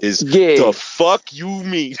is yeah. the Yeah. fuck you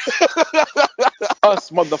mean. Us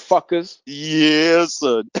motherfuckers. Yeah,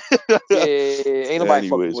 son. Yeah, ain't nobody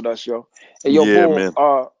fucking Anyways, with us, yo. Hey, yo, yeah, boom. man.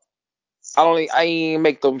 I ain't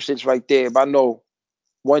make them shits right there, but I know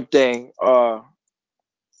one thing.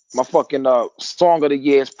 My fucking song of the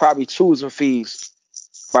year is probably "Choosing Fees"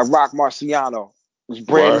 by Rock Marciano. It's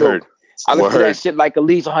brand new. Word, I listened to that word. shit like at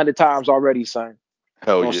least 100 times already, son. You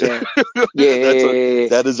Hell know what I'm yeah. saying? Yeah.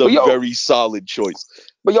 That is a But yo, very solid choice.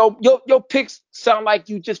 your picks sound like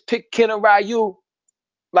you just picked Ken and Ryu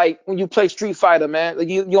like when you play Street Fighter, man. Like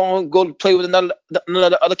you don't go play with another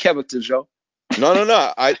other characters, yo. No.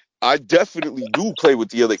 I definitely do play with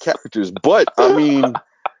the other characters, but I mean,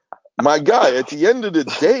 my guy, at the end of the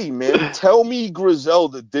day, man, tell me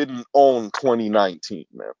Griselda didn't own 2019,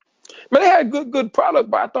 man. But they had good product,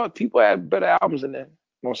 but I thought people had better albums than that. You know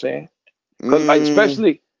what I'm saying? Cause like Mm,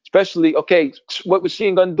 especially okay, what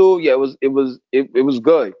Machine Gun do? Yeah, it was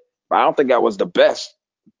good, but I don't think that was the best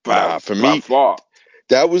nah, for by me, far.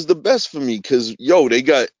 that was the best for me because yo, they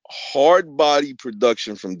got hard body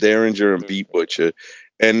production from Derringer and Beat Butcher,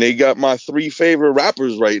 and they got my three favorite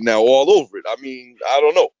rappers right now all over it. I mean, I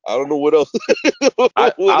don't know. I don't know what else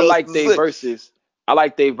I what else like to they say. verses. I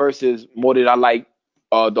like they verses more than I like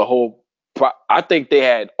the whole. I think they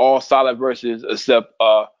had all solid verses except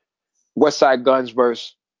West Side Gun's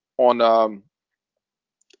verse on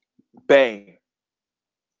Bang,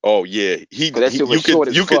 Oh yeah, cause that shit was short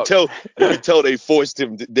as fuck. you could tell they forced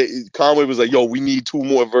him. Conway was like, "Yo, we need two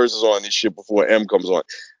more verses on this shit before M comes on."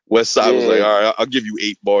 West Side was like, Yeah, "All right, I'll give you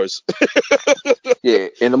 8 bars." yeah.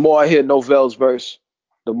 And the more I hear Novel's verse,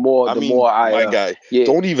 I the mean, more I my guy, yeah.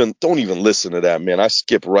 don't even listen to that, man. I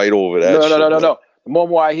skip right over that No, no, no, shit, no, man. no. The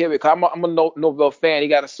more I hear it, cause I'm a Novell fan. He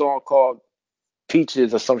got a song called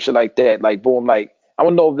Peaches or some shit like that. Like boom, like I'm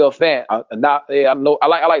a Novell fan. Not yeah, I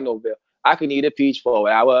like Novell. I can eat a peach for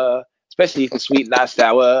an hour, especially if it's sweet, not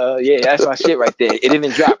sour. Yeah, that's my shit right there. It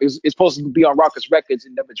didn't drop. It's supposed to be on Rockers Records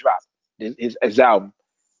and never dropped. His album.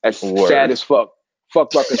 That's sad Word. as fuck.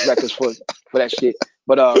 Fuck Ruckus Records for that shit.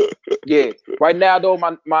 But yeah. Right now though,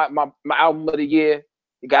 my album of the year,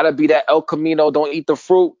 it gotta be that El Camino, Don't Eat the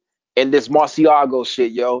Fruit, and this Marciago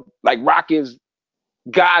shit, yo. Like Rock is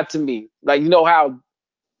God to me. Like you know how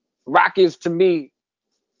Rock is to me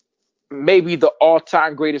maybe the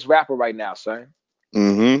all-time greatest rapper right now, son.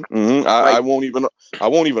 Mm-hmm. Mm-hmm. Like I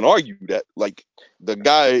won't even argue that. Like the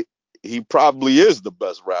guy, he probably is the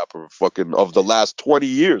best rapper fucking of the last 20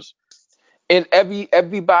 years. and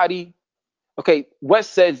everybody. Okay,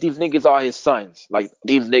 West says these niggas are his sons. Like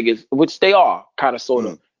these niggas, which they are, kind of, sort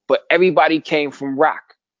of. Mm. But everybody came from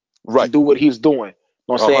Rock to Right. do what he's doing. You know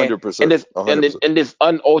what I'm A saying? hundred And percent. this A and hundred this, percent. and this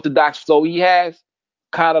unorthodox flow he has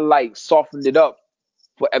kind of like softened it up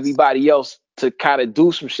for everybody else to kind of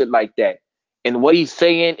do some shit like that. And what he's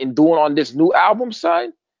saying and doing on this new album,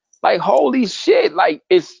 son, like holy shit, like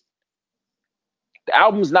the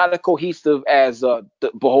album's not as cohesive as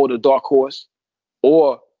Behold the Dark Horse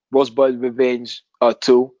or Rosebud Revenge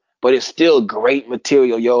 2, but it's still great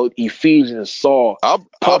material, yo. Ephesians, Saul, I'll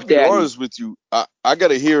Puff be Daddy. honest with you. I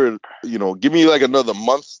gotta hear it. You know, give me like another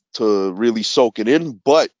month to really soak it in.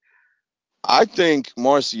 But I think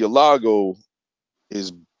Marcialago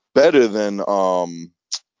is better than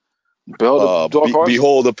Behold the Dark Horse.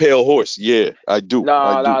 Behold a Pale Horse. Yeah, I do.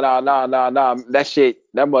 I Nah, do. nah, nah, nah, nah, nah. That shit,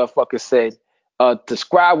 that motherfucker said, to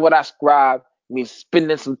scribe what I scribe means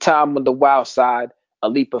spending some time on the wild side. A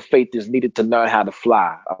leap of faith is needed to learn how to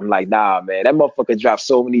fly. I'm like, nah, man. That motherfucker dropped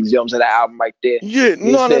so many gems in that album right there. Yeah, And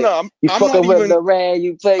he no, no, said, no. you I'm not fucking with even. the rain,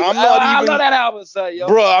 you play. I'm not I love even, that album, son, yo.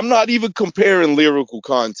 bro. I'm not even comparing lyrical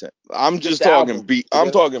content. I'm Just just the talking album, beat. I'm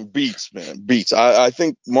nigga. talking beats, man. Beats. I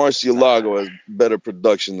think Marcialago has better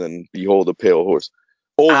production than Behold a Pale Horse.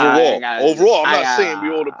 I Overall, got, overall, I'm I not saying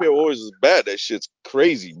Behold a Pale got. Horse is bad. That shit's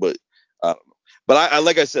crazy, but I don't know. But I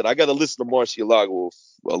like I said, I got to listen to Marcialago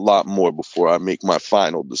a lot more before I make my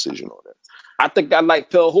final decision on it. I think I like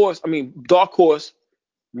Pale Horse. I mean, Dark Horse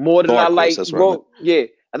more than I Dark Horse, like that's what I meant. Rose. Yeah,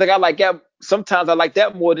 I think I like that. Sometimes I like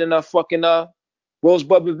that more than fucking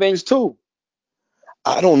Rosebud Revenge too.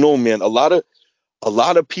 I don't know, man. A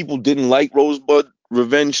lot of people didn't like Rosebud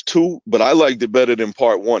Revenge 2, but I liked it better than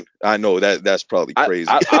part 1. I know that's probably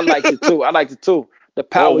crazy. I liked it too. I liked it too. The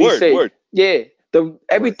Oh, power he word, said, word, yeah, the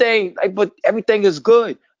word. everything, like, but everything is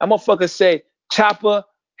good. I'm motherfucker said Chopper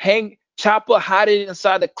hide it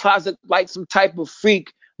inside the closet like some type of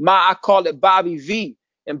freak. I call it Bobby V,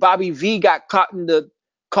 and Bobby V got caught in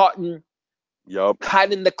Yup.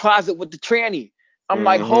 hiding in the closet with the tranny. I'm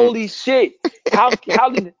like, Hmm. holy shit! How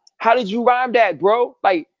did you rhyme that, bro?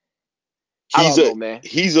 Like, I He's don't a know, man.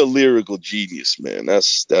 he's a lyrical genius, man.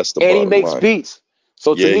 That's the And he bottom makes line. beats.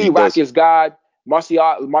 So to Yeah, me, he Rock does. is God.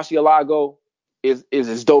 Marcialago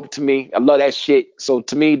is dope to me. I love that shit. So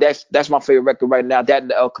to me, that's my favorite record right now. That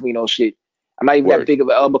and the El Camino shit. I'm not even that Word, big of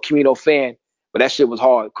an El Camino fan, but that shit was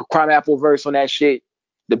hard. Crime Apple verse on that shit,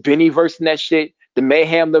 the Benny verse in that shit, the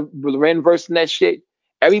Mayhem, the Ren verse in that shit.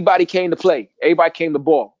 Everybody came to play. Everybody came to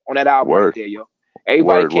ball on that album right word, there, yo.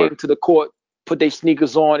 Everybody word, word, came to the court, put their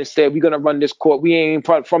sneakers on, and said, "We're gonna run this court. We ain't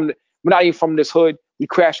even we're not even from this hood. We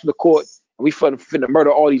crashed the court. And we finna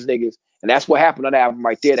murder all these niggas." And that's what happened on that album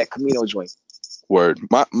right there, that Camino joint. word.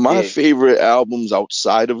 My Yeah. favorite albums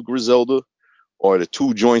outside of Griselda are the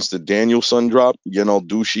two joints that Danielson dropped, Yenal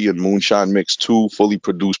Dushi and Moonshine Mix 2, fully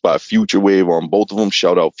produced by Future Wave on both of them.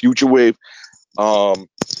 Shout out Future Wave. And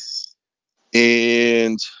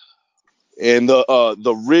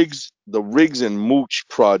the Riggs and Mooch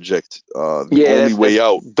project, The Yeah, Only that's Way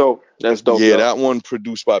Out. dope. That's dope, Yeah, yo. that one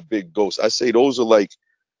produced by Big Ghost. I say those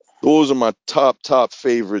are my top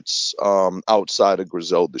favorites outside of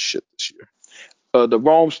Griselda shit this year. The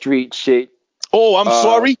Rome Street shit. Oh, I'm Uh,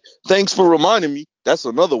 sorry. Thanks for reminding me. That's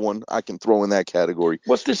another one I can throw in that category.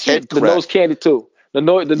 what's this Head shit? The Crack. Nose Candy 2. The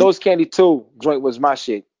Nose Candy 2 joint was my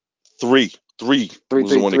shit. Three Three, was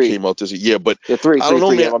the three, one that three. came out this year. Yeah, but Yeah, three, I don't three, know,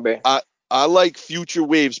 three. Yeah, man. my bad. I like Future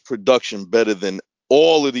Wave's production better than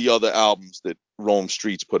all of the other albums that Rome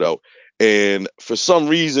Streets put out. And for some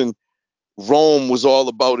reason, Rome was all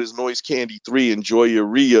about his Noise Candy 3 and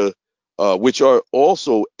Joyeria, which are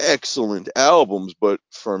also excellent albums. But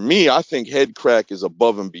for me, I think Head Crack is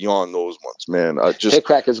above and beyond those ones, man. I just Head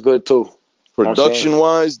Crack is good too. You know what I'm saying? production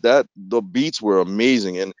wise, that the beats were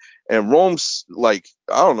amazing. And Rome's like,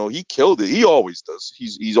 I don't know, he killed it. He always does.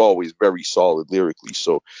 He's always very solid lyrically.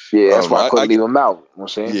 So Yeah, I that's don't know. why I couldn't leave him out. You know what I'm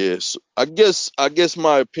saying? Yes, I guess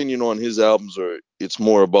my opinion on his albums are it's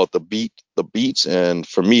more about the beats, and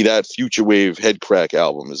for me that Future Wave Head Crack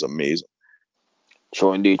album is amazing.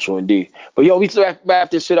 True indeed, true indeed. But yo, we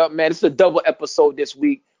wrap this shit up, man. This is a double episode this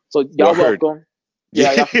week. So y'all Word. welcome.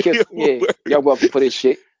 Yeah. Yeah, y'all can kiss. Yeah, y'all welcome for this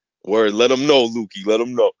shit. Word. Let them know, Lukey. Let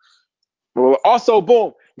them know. Well, also,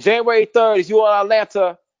 boom, January 3rd, if you're in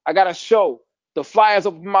Atlanta, I got a show. The flyers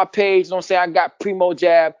up on my page. You know what I'm saying? I got Primo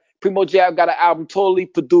Jab. Primo Jab got an album totally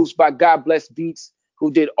produced by God Bless Beats,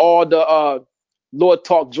 who did all the Lord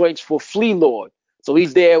Talk joints for Flea Lord. So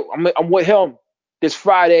he's there. I'm with him this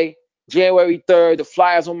Friday, January 3rd. The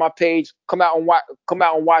flyers on my page. Come out and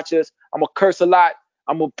watch us. I'm gonna curse a lot.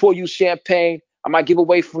 I'm gonna pour you champagne. I might give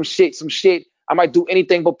away some shit. I might do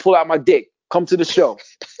anything but pull out my dick. Come to the show.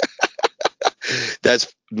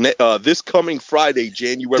 That's this coming Friday,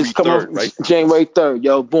 January Just come 3rd, on right? January 3rd,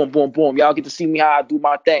 yo. Boom, boom, boom. Y'all get to see me how I do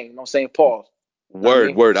my thing. You know what I'm saying? Pause. You know what I Word,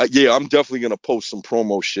 mean? word. Yeah, I'm definitely gonna post some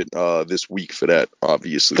promo shit this week for that,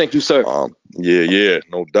 obviously. Thank you, sir. Yeah,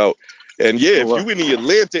 no doubt. And yeah, Oh, if you in the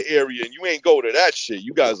Atlanta area and you ain't go to that shit,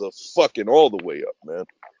 you guys are fucking all the way up, man.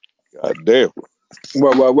 God damn.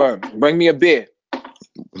 Word. Bring me a beer.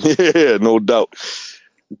 Yeah, no doubt.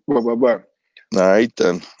 Word. All right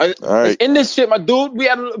then. And All right. in this shit, my dude, we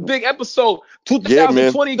had a big episode. Yeah,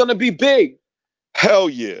 man. 2020 gonna be big. Hell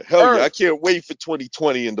yeah. I can't wait for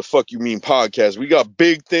 2020 and the Fuck You Mean podcast. We got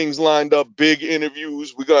big things lined up, big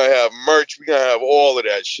interviews. We're gonna have merch. We're gonna have all of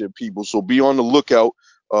that shit, people. So be on the lookout.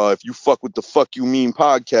 If you fuck with the Fuck You Mean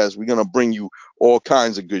podcast, we're gonna bring you all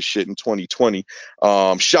kinds of good shit in 2020.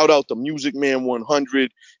 Shout out to Music Man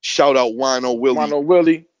 100. Shout out Wino Willie. Wino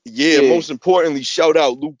Willie. Yeah, most importantly, shout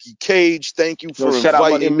out Lukey Cage. Thank you for Shout out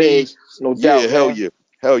Money inviting me. Migs. No Yeah, doubt, man.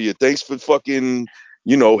 hell yeah. Thanks for fucking,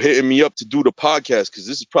 hitting me up to do the podcast because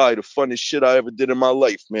this is probably the funnest shit I ever did in my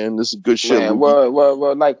life, man. This is good shit, Man, Lukey.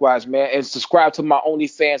 well, likewise, man. And subscribe to my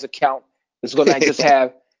OnlyFans account. It's gonna just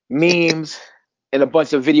have memes and a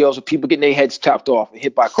bunch of videos of people getting their heads chopped off and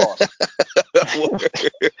hit by cars.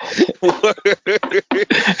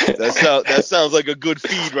 That sounds like a good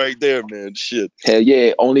feed right there, man. Shit. Hell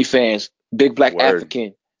yeah, OnlyFans, Big Black Word.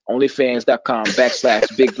 African,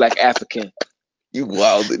 OnlyFans.com/Big Black African. You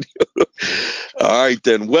wildin'. All right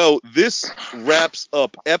then. Well, this wraps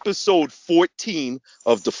up episode 14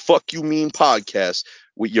 of the Fuck You Mean podcast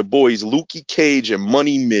with your boys Lukey Cage and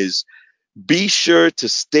Money Miz. Be sure to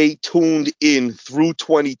stay tuned in through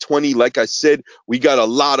 2020. Like I said, we got a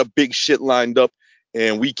lot of big shit lined up,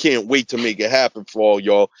 and we can't wait to make it happen for all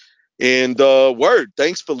y'all. And word,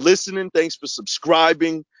 thanks for listening. Thanks for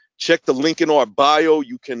subscribing. Check the link in our bio.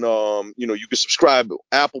 You can you can subscribe to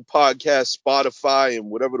Apple Podcasts, Spotify, and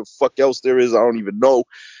whatever the fuck else there is. I don't even know.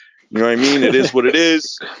 You know what I mean? It is what it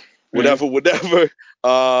is. Whatever.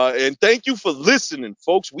 And thank you for listening,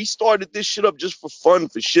 folks. We started this shit up just for fun,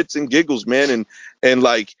 for shits and giggles, man. And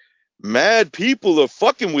like mad people are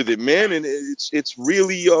fucking with it, man. And it's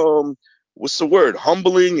really what's the word?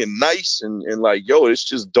 Humbling and nice and like, yo, it's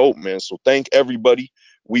just dope, man. So thank everybody.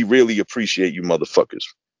 We really appreciate you motherfuckers.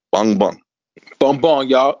 Bang bang. Bum bum,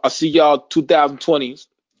 y'all. I see y'all 2020s.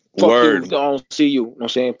 Fuck Word. you. Don't see you. You know what I'm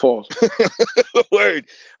saying? Pause. Word.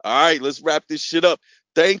 All right, let's wrap this shit up.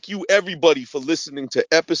 Thank you, everybody, for listening to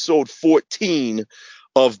episode 14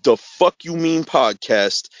 of the Fuck You Mean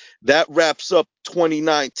podcast. That wraps up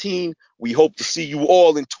 2019. We hope to see you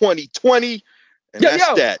all in 2020. And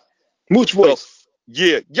that's that. Mooch voice.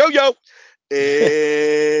 Yo.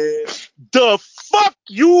 And the fuck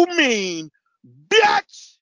you mean, bitch?